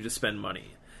to get you to spend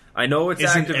money. I know it's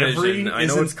Activision. I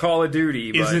know it's Call of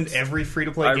Duty. But isn't every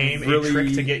free-to-play game a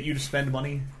trick to get you to spend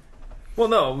money? Well,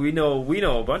 no. We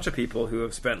know a bunch of people who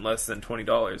have spent less than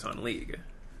 $20 on League.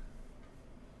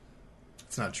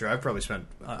 It's not true. I've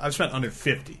spent under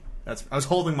 50. I was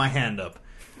holding my hand up.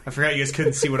 I forgot you guys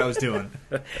couldn't see what I was doing.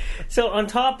 So, on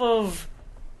top of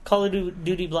Call of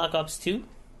Duty Black Ops 2,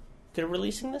 they're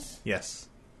releasing this? Yes.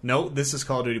 No, this is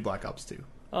Call of Duty Black Ops 2.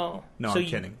 Oh. No, I'm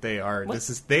kidding. They are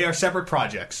separate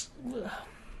projects.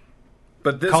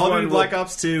 But this Call of one Duty Black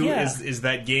Ops 2 is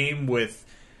that game with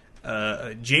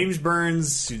James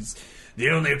Burns, who's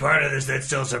the only part of this that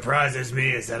still surprises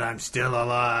me is that I'm still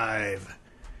alive.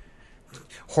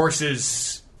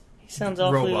 Horses. Sounds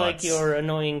awfully robots. like your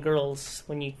annoying girls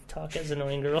when you talk as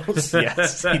annoying girls.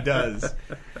 Yes, he does.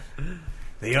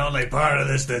 The only part of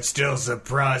this that still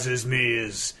surprises me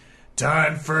is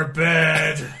time for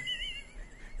bed.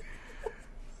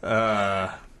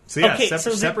 So yeah, Okay,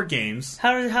 separate games.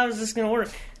 How is this going to work?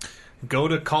 Go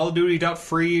to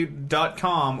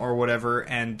callofduty.free.com or whatever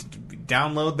and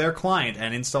download their client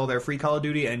and install their free Call of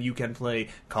Duty, and you can play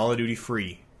Call of Duty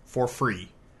for free.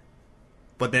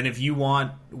 But then if you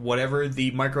want whatever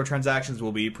the microtransactions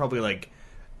will be, probably like,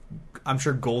 I'm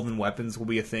sure golden weapons will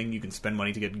be a thing. You can spend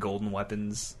money to get golden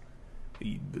weapons.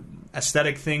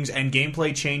 Aesthetic things and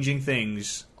gameplay changing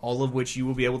things, all of which you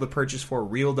will be able to purchase for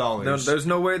real dollars. No, there's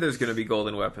no way there's going to be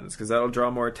golden weapons, because that'll draw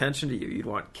more attention to you. You'd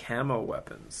want camo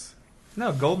weapons.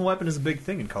 No, golden weapon is a big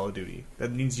thing in Call of Duty.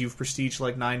 That means you've prestiged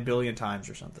like 9 billion times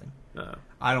or something. No.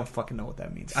 I don't fucking know what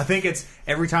that means. I think it's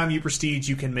every time you prestige,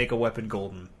 you can make a weapon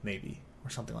golden, maybe.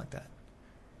 Or something like that.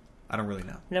 I don't really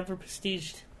know. Never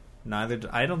prestiged. I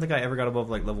don't think I ever got above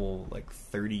like level like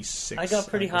 36. I got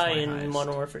pretty high in highest.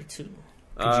 Modern Warfare 2.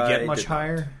 Could you get much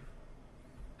higher?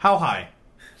 How high?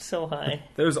 So high.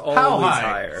 There's always high?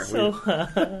 higher. So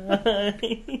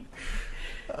high.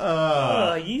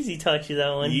 Yeezy taught you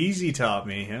that one. Yeezy taught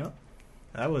me, yeah.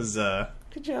 That was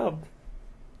Good job.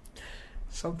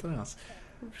 something else.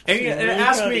 Really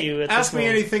Ask proud of you me at this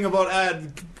moment. anything about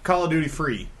Call of Duty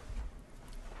free.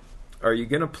 Are you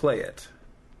going to play it?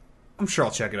 I'm sure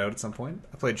I'll check it out at some point.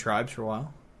 I played Tribes for a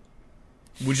while.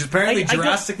 Which is apparently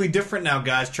drastically different now,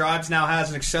 guys. Tribes now has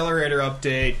an accelerator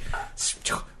update.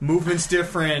 Movement's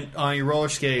different on your roller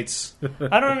skates.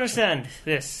 I don't understand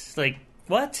this. Like,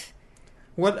 what?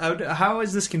 How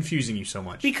is this confusing you so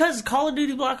much? Because Call of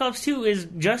Duty Black Ops 2 is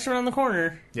just around the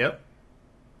corner. Yep.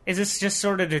 Is this just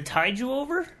sort of to tide you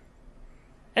over?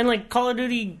 And like Call of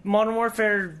Duty Modern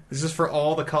Warfare... This is for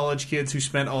all the college kids who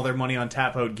spent all their money on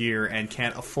tap-out gear and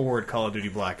can't afford Call of Duty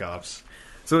Black Ops.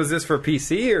 So is this for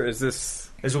PC, or is this...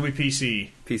 This will be PC.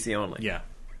 PC only? Yeah.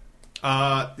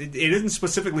 It isn't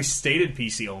specifically stated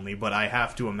PC only, but I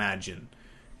have to imagine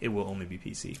it will only be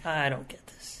PC. I don't get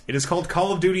this. It is called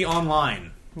Call of Duty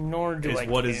Online. Nor do I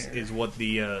what care. is what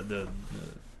the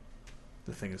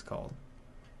thing is called.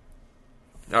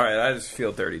 Alright, I just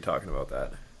feel dirty talking about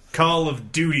that. Call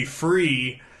of Duty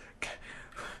free.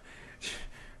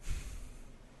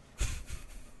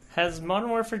 Has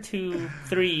Modern Warfare 2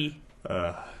 3...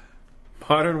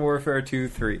 Modern Warfare 2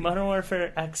 3. Modern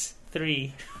Warfare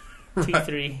X3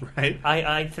 2-3 Right?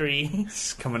 II3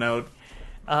 It's coming out.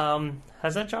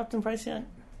 has that dropped in price yet?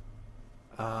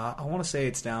 I want to say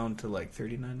it's down to like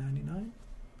 $39.99.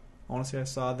 I want to say I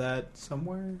saw that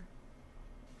somewhere.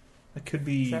 That could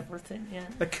be. Is that worth it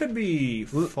yet? That could be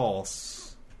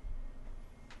false.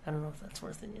 I don't know if that's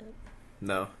worth it yet.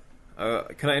 No.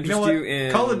 Can I interest know what? you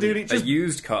in Call of Duty, a just-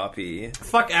 used copy?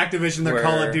 Fuck Activision, their Where-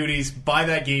 Call of Duties. Buy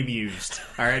that game used.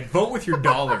 Alright? Vote with your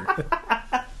dollar.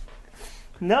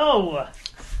 No!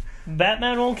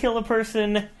 Batman won't kill a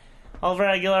person. Oliver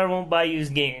Aguilar won't buy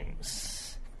used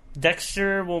games.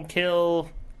 Dexter won't kill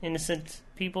innocent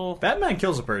people. Batman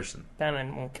kills a person.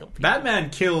 Batman won't kill people. Batman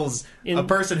kills a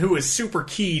person who is super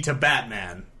key to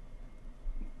Batman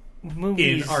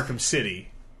Movies. in Arkham City.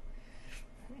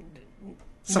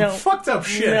 Some No. fucked up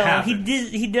shit No,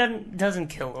 happens. he doesn't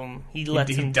kill him. He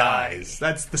lets He him dies.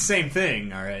 That's the same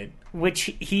thing, alright?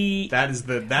 Which he... That is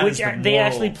the they moral.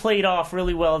 actually played off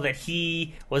really well that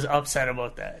he was upset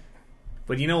about that.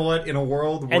 But you know what? In a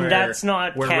world where, that's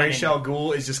not where canon. Ra's al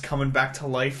Ghul is just coming back to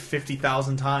life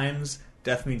 50,000 times,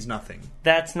 death means nothing.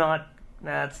 That's not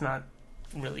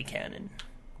really canon.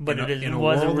 But in a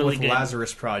was world a really with good...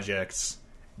 Lazarus projects,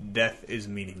 death is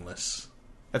meaningless.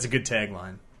 That's a good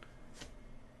tagline.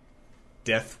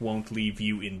 Death won't leave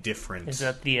you indifferent. Is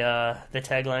that the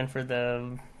tagline for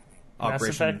the Mass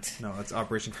Operation? Effect? No, that's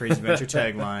Operation Crazy Adventure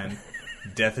tagline.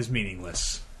 Death is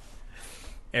meaningless.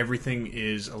 Everything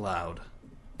is allowed.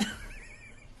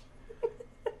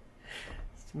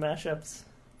 Mashups.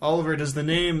 Oliver, does the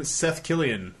name Seth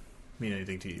Killian mean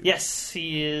anything to you? Yes,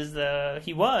 he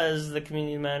was the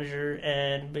community manager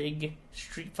and big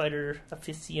Street Fighter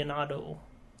aficionado.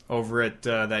 Over at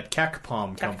that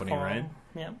Capcom company, Capcom. right?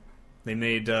 Yeah. They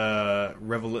made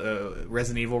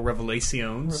Resident Evil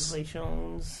Revelations.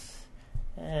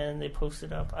 And they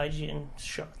posted up IGN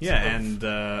shots. Yeah, and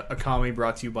Akami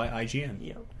brought to you by IGN.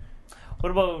 Yeah. What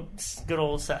about good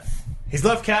old Seth? He's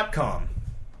left Capcom.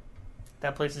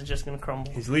 That place is just going to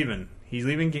crumble. He's leaving. He's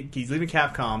leaving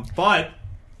Capcom, but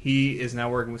he is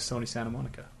now working with Sony Santa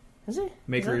Monica, Is he?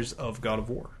 makers of God of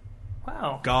War.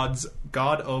 Wow. God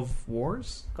of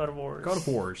Wars? God of Wars. God of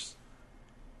Wars.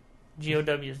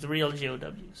 GOWs, the real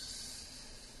GOWs.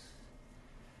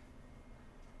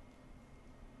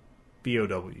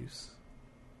 BOWs.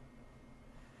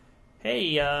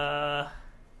 Hey, Kind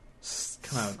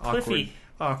of Cliffy.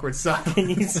 Awkward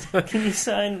silence. Can you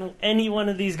sign any one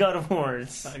of these God of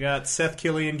Wars? I got Seth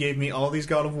Killian gave me all these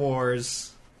God of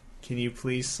Wars. Can you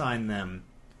please sign them?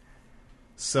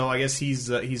 So I guess he's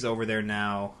over there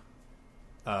now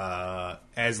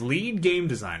as lead game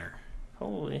designer.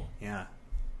 Holy. Yeah.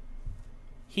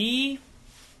 He...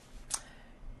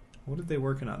 What are they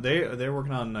working on? They're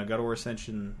working on God of War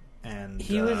Ascension and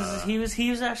He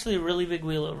was actually a really big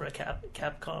wheel over at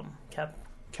Capcom.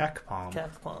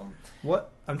 Capcom. What?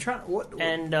 I'm trying. What?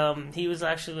 And he was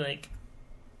actually like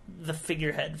the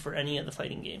figurehead for any of the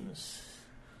fighting games.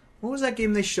 What was that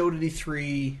game they showed at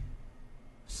E3?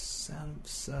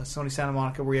 Sony Santa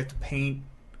Monica, where you have to paint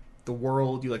the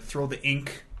world. You like throw the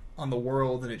ink on the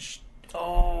world, and it.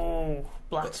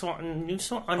 Black Swan, New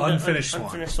Swan, Unfinished Swan.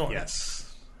 Unfinished Swan.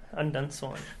 Yes, Undone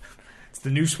Swan. It's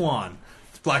the new Swan.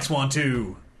 It's Black Swan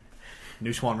 2.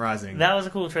 New Swan Rising. That was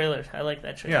a cool trailer. I like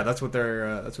that trailer. Yeah, that's what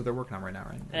they're working on right now,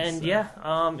 right? And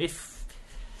if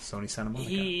Sony Santa Monica.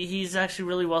 He's actually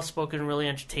really well spoken, really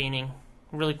entertaining,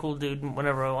 really cool dude.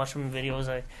 Whenever I watch him in videos,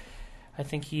 I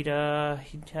think he'd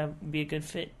be a good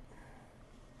fit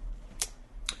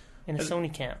in a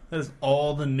Sony camp. That is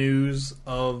all the news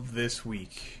of this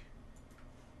week.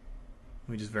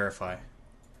 Let me just verify,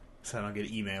 so I don't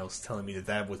get emails telling me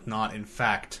that was not, in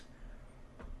fact,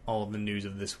 all of the news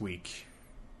of this week.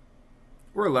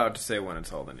 We're allowed to say when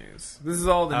it's all the news. This is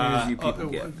all the news you people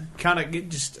get. Kind of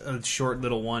just a short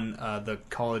little one. The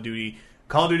Call of Duty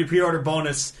pre-order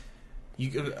bonus.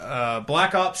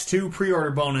 Black Ops 2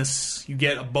 pre-order bonus. You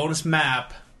get a bonus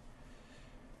map.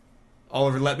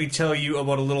 Oliver, let me tell you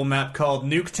about a little map called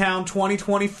Nuketown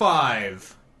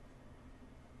 2025.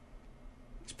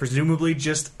 It's presumably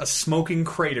just a smoking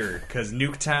crater, because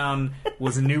Nuketown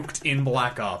was nuked in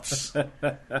Black Ops.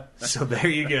 So there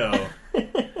you go.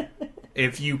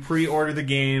 If you pre-order the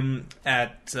game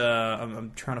at...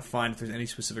 I'm trying to find if there's any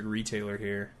specific retailer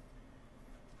here.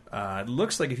 It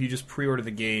looks like if you just pre-order the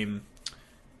game,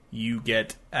 you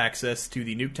get access to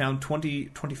the Nuketown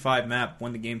 2025 map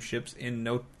when the game ships in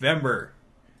November.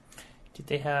 Did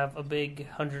they have a big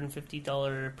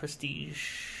 $150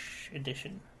 Prestige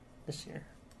edition this year?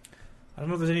 I don't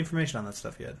know if there's any information on that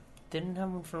stuff yet. Didn't have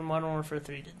one for Modern Warfare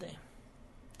 3, did they?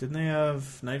 Didn't they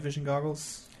have night vision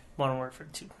goggles? Modern Warfare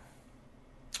 2.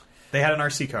 They had an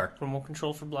RC car. Remote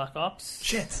control for Black Ops.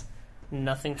 Shit.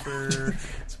 Nothing for...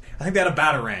 I think they had a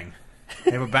Batarang.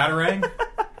 They have a Batarang.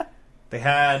 They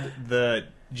had the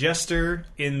Jester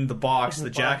in the box, the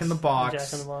Jack in the box. The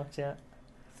Jack in the box, yeah.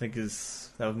 I think that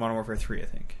was Modern Warfare 3, I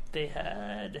think. They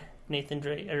had Nathan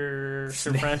Drake, or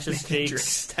Sir Francis Drake's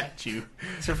statue.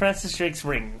 Sir Francis Drake's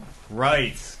ring.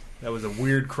 Right. That was a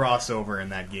weird crossover in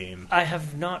that game. I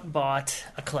have not bought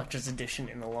a collector's edition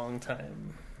in a long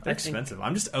time. They're expensive.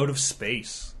 I'm just out of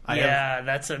space.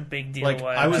 That's a big deal. Like,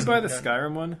 I was buy the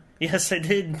Skyrim one. Yes, I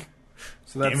did.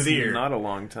 So that's Game of the year. Not a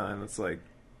long time. It's like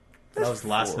that was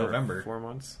last November. 4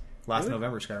 months. Last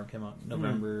November, Skyrim came out.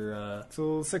 November.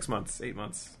 So 6 months, 8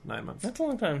 months, 9 months. That's a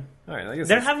long time. All right, I guess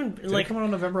there haven't Did it come out on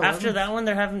November 11th? After that one.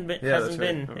 There hasn't right.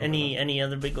 been any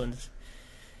other big ones.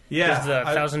 Yeah, there's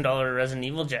the $1,000 Resident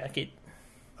Evil jacket.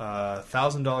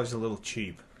 $1,000 is a little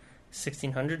cheap.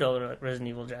 $1,600 Resident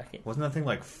Evil jacket. Wasn't that thing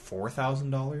like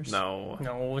 $4,000? No,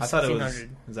 it was I thought it $1,600. was.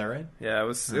 Is that right? Yeah, it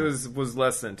was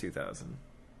less than 2,000.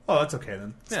 Oh, that's okay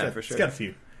then. For sure. It's got a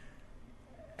few.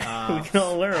 We can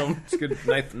all wear them. It's good,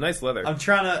 nice leather. I'm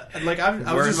trying to I was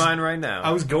wearing mine right now.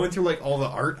 I was going through like all the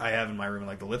art I have in my room,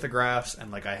 like the lithographs, and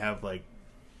like I have like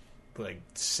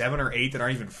 7 or 8 that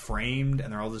aren't even framed,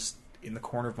 and they're all just in the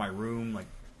corner of my room. Like,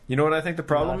 you know what I think the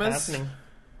problem is? Happening.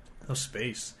 No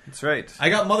space. That's right. I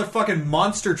got motherfucking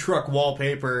monster truck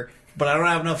wallpaper, but I don't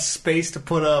have enough space to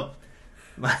put up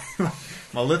my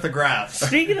lithographs.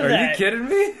 Speaking of Are that, you kidding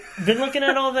me? been looking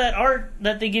at all that art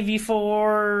that they give you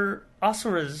for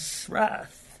Asura's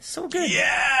Wrath. So good.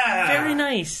 Yeah! Very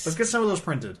nice. Let's get some of those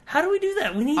printed. How do we do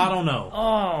that? We need... I don't know.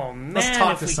 Oh, man, Let's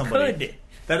talk if to we somebody.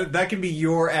 could. That can be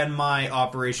your and my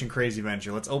Operation Crazy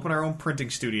Venture. Let's open our own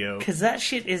printing studio. Because that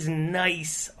shit is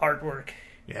nice artwork.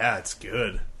 Yeah, it's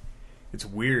good. It's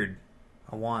weird.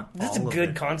 I want That's all a of good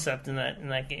it. concept in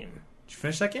that game. Did you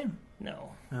finish that game?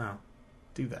 No. Oh,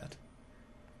 do that.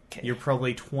 Okay. You're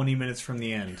probably 20 minutes from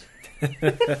the end.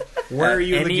 Where are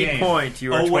you in the Any game? point,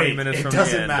 you are 20 minutes from the end.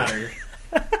 It doesn't matter.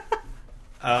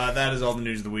 That is all the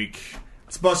news of the week.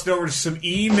 Let's bust it over to some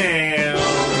emails.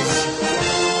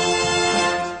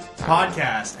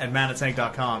 Podcast at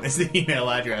ManaTank.com is the email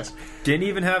address. Didn't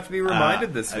even have to be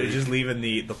reminded this I week. was just leaving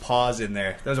the pause in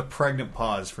there. That was a pregnant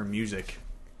pause for music.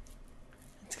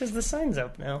 It's because the sign's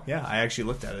up now. Yeah, I actually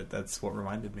looked at it. That's what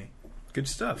reminded me. Good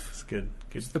stuff. It's good.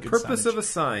 The purpose of a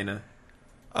sign.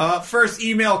 First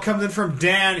email comes in from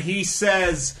Dan. He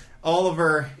says,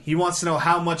 Oliver, he wants to know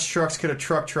how much trucks could a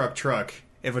truck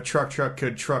if a truck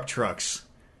could truck trucks.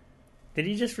 Did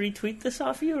he just retweet this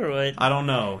off you, or what? I don't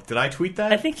know. Did I tweet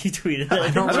that? I think you tweeted that.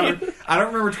 I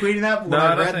don't remember tweeting that, but when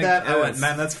I read that, I went,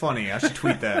 man, that's funny. I should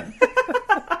tweet that.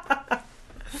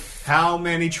 How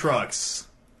many trucks?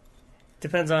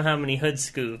 Depends on how many hood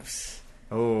scoops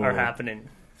are happening.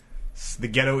 The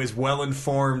ghetto is well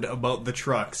informed about the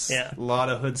trucks. Yeah. A lot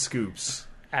of hood scoops.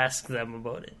 Ask them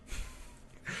about it.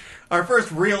 Our first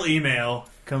real email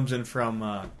comes in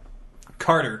from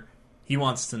Carter. He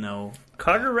wants to know...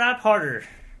 Carter Rap Harder.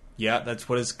 Yeah, that's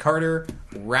what is Carter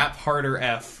Rap Harder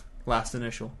F, last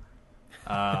initial.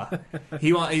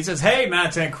 He says, hey,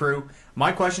 ManaTank crew,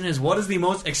 my question is, what is the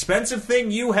most expensive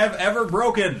thing you have ever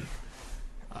broken?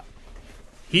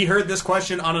 He heard this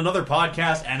question on another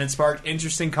podcast, and it sparked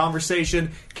interesting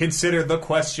conversation. Consider the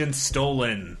question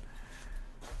stolen.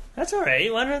 That's all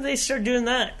right. Why don't they start doing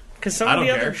that? Because some I of don't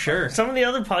the care. other Sure. some of the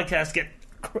other podcasts get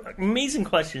amazing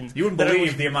questions. You wouldn't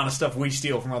believe the amount of stuff we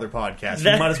steal from other podcasts.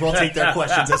 You might as well take their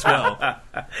questions as well.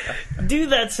 Do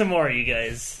that some more, you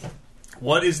guys.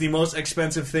 What is the most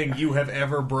expensive thing you have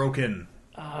ever broken?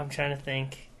 Oh, I'm trying to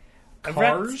think.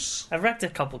 Cars? I've wrecked a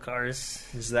couple cars.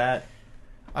 Is that...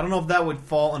 I don't know if that would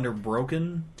fall under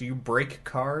broken. Do you break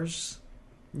cars?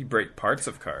 You break parts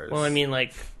of cars. Well, I mean,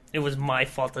 like, it was my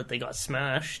fault that they got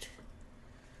smashed.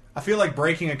 I feel like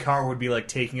breaking a car would be like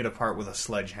taking it apart with a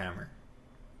sledgehammer.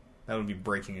 That would be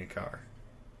breaking a car.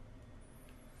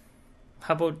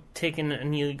 How about taking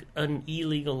an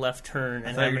illegal left turn and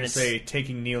I thought you were having going it... to say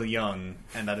taking Neil Young,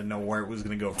 and I didn't know where it was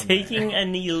going to go from Taking there.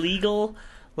 an illegal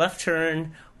left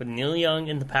turn with Neil Young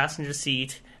in the passenger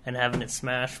seat and having it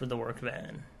smashed with the work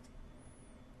van.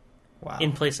 Wow.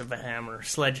 In place of a hammer,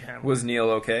 sledgehammer. Was Neil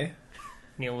okay?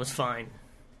 Neil was fine.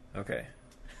 Okay.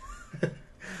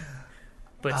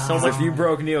 But So if you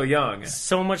broke Neil Young...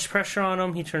 so much pressure on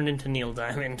him, he turned into Neil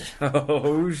Diamond.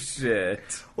 Oh,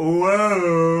 shit.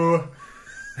 Whoa!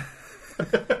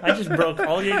 I just broke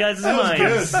all you guys' That was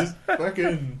minds. good. Just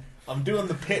fucking... I'm doing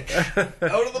the pitch. Out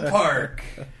of the park.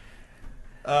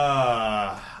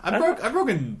 I've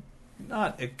broken...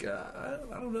 I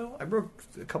don't know. I broke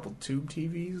a couple tube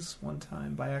TVs one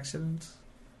time by accident.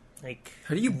 Like,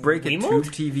 How do you break a Remote?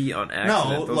 tube TV on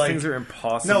accident? Those things are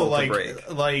impossible to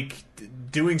break. like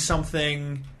doing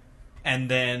something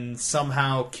and then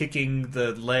somehow kicking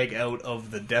the leg out of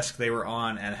the desk they were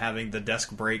on and having the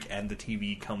desk break and the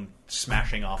TV come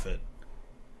smashing off it.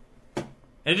 And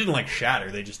it didn't like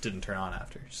shatter; they just didn't turn on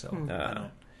after. So I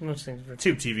don't. those things were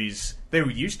Tube TVs, they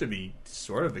used to be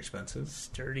sort of expensive,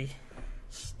 sturdy.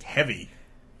 heavy,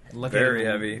 Very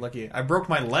heavy. Lucky, I broke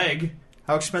my leg.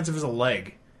 How expensive is a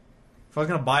leg? If I was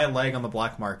gonna buy a leg on the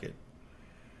black market,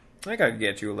 I think I could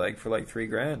get you a leg for like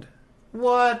 $3,000.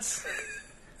 what?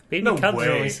 Baby No Cubs way.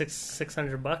 are only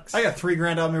 $600. I got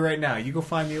 $3,000 on me right now. You go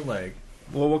find me a leg.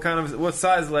 Well, what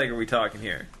size leg are we talking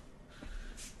here?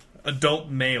 Adult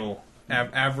male,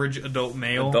 average adult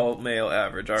male. Adult male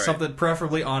average. All right. Something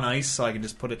preferably on ice, so I can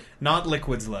just put it. Not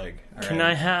Liquid's leg. All Can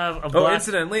right. I have a Oh, black,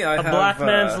 incidentally, I a have black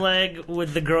man's leg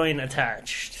with the groin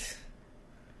attached?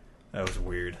 That was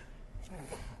weird.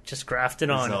 Just grafted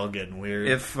It's on. all getting weird.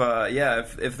 If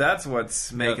that's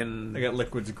what's making, I got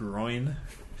Liquid's groin.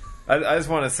 I just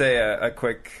want to say a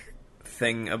quick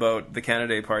thing about the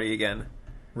Canada Day party again.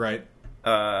 Right.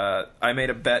 I made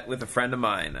a bet with a friend of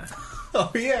mine. Oh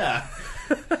yeah.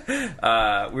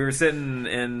 We were sitting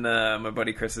in my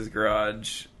buddy Chris's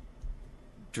garage,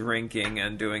 drinking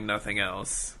and doing nothing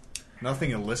else.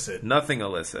 Nothing illicit. Nothing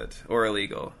illicit or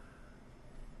illegal.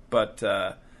 But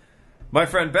my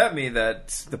friend bet me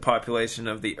that the population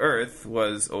of the Earth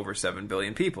was over 7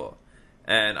 billion people.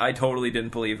 And I totally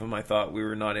didn't believe him. I thought we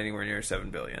were not anywhere near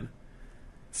 7 billion.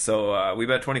 So we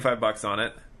bet $25 on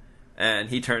it.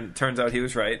 And turns out he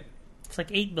was right. It's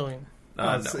like 8 billion.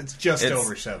 No, No. it's just It's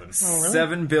over 7. Oh, really?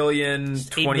 7 billion,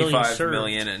 Just 8 billion 25 served.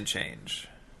 million and change.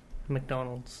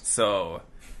 McDonald's. So,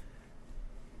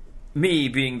 me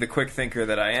being the quick thinker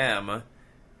that I am,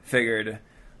 figured,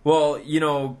 well,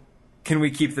 can we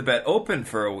keep the bet open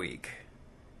for a week?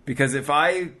 Because if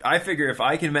I figure if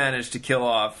I can manage to kill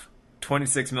off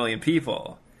 26 million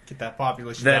people, Get that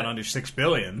population That- down under 6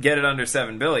 billion. get it under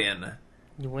 7 billion,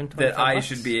 You win that I $25.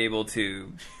 should be able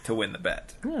to win the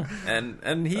bet. Yeah.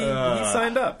 And he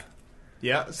signed up.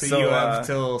 Yeah, so So, you have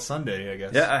till Sunday, I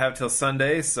guess. Yeah, I have till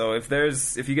Sunday. So if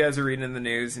you guys are reading in the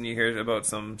news and you hear about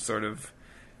some sort of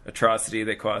atrocity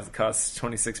that costs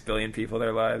 26 billion people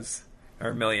their lives, or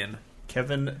a million,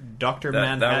 Kevin, Dr. that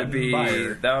Manhattan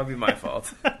would be my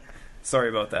fault. Sorry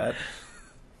about that.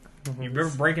 You ever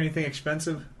break anything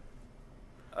expensive?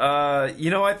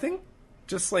 I think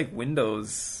just like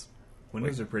windows.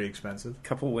 Windows are pretty expensive.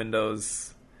 Couple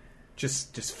windows.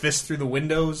 Just fist through the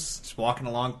windows, just walking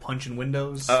along, punching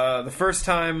windows. The first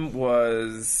time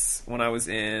was when I was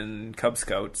in Cub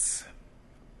Scouts.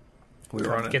 We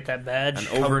were on Get that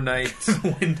badge. an overnight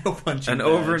window punching.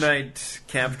 overnight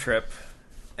camp trip,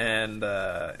 and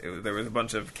there was a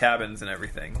bunch of cabins and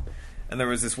everything. And there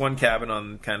was this one cabin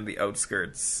on kind of the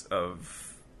outskirts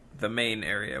of the main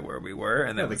area where we were,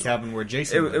 and Yeah, the cabin where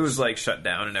Jason lives. it was like shut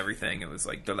down and everything. It was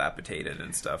like dilapidated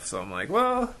and stuff. So I'm like,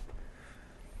 well,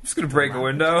 I'm just gonna break a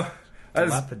window. I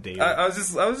was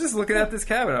just looking at this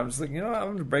cabin. I'm just like, I'm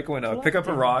gonna break a window, pick up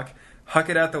a rock, huck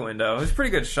it out the window. It was a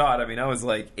pretty good shot. I mean, I was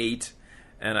like 8,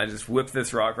 and I just whipped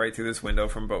this rock right through this window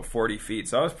from about 40 feet.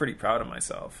 So I was pretty proud of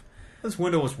myself. This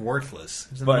window was worthless.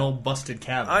 It was an old busted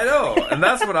cabin. I know, and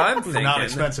that's what I'm thinking. Not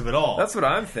expensive at all. That's what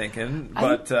I'm thinking.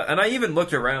 But and I even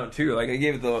looked around too. Like I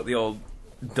gave it the old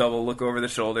double look over the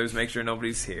shoulders, make sure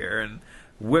nobody's here, and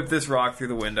whipped this rock through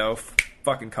the window.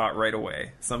 Fucking caught right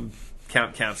away. Some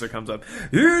camp counselor comes up.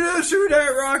 You just shoot that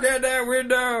rock at that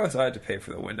window. So I had to pay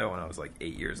for the window when I was like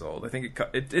 8 years old. I think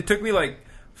it took me like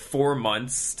 4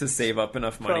 months to save up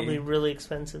enough money. Probably really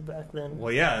expensive back then.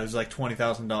 Well, yeah, it was like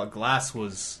 $20,000. Glass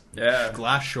was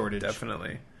glass shortage.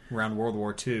 Definitely around World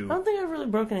War II. I don't think I really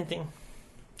broke anything.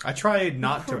 I tried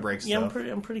not to break stuff.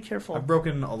 Yeah, I'm pretty careful. I've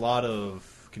broken a lot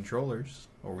of controllers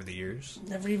over the years.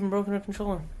 Never even broken a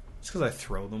controller. It's because I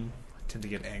throw them. I tend to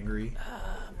get angry.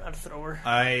 I'm not a thrower.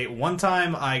 One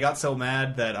time I got so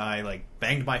mad that I like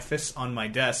banged my fists on my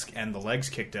desk and the legs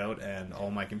kicked out and all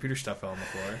my computer stuff fell on the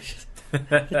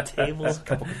floor. The table. A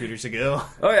couple computers ago.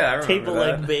 Oh yeah, I remember Table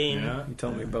that. like Bane. Yeah. You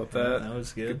told me about that. That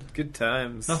was good. Good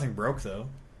times. Nothing broke though.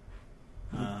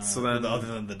 So then, other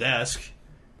than the desk,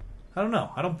 I don't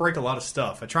know. I don't break a lot of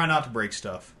stuff. I try not to break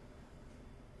stuff.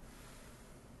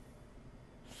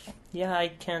 Yeah, I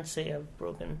can't say I've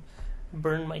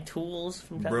burned my tools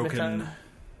from time to time.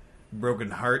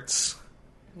 Broken hearts.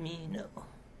 Me, no.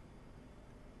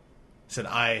 Said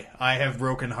I have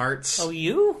broken hearts. Oh,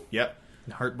 you? Yep.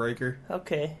 Heartbreaker.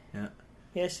 Okay. Yeah.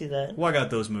 Yeah, I see that. Well, I got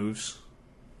those moves.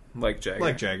 like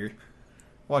Jagger.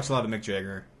 Watched a lot of Mick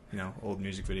Jagger, old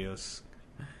music videos.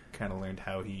 Kind of learned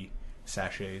how he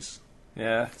sachets.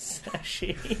 Yeah.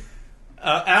 Sashay.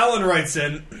 Alan writes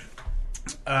in,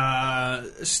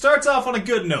 starts off on a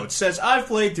good note. Says, I've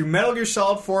played through Metal Gear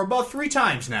Solid 4 about 3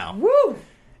 times now. Woo!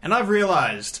 And I've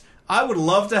realized I would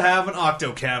love to have an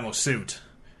Octo Camo suit.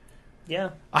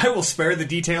 Yeah. I will spare the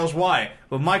details why,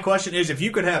 but my question is, if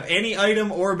you could have any item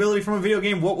or ability from a video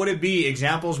game, what would it be?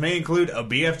 Examples may include a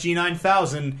BFG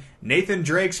 9000, Nathan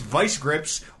Drake's Vice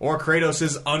Grips, or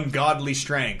Kratos' ungodly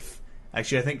strength.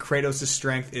 Actually, I think Kratos'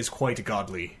 strength is quite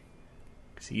godly,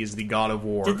 because he is the god of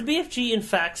war. Did the BFG in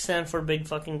fact stand for Big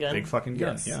Fucking Gun? Big fucking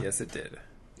gun, Yes, yeah. yes, it did.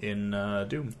 In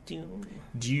Doom.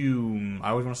 Doom.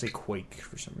 I always want to say Quake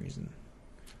for some reason.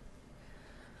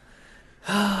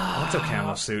 Octo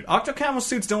Camo suit. Octo Camo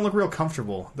suits don't look real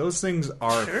comfortable. Those things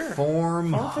are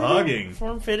form-hugging.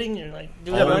 Form-fitting. You're like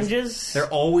doing lunges. They're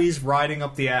always riding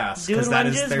up the ass. Doing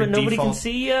lunges, that is their but nobody default, can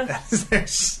see you. That's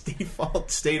their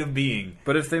default state of being.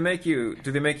 But if they make you...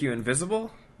 Do they make you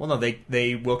invisible? Well, no,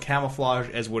 they will camouflage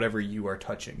as whatever you are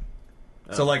touching.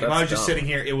 So, like, if that's I was just dumb. sitting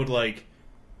here, it would, like,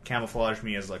 camouflage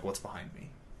me as, like, what's behind me.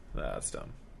 That's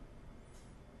dumb.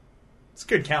 It's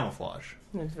good camouflage.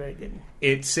 That's very good.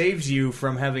 It saves you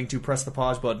from having to press the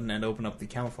pause button and open up the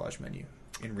camouflage menu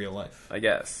in real life. I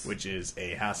guess. Which is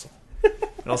a hassle.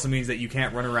 It also means that you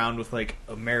can't run around with, like,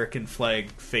 American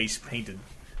flag face painted.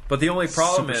 But the only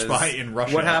problem Super is, spy in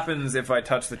Russia. what happens if I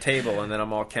touch the table and then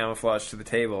I'm all camouflaged to the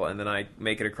table and then I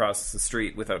make it across the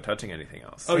street without touching anything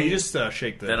else? Oh, you just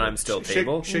shake the... Then I'm still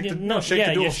table? Shake the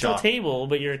yeah, dual you're still shock. table,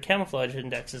 but your camouflage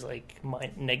index is like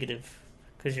negative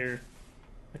because you're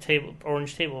a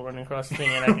orange table running across the thing,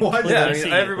 and I can Why- clearly Yeah, I mean, see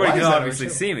you. everybody Why can is that obviously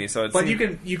orange? see me, so it's... But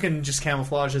you can just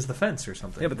camouflage as the fence or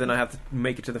something. Yeah, but then I have to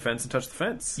make it to the fence and touch the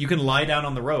fence. You can lie down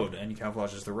on the road and you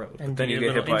camouflage as the road. And then do you your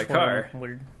get hit little by a car. inchworm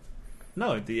weird.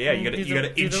 No, you Do gotta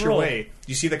the inch your roll. way.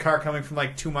 You see the car coming from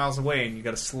like 2 miles away, and you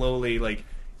gotta slowly like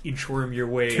inchworm your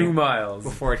way 2 miles.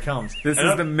 before it comes. This And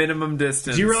is the minimum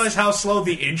distance. Do you realize how slow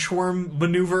the inchworm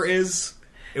maneuver is?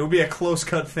 It would be a close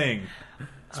cut thing,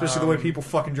 especially the way people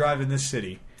fucking drive in this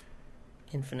city.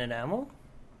 Infinite ammo?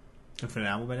 Infinite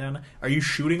ammo banana. Are you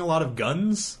shooting a lot of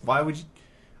guns? Why would you?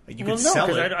 You Well, could no, sell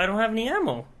because it. I don't have any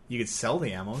ammo. You could sell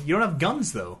the ammo. You don't have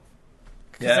guns though.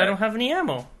 Because I don't have any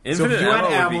ammo. So if you had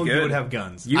ammo, would be you good. would have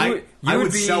guns. You I would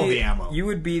would be, sell the ammo. You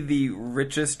would be the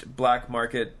richest black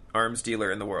market arms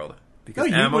dealer in the world. Because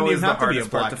you ammo wouldn't is even the have to be a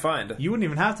hardest part black to find. You wouldn't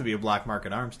even have to be a black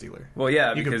market arms dealer. Well,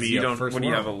 yeah, You could because be you a don't. first When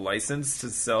you have a world. license to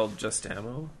sell just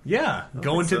ammo. Yeah,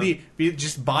 go think into so.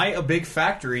 just buy a big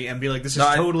factory and be like, this is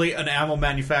No, totally an ammo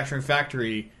manufacturing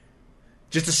factory.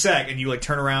 Just a sec, and you like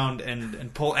turn around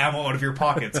and pull ammo out of your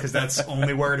pockets because that's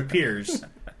only where it appears,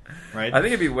 right? I think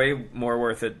it'd be way more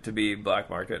worth it to be black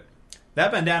market.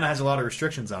 That bandana has a lot of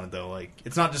restrictions on it, though. Like,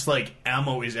 it's not just like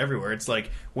ammo is everywhere. It's like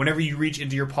whenever you reach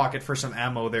into your pocket for some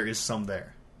ammo, there is some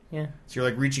there. Yeah. So you're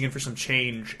like reaching in for some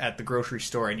change at the grocery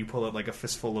store, and you pull out like a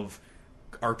fistful of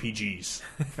RPGs.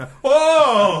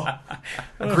 Whoa!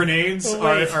 Grenades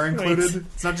are included. wait.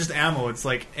 It's not just ammo. It's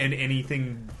like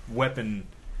anything weapon.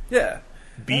 Yeah.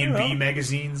 B&B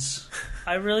magazines.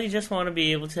 I really just want to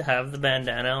be able to have the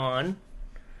bandana on,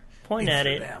 point at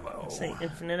it, Infinite ammo. say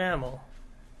infinite ammo.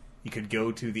 You could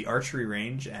go to the archery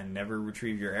range and never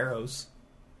retrieve your arrows.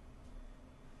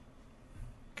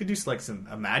 Could do like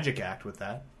a magic act with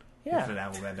that. Yeah. Infinite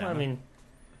ammo bandana. I mean,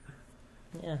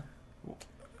 yeah.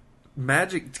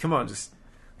 Magic. Come on, just.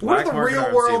 what are black the market real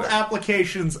arms world dealer.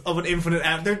 applications of an infinite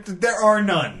ammo? There are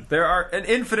none. There are an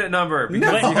infinite number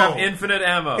because No. you have infinite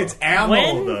ammo. It's ammo,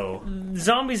 When though.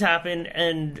 zombies happen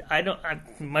and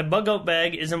my bug out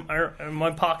bag is in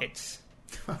my pockets.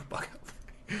 Bug out.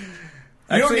 You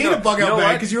Actually, don't need no. a bug You out know bag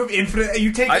what? because you have infinite.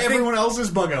 You take I think- everyone else's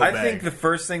bug out I bag. think the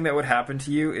first thing that would happen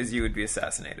to you is you would be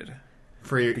assassinated.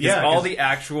 for your, Because yeah, all 'cause the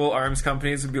actual arms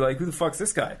companies would be like, "Who the fuck's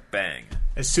this guy?" Bang.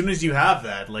 as soon as you have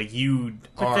that, like you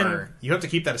then- you have to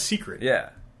keep that a secret. Yeah.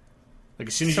 Like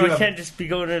as soon as So you I have can't just be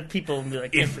going to people and be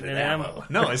like, infinite ammo.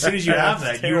 No, as soon as you have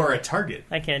That's that, you are a terrible. target.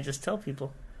 I can't just tell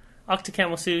people.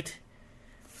 Octocamo suit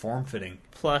Form fitting.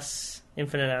 plus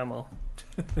infinite ammo.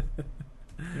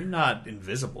 You're not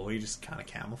invisible. You're just kind of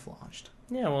camouflaged.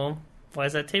 Yeah, well, why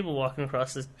is that table walking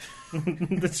across the,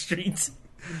 the streets?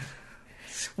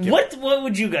 What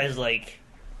would you guys like?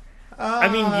 I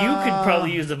mean, you could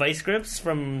probably use the vice grips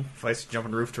from... Vice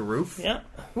jumping roof to roof. Yeah.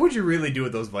 What would you really do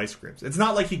with those vice grips? It's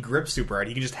not like he grips super hard.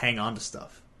 He can just hang on to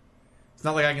stuff. It's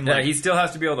not like I can. Yeah, Like, he still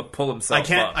has to be able to pull himself I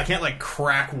can't. up. I can't like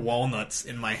crack walnuts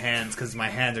in my hands because my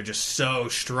hands are just so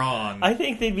strong. I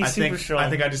think they'd be super strong. I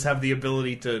think I just have the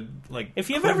ability to like. If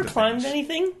you've climb ever to climbed things.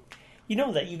 anything, you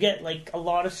know that you get like a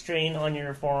lot of strain on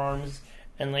your forearms,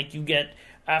 and like you get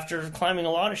after climbing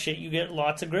a lot of shit, you get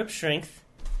lots of grip strength.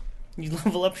 You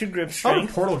level up your grip I want a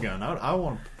strength. portal gun. I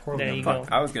want a portal There gun. you Fuck.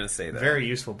 go. I was going to say that. Very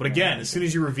useful. But again, as soon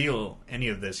as you reveal any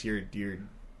of this, you're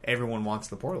everyone wants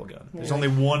the portal gun. There's Yeah. only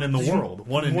one in the world,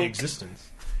 one in What? existence.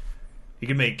 You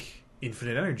can make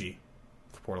infinite energy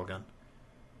with a portal gun.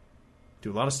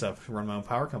 Do a lot of stuff. Run my own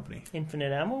power company.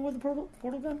 Infinite ammo with a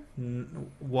portal gun?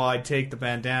 Well, I'd take the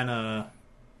bandana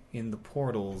in the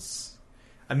portals.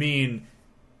 I mean,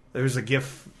 there's a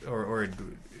GIF or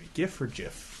GIF or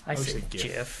GIF. I would say say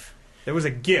GIF. There was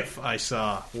a GIF I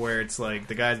saw where it's like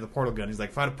the guy's the portal gun. He's like,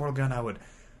 if I had a portal gun, I would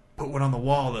put one on the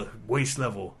wall at waist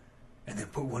level, and then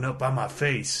put one up by my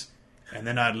face, and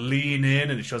then I'd lean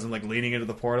in, and it shows him like leaning into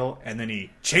the portal, and then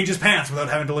he changes pants without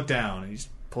having to look down, and he just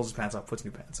pulls his pants off, puts new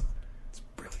pants on. It's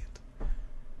brilliant.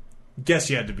 Guess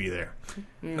you had to be there.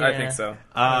 I think so.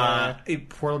 A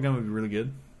portal gun would be really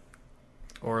good,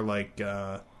 or like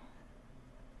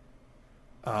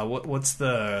what's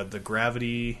the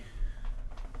gravity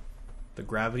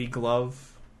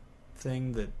glove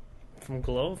thing that From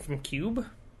Glow? From Cube?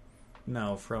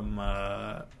 no from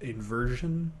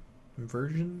inversion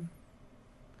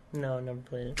No, never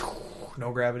played it.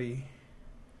 no gravity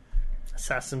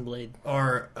Assassin Blade.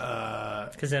 or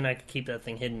Because then I could keep that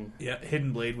thing hidden. yeah,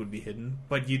 hidden blade would be hidden,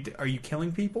 but are you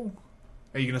killing people?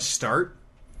 Are you gonna start?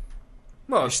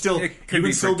 Well, You're still, it you could can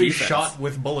be still for be defense. shot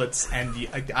with bullets, and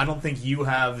I don't think you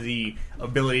have the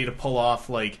ability to pull off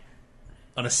like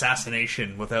an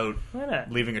assassination without Why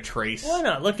not? leaving a trace. Why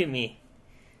not? Look at me.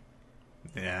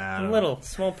 Yeah, I I'm don't know. little,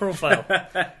 small profile.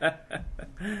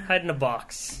 Hide in a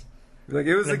box. Like,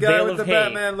 it was The the guy bale with the of hay.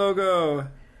 Batman logo.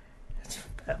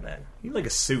 Batman. You need like a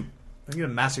suit. I need a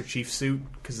Master Chief suit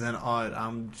because then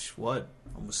I'm a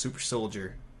super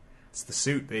soldier. It's the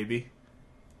suit, baby.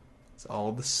 It's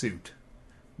all the suit.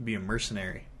 Be a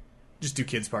mercenary. Just do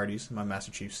kids parties in my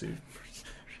Master Chief suit.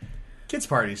 Kids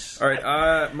parties. All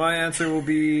right, my answer will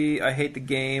be I hate the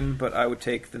game, but I would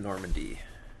take the Normandy.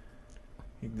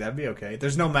 That'd be okay.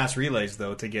 There's no mass relays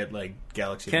though to get like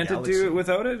Galaxy. Can't to it Galaxy. do it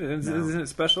without it? No. Isn't it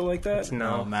special like that?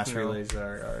 No, mass no. relays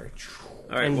are.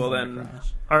 All right, And- well then,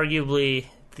 Arguably,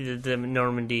 the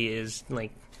Normandy is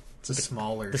like It's a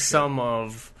smaller the ship. sum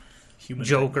of Human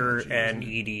Joker technology, and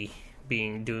isn't it?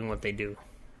 Edie doing what they do.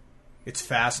 It's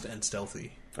fast and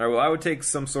stealthy. all right, well I would take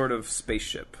some sort of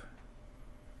spaceship.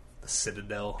 The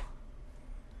Citadel.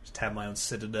 Just have my own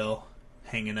Citadel.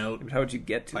 hanging out How would you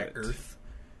get to by it? Earth.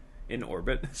 In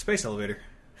orbit? Space elevator.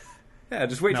 Yeah,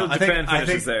 just wait till No, Japan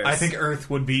finishes theirs. I think Earth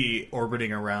would be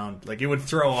orbiting around. Like, it would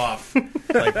throw off.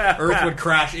 Like, Earth would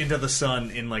crash into the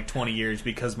sun in, like, 20 years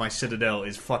because my Citadel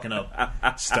is fucking up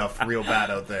stuff real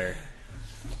bad out there.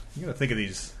 You gotta think of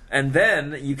these. And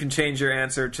then you can change your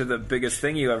answer to the biggest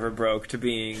thing you ever broke to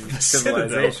being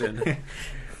civilization.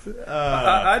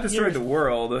 I destroyed the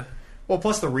world. Well,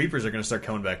 plus the Reapers are going to start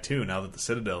coming back too now that the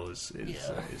Citadel is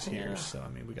here. So, I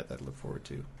mean, we got that to look forward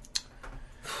to.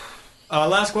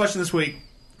 Last question this week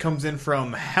comes in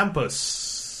from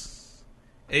Hampus,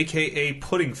 a.k.a.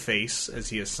 Pudding Face, as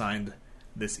he assigned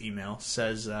this email.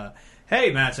 Says,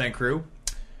 hey, ManaTank crew.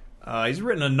 He's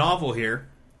written a novel here.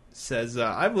 Says,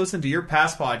 I've listened to your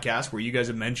past podcast where you guys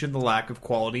have mentioned the lack of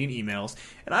quality in emails,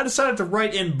 and I decided to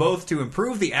write in both to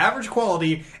improve the average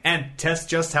quality and test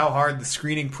just how hard the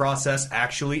screening process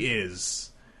actually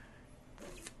is.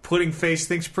 Pudding Face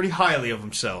thinks pretty highly of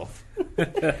himself. He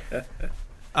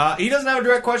doesn't have a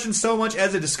direct question so much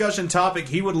as a discussion topic.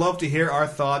 He would love to hear our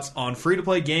thoughts on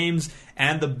free-to-play games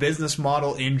and the business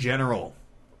model in general.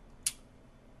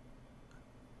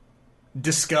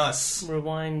 Discuss.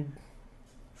 Rewind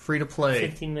Free-to-play.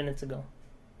 15 minutes ago.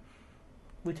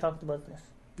 We talked about this.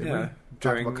 Yeah,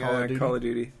 During during Call of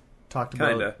Duty. Talked about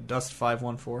Kinda. Dust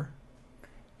 514.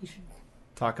 You should.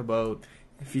 Talk about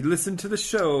If you listened to the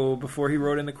show before he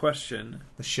wrote in the question,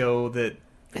 the show that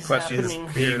It's question is happening.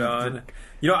 appeared on.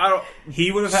 You know, I don't.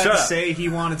 he would have had Shut to up. say he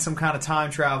wanted some kind of time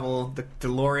travel. The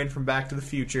DeLorean from Back to the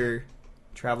Future.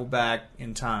 Travel back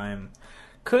in time.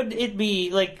 Could it be,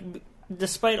 like,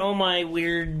 despite all my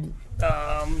weird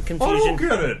I confusion... don't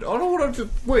get it. I don't want to...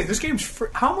 Wait, this game's free.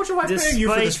 How much am I paying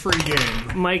you for this free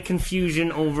game? My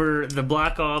confusion over the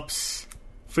Black Ops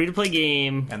free-to-play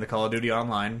game, And the Call of Duty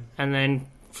Online. and then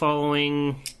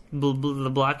following the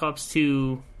Black Ops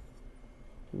 2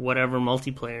 whatever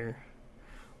multiplayer,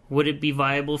 would it be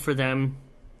viable for them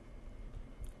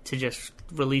to just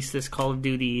release this Call of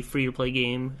Duty free-to-play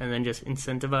game and then just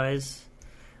incentivize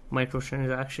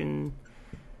microtransaction,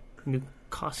 new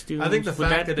costumes? I think the Would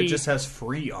fact that be- it just has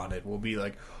free on it will be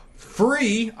like,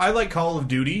 free? I like Call of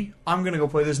Duty. I'm going to go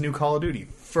play this new Call of Duty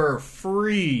for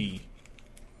free.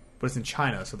 But it's in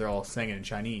China, so they're all saying it in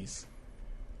Chinese.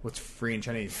 What's free in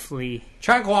Chinese? flee.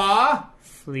 Changhua!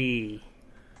 Flee.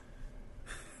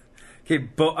 Okay,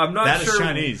 but I'm not That is sure.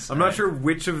 Chinese, I'm not right? sure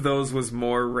which of those was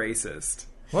more racist.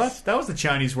 What? That was the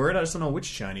Chinese word. I just don't know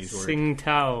which Chinese word. Sing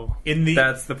Tao. In the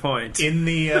That's the point.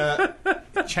 Chengdao,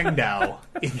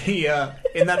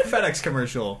 in that FedEx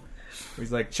commercial, where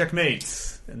he's like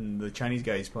checkmate, and the Chinese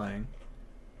guy he's playing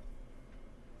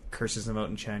curses him out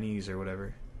in Chinese or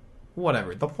whatever.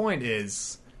 Whatever. The point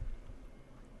is,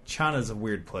 China's a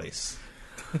weird place.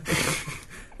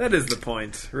 That is the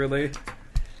point, really.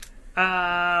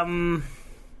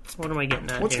 What am I getting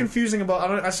at What's here? confusing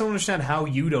about? I still don't understand how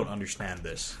you don't understand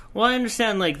this. Well, I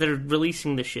understand, like, they're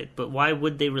releasing the shit, but why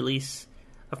would they release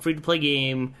a free-to-play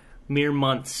game mere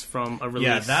months from a release?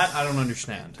 Yeah, that I don't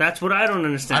understand. That's what I don't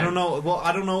understand. I don't know. Well,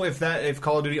 I don't know if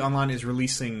Call of Duty Online is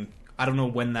releasing. I don't know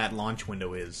when that launch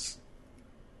window is.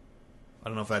 I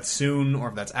don't know if that's soon or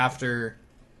if that's after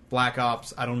Black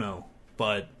Ops. I don't know,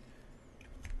 but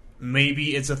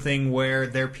maybe it's a thing where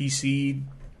their PC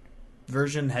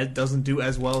version doesn't do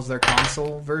as well as their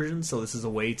console version, so this is a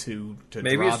way to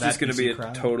Maybe draw it's just that going to be PC a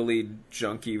crowd. totally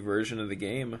junky version of the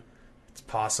game. It's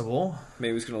possible.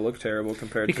 Maybe it's going to look terrible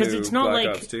compared Because to it's not Black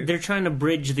like Ops 2. they're trying to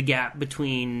bridge the gap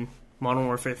between Modern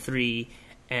Warfare 3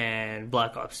 and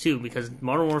Black Ops 2, because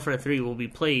Modern Warfare 3 will be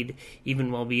played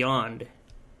even well beyond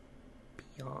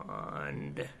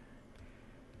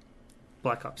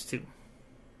Black Ops 2.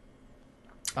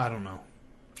 I don't know.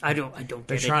 I don't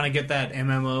They're get trying to get that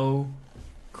MMO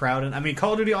crowd in. I mean,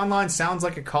 Call of Duty Online sounds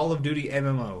like a Call of Duty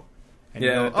MMO. And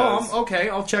Yeah, you it go, oh, does. okay,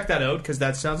 I'll check that out because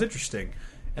that sounds interesting.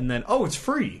 And then, oh, it's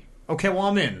free. Okay, well,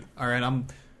 I'm in. All right, I'm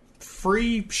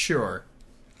free, sure.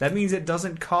 That means it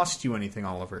doesn't cost you anything,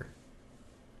 Oliver.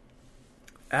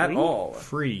 At Free? all.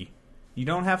 Free. You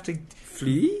don't have to.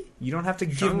 Flea? You don't have to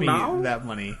give me Now? that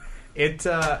money. It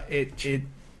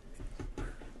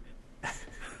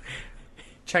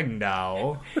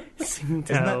Chengdao.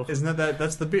 Tsingtao. Isn't that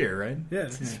that's the beer, right? Yeah.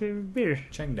 It's his favorite beer.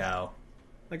 Chengdao.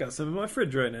 I got some in my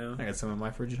fridge right now. I got some in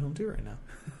my fridge at home too right now.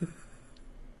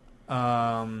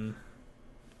 I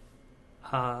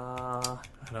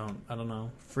don't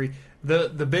know. Free the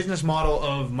business model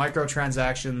of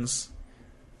microtransactions,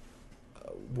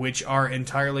 which are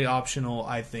entirely optional,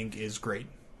 I think is great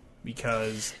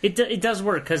because It does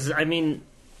work, because, I mean,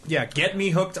 Yeah, get me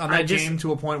hooked on that game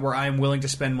to a point where I am willing to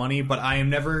spend money, but I am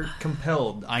never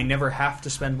compelled. I never have to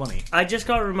spend money. I just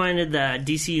got reminded that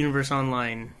DC Universe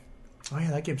Online Oh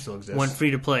yeah, that game still exists. went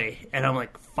free to play, and I'm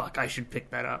like, fuck, I should pick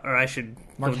that up, or I should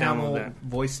Mark go download Hamill that.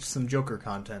 voiced some Joker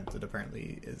content that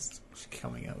apparently is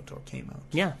coming out or came out.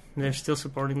 Yeah, they're still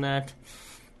supporting that.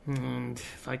 And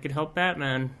if I could help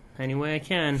Batman any way I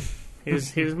can,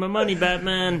 here's my money,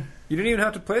 Batman. You don't even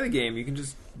have to play the game. You can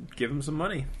just give him some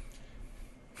money.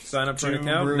 Sign up for an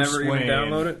account, Bruce never Wayne, even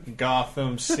download it.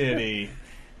 Gotham City.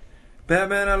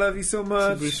 Batman, I love you so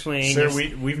much. Bruce Wayne. Sir,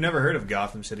 we've never heard of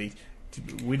Gotham City.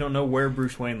 We don't know where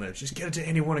Bruce Wayne lives. Just get it to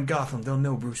anyone in Gotham. They'll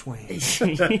know Bruce Wayne.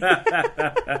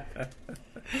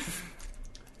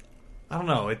 I don't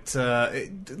know. It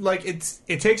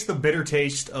takes the bitter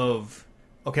taste of,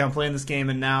 okay, I'm playing this game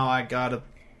and now I gotta,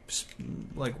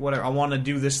 like, whatever. I want to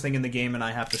do this thing in the game and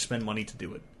I have to spend money to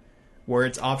do it. Where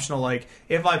it's optional, like,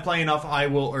 if I play enough, I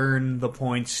will earn the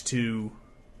points to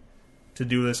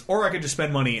do this. Or I could just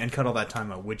spend money and cut all that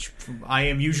time out, which I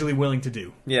am usually willing to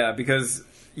do. Yeah, because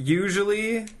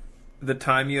usually the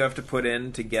time you have to put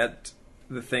in to get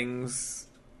the things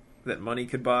that money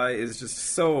could buy is just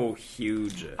so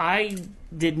huge. I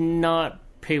did not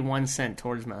pay 1 cent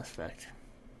towards Mass Effect.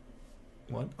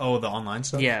 What? Oh, the online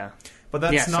stuff? Yeah. But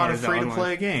that's not sorry, a the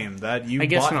free-to-play game. That you I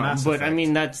guess bought not, Mass but Effect. I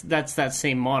mean that's that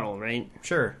same model, right?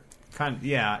 Sure.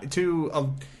 Yeah.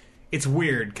 It's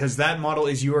weird because that model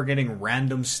is you are getting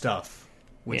random stuff,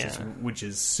 which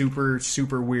is super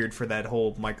super weird for that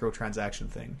whole microtransaction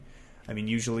thing. I mean,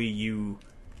 usually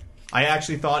I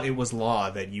actually thought it was law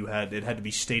that it had to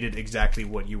be stated exactly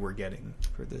what you were getting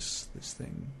for this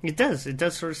thing. It does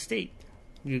sort of state.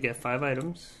 You get 5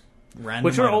 items, Random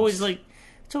which are items. always like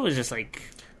it's always just like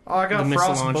Oh, I got the missile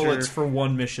frost launcher. bullets for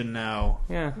one mission now.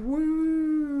 yeah,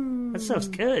 Woo! that stuff's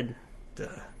good.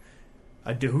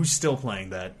 Who's still playing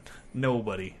that?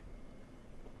 Nobody.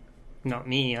 Not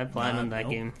me. I platinum that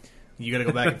nope. game. You got to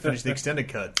go back and finish the extended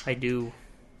cut. I do.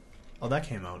 Oh, that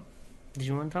came out. Did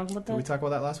you want to talk about that? Did we talk about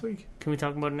that last week? Can we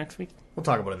talk about it next week? We'll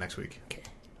talk about it next week. Okay.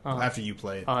 After you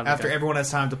play it. I'll have it After done. everyone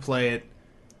has time to play it,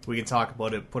 we can talk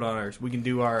about it. We can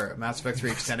do our Mass Effect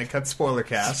 3 extended cut spoiler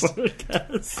cast.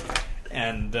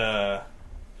 And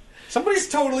somebody's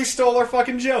totally stole our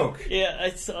fucking joke. Yeah,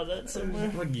 I saw that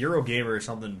somewhere. Like Eurogamer or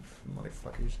something,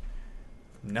 motherfuckers.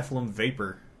 Nephilim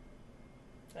Vapor.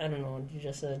 I don't know what you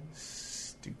just said.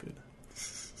 Stupid.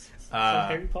 Is that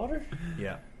Harry Potter?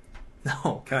 Yeah.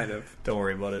 No. Kind of. Don't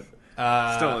worry about it.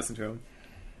 Just don't listen to him.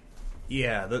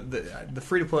 Yeah, the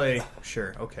free to play,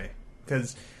 sure, okay.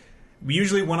 Because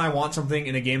usually when I want something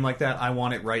in a game like that, I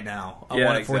want it right now. I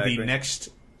want it for the next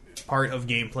part of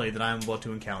gameplay that I'm about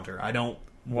to encounter. I don't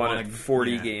Want it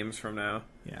 40 yeah. games from now.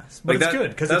 Yes, but Like it's that- good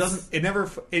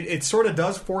because it sort of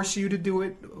does force you to do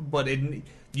it, but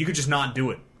you could just not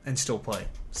do it and still play.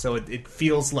 So it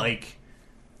feels like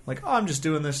oh, I'm just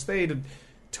doing this thing.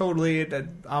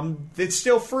 It's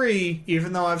still free,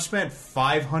 even though I've spent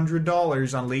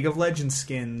 $500 on League of Legends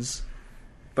skins.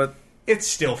 But It's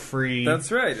still free.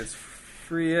 that's right. It's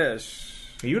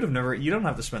free-ish. You don't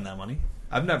have to spend that money.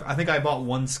 I think I bought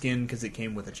one skin because it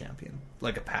came with a champion,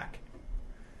 like a pack.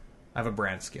 I have a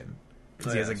brand skin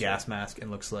because he has a gas mask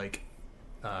and looks like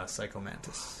Psycho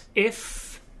Mantis.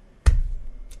 If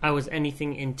I was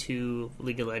anything into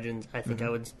League of Legends, I think I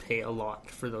would pay a lot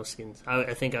for those skins.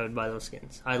 I think I would buy those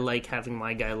skins. I like having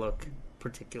my guy look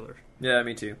particular. Yeah,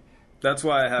 me too. That's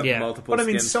why I have multiple skins. But I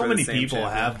mean, so for many the same people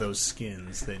champion. have those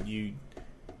skins that you.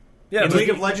 Yeah, in but League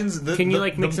of Legends, Can you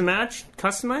mix and match,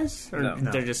 customize, or No.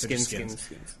 they're just they're skins? just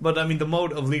skins. But I mean, the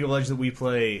mode of League of Legends that we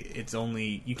play, it's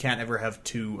only you can't ever have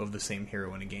two of the same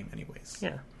hero in a game, anyways.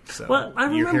 Yeah. So Well, I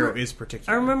your hero remember- is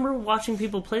particular. I remember watching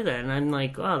people play that, and I'm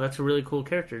like, "Wow, that's a really cool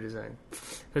character design."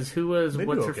 Because who was They do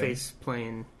what's her okay. face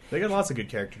playing? They got lots of good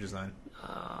character design.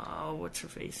 What's her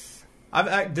face?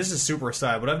 This is super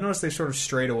aside, but I've noticed they sort of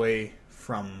strayed away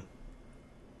from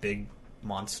big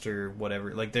monster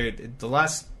whatever. Like the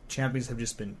last champions have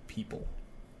just been people,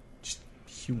 just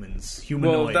humanoid.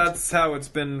 Well, that's how it's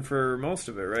been for most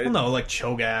of it, right? Well, no, like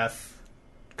Cho'Gath,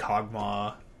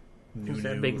 Kog'Maw, Who's that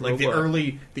Nunu. big Like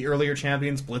robot? the earlier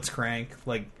champions, Blitzcrank,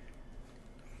 like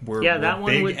were That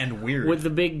one big with, and weird. with the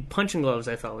big punching gloves.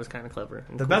 I thought was kind of clever.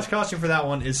 And The cool. best costume for that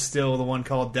one is still the one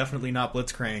called Definitely Not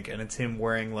Blitzcrank, and it's him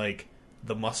wearing like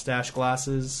the mustache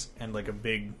glasses and like a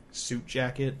big suit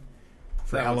jacket.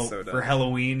 For, That was so dumb. for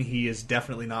Halloween, he is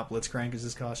definitely not Blitzcrank as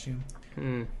his costume.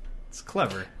 Hmm. It's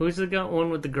clever. Who's the one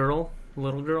with the girl,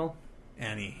 little girl?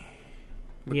 Annie.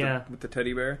 With the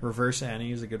teddy bear. Reverse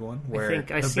Annie is a good one, where think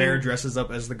I the seen- bear dresses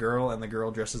up as the girl and the girl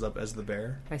dresses up as the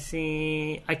bear. I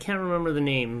can't remember the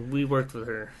name. We worked with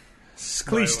her.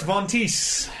 Skleest von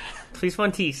Teese. Please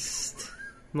von Teest.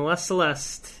 Molest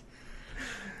Celeste.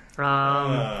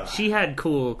 She had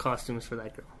cool costumes for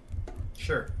that girl.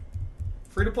 Sure.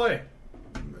 Free to play.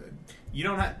 You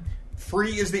don't have...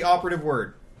 Free is the operative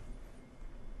word.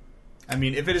 I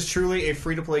mean, if it is truly a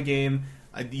free-to-play game,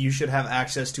 you should have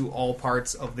access to all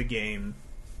parts of the game.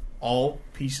 All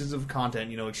pieces of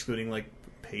content, excluding, like,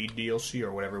 paid DLC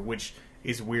or whatever, which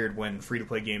is weird when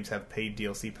free-to-play games have paid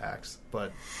DLC packs.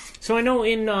 But so I know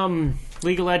in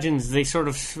League of Legends, they sort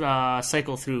of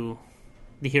cycle through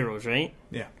the heroes, right?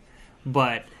 yeah.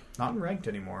 But Not in ranked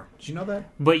anymore. Did you know that?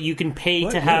 But you can pay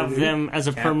to have them as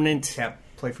a permanent... Can't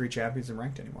play free champions in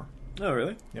ranked anymore. Oh,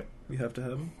 really? Yep. You have to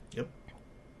have them? Yep.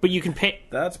 But you can pay...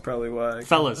 That's probably why.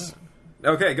 Fellas.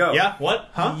 Okay, go. Yeah, what?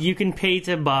 Huh? You can pay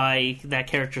to buy that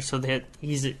character so that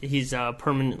he's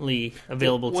permanently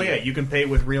available to you. Yeah, you can pay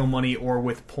with real money or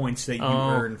with points that you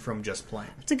earn from just playing.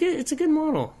 It's a good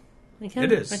model.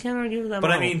 It is. I can't argue with that But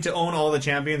model. I mean, to own all the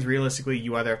champions, realistically,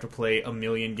 you either have to play a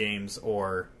million games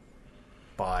or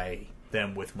buy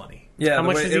them with money. Yeah, How the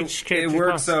much way does each character it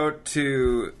works cost? out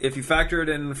to, if you factor it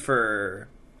in for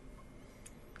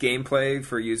gameplay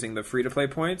for using the free-to-play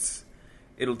points,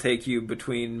 it'll take you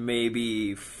between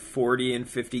maybe 40 and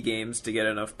 50 games to get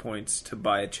enough points to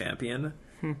buy a champion.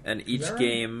 And each that right?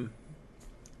 game...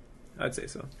 I'd say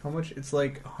so. How much? It's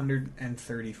like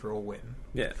 130 for a win.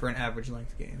 Yeah. For an average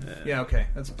length game. Yeah, okay.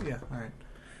 All right.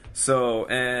 So,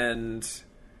 and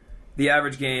the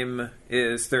average game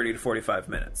is 30 to 45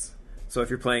 minutes. So if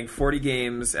you're playing 40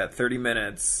 games at 30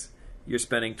 minutes, you're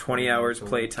spending 20 hours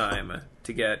playtime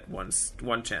to get one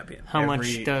champion. How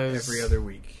much does... Every other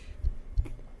week.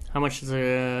 How much does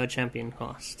a champion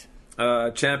cost?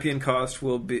 Champion cost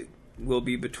will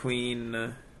be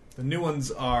between... The new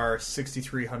ones are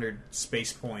 6,300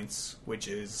 space points, which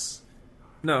is...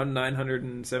 No,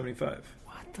 975.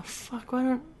 What the fuck? Why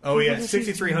don't... Oh, yeah,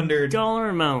 6,300... dollar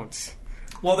amounts.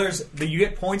 Well, you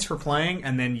get points for playing,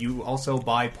 and then you also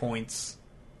buy points.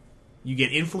 You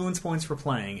get influence points for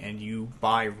playing, and you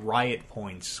buy riot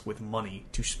points with money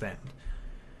to spend.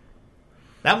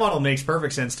 That model makes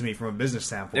perfect sense to me from a business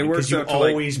standpoint. It works out to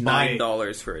always like buy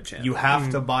 $9 for a champion. You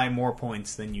have to buy more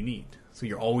points than you need. So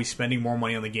you're always spending more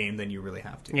money on the game than you really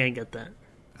have to. Yeah, I get that.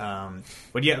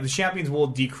 But yeah, the champions will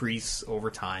decrease over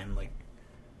time, like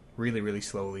really, really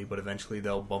slowly, but eventually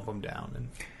they'll bump them down. And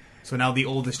so now the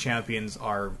oldest champions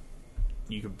are,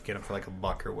 you could get them for like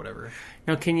 $1 or whatever.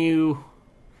 Now, can you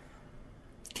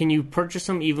purchase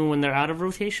them even when they're out of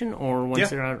rotation, or once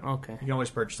they're out? Okay, you can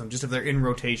always purchase them. Just if they're in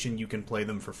rotation, you can play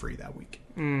them for free that week.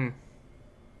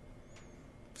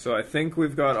 So I think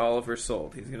we've got Oliver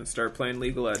sold. He's going to start playing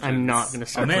League of Legends. I'm not going to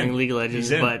start playing League of Legends,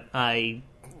 He's in. but I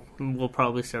will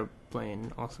probably start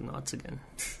playing Awesome Knots again.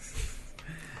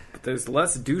 But there's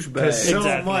less Because douchebags. so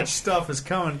Exactly. much stuff is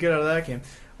coming good out of that game.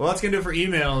 Well, that's going to do it for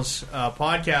emails.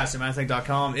 Podcast at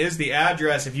ManaTank.com is the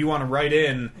address if you want to write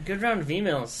in. Good round of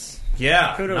emails.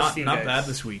 Yeah, Kudos to you not guys. bad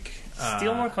this week.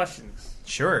 Steal more questions.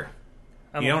 Sure.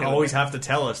 I'm You don't okay with always it. have to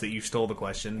tell us that you stole the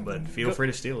question, but feel free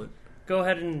to steal it. Go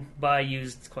ahead and buy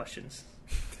used questions.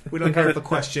 We don't care if the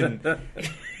question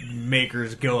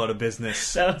makers go out of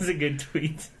business. That was a good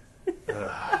tweet.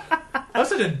 That's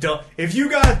such a dumb. If you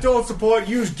guys don't support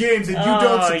used games and you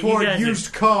don't you support guys are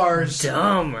used cars,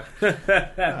 Dumb.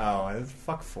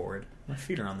 fuck Ford. My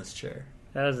feet are on this chair.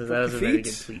 That was a very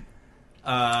good tweet.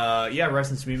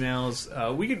 Rest in some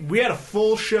emails. We had a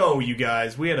full show, you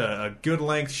guys. We had a good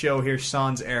length show here.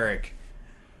 Sans Eric.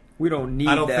 We don't need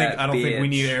I don't that think we bitch.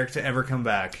 need Eric to ever come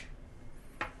back.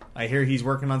 I hear he's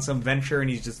working on some venture and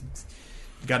he's just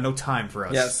got no time for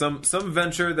us. Yeah, some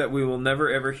venture that we will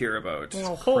never ever hear about.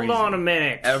 Well, hold crazy. on a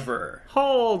minute. Ever.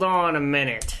 Hold on a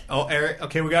minute. Oh, Eric.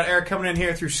 Okay, we got Eric coming in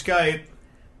here through Skype.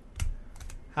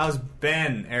 How's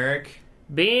Ben, Eric?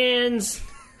 Ben's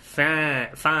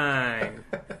fine.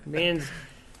 Ben's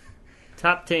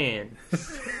top 10.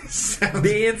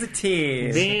 Bands of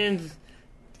 10. Ben's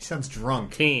He sounds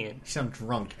drunk. 10. You sound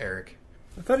drunk, Eric.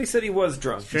 I thought he said he was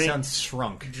drunk. He sounds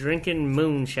shrunk. Drinking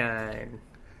moonshine.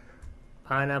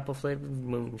 Pineapple flavored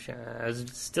moonshine. I was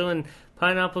distilling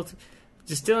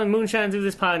moonshine through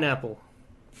this pineapple.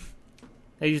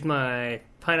 I used my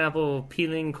pineapple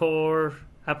peeling core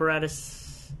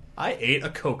apparatus. I ate a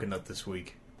coconut this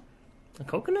week. A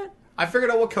coconut? I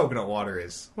figured out what coconut water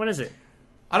is. What is it?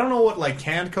 I don't know what like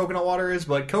canned coconut water is,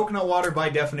 but coconut water by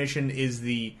definition is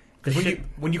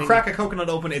when you crack a coconut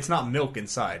open, it's not milk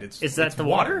inside. Is that it's the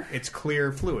water? It's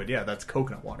clear fluid. Yeah, that's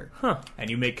coconut water. Huh. And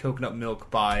you make coconut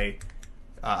milk by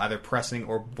either pressing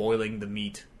or boiling the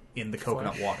meat in the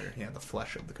coconut water. Yeah, the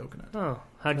flesh of the coconut. Oh,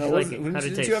 how did you like it? How did it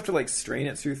Didn't taste? you have to like strain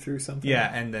it through something?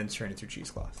 Yeah, and then strain it through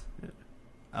cheesecloth.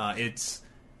 Yeah.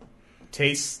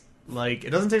 Tastes like, it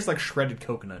doesn't taste like shredded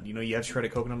coconut. You know, you have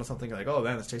shredded coconut or something, you're like, oh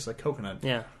man, this tastes like coconut.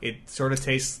 Yeah. It sort of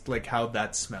tastes like how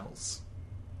that smells.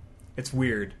 It's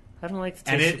weird. I don't like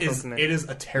the And taste of coconut. it is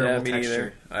a terrible me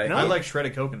texture. neither. I like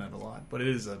shredded coconut a lot, but it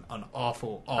is an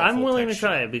awful I'm willing texture.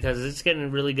 to try it because it's getting a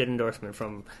really good endorsement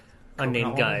from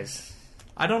unnamed Coconut guys.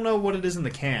 I don't know what it is in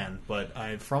the can, but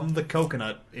from the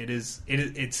coconut, it's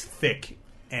thick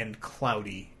and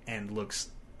cloudy and looks.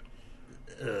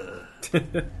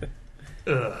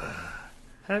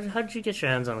 How did you get your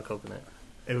hands on a coconut?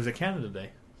 It was a Canada Day.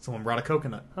 Someone brought a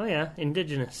coconut. Oh yeah,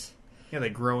 indigenous. Yeah, they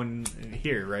grow in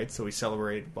here, right? So we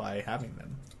celebrate by having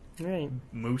them. Right.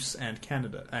 Moose and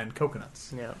Canada and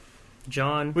coconuts. Yeah.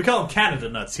 John, We call them Canada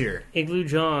nuts here. Igloo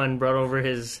John brought over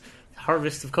his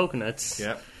harvest of coconuts.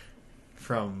 Yep.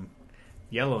 From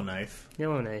Yellowknife.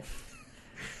 Yellowknife.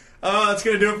 That's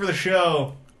going to do it for the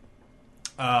show.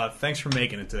 Thanks for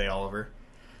making it today, Oliver.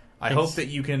 I Thanks. hope that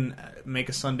you can make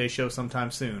a Sunday show sometime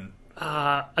soon.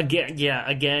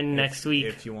 Again next week.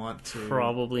 If you want to.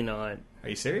 Probably not. Are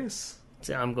you serious?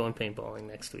 So I'm going paintballing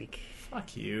next week.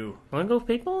 Fuck you. Want to go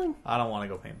paintballing? I don't want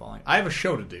to go paintballing. I have a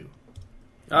show to do.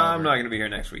 I'm not going to be here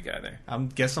next week either.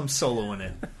 Guess I'm soloing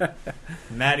it.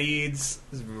 Matt Eads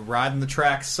is riding the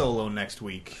track solo next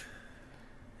week.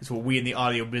 It's what we in the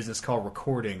audio business call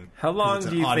recording. How long It's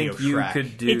an do you audio think you track.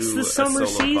 could do It's the a summer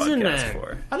solo season, podcast man.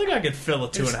 for? I think I could fill a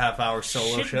 2.5 hour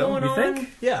solo Shit show. going You on. think?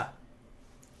 Yeah.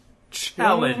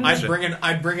 Challenge.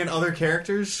 I'd bring in other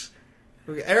characters.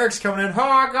 Eric's coming in. Oh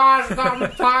guys, got the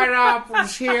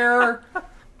pineapples here.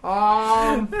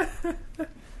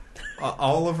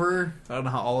 Oliver. I don't know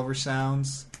how Oliver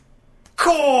sounds.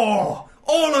 Cool.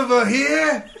 Oliver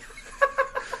here.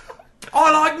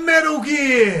 I like Metal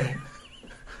Gear.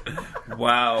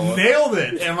 Wow. Nailed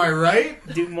it. Am I right?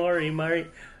 Do Mori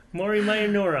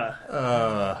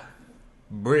Mayonora.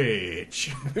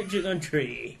 Bridge. Bridget on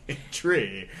tree.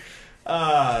 Tree.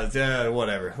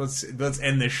 Whatever. Let's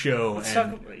end this show Let's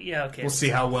and talk about, yeah, okay. we'll see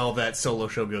how well that solo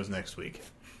show goes next week.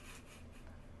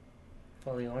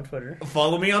 Follow you on Twitter.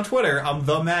 Follow me on Twitter. I'm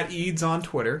the Matt Eads on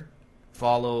Twitter.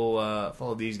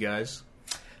 Follow these guys.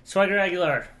 Swagger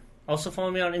Aguilar. Also follow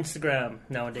me on Instagram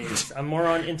nowadays. I'm more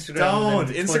on Instagram Don't.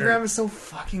 than Instagram Twitter. is so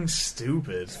fucking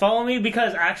stupid. Follow me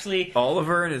because actually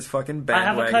Oliver and his fucking I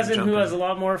bandwagon have a cousin jumping. who has a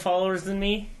lot more followers than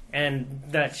me, and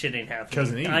that shit ain't happening.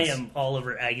 Cousin Eads. I am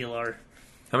Oliver Aguilar.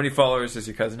 How many followers does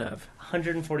your cousin have?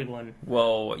 141.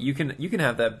 Well, you can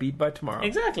have that beat by tomorrow.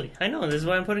 Exactly. I know. This is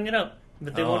why I'm putting it up.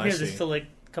 But they won't I hear this see. till like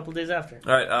a couple days after.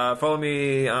 All right, follow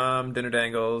me, Dinner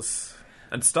Dangles,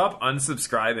 and stop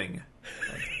unsubscribing.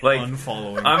 Like,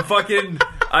 Unfollowing. I'm fucking.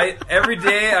 Every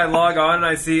day I log on and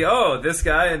I see, oh, this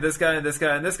guy and this guy and this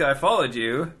guy and this guy followed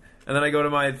you, and then I go to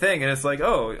my thing and it's like,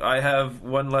 oh, I have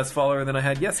one less follower than I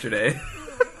had yesterday.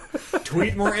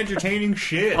 Tweet more entertaining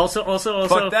shit. Also,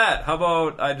 Fuck that. How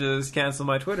about I just cancel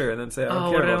my Twitter and then say I don't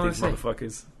Oh, care what did I about wanna these say?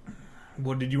 motherfuckers.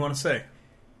 What did you want to say?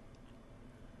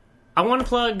 I want to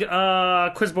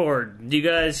plug Quizboard. You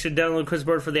guys should download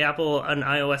Quizboard for the Apple and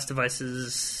iOS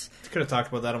devices Could have talked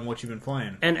about that on what you've been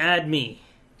playing. and add me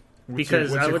What's your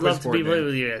because I would love to Quizboard be playing name?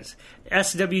 with you guys.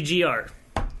 SWGR.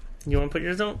 You want to put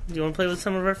yours on? Do you want to play with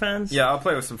some of our fans? Yeah, I'll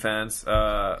play with some fans.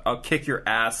 I'll kick your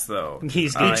ass though.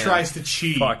 He's He good. tries to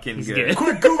cheat. Fucking He's good. good.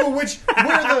 Quick, Google where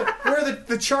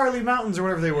the Charlie Mountains or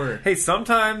whatever they were. Hey,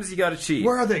 sometimes you gotta cheat.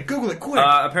 Where are they? Google it quick.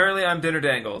 Apparently, I'm Dinner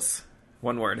Dangles.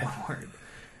 One word. Word.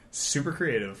 Super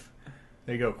creative.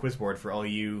 There you go, Quizboard for all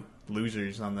you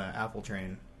losers on the Apple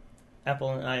train.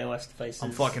 Apple and iOS devices.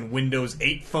 I'm fucking Windows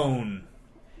 8 phone.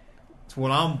 That's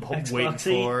what I'm waiting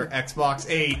for. Xbox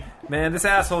 8. Man, this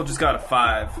asshole just got a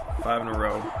 5 in a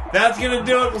row. That's gonna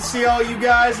do it. We'll see all you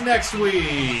guys next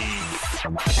week.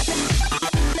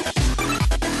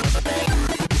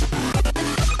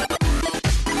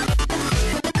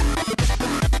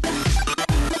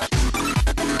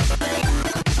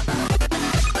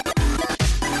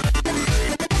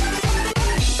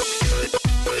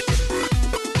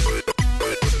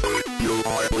 You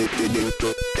are listening to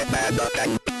the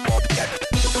ManaTank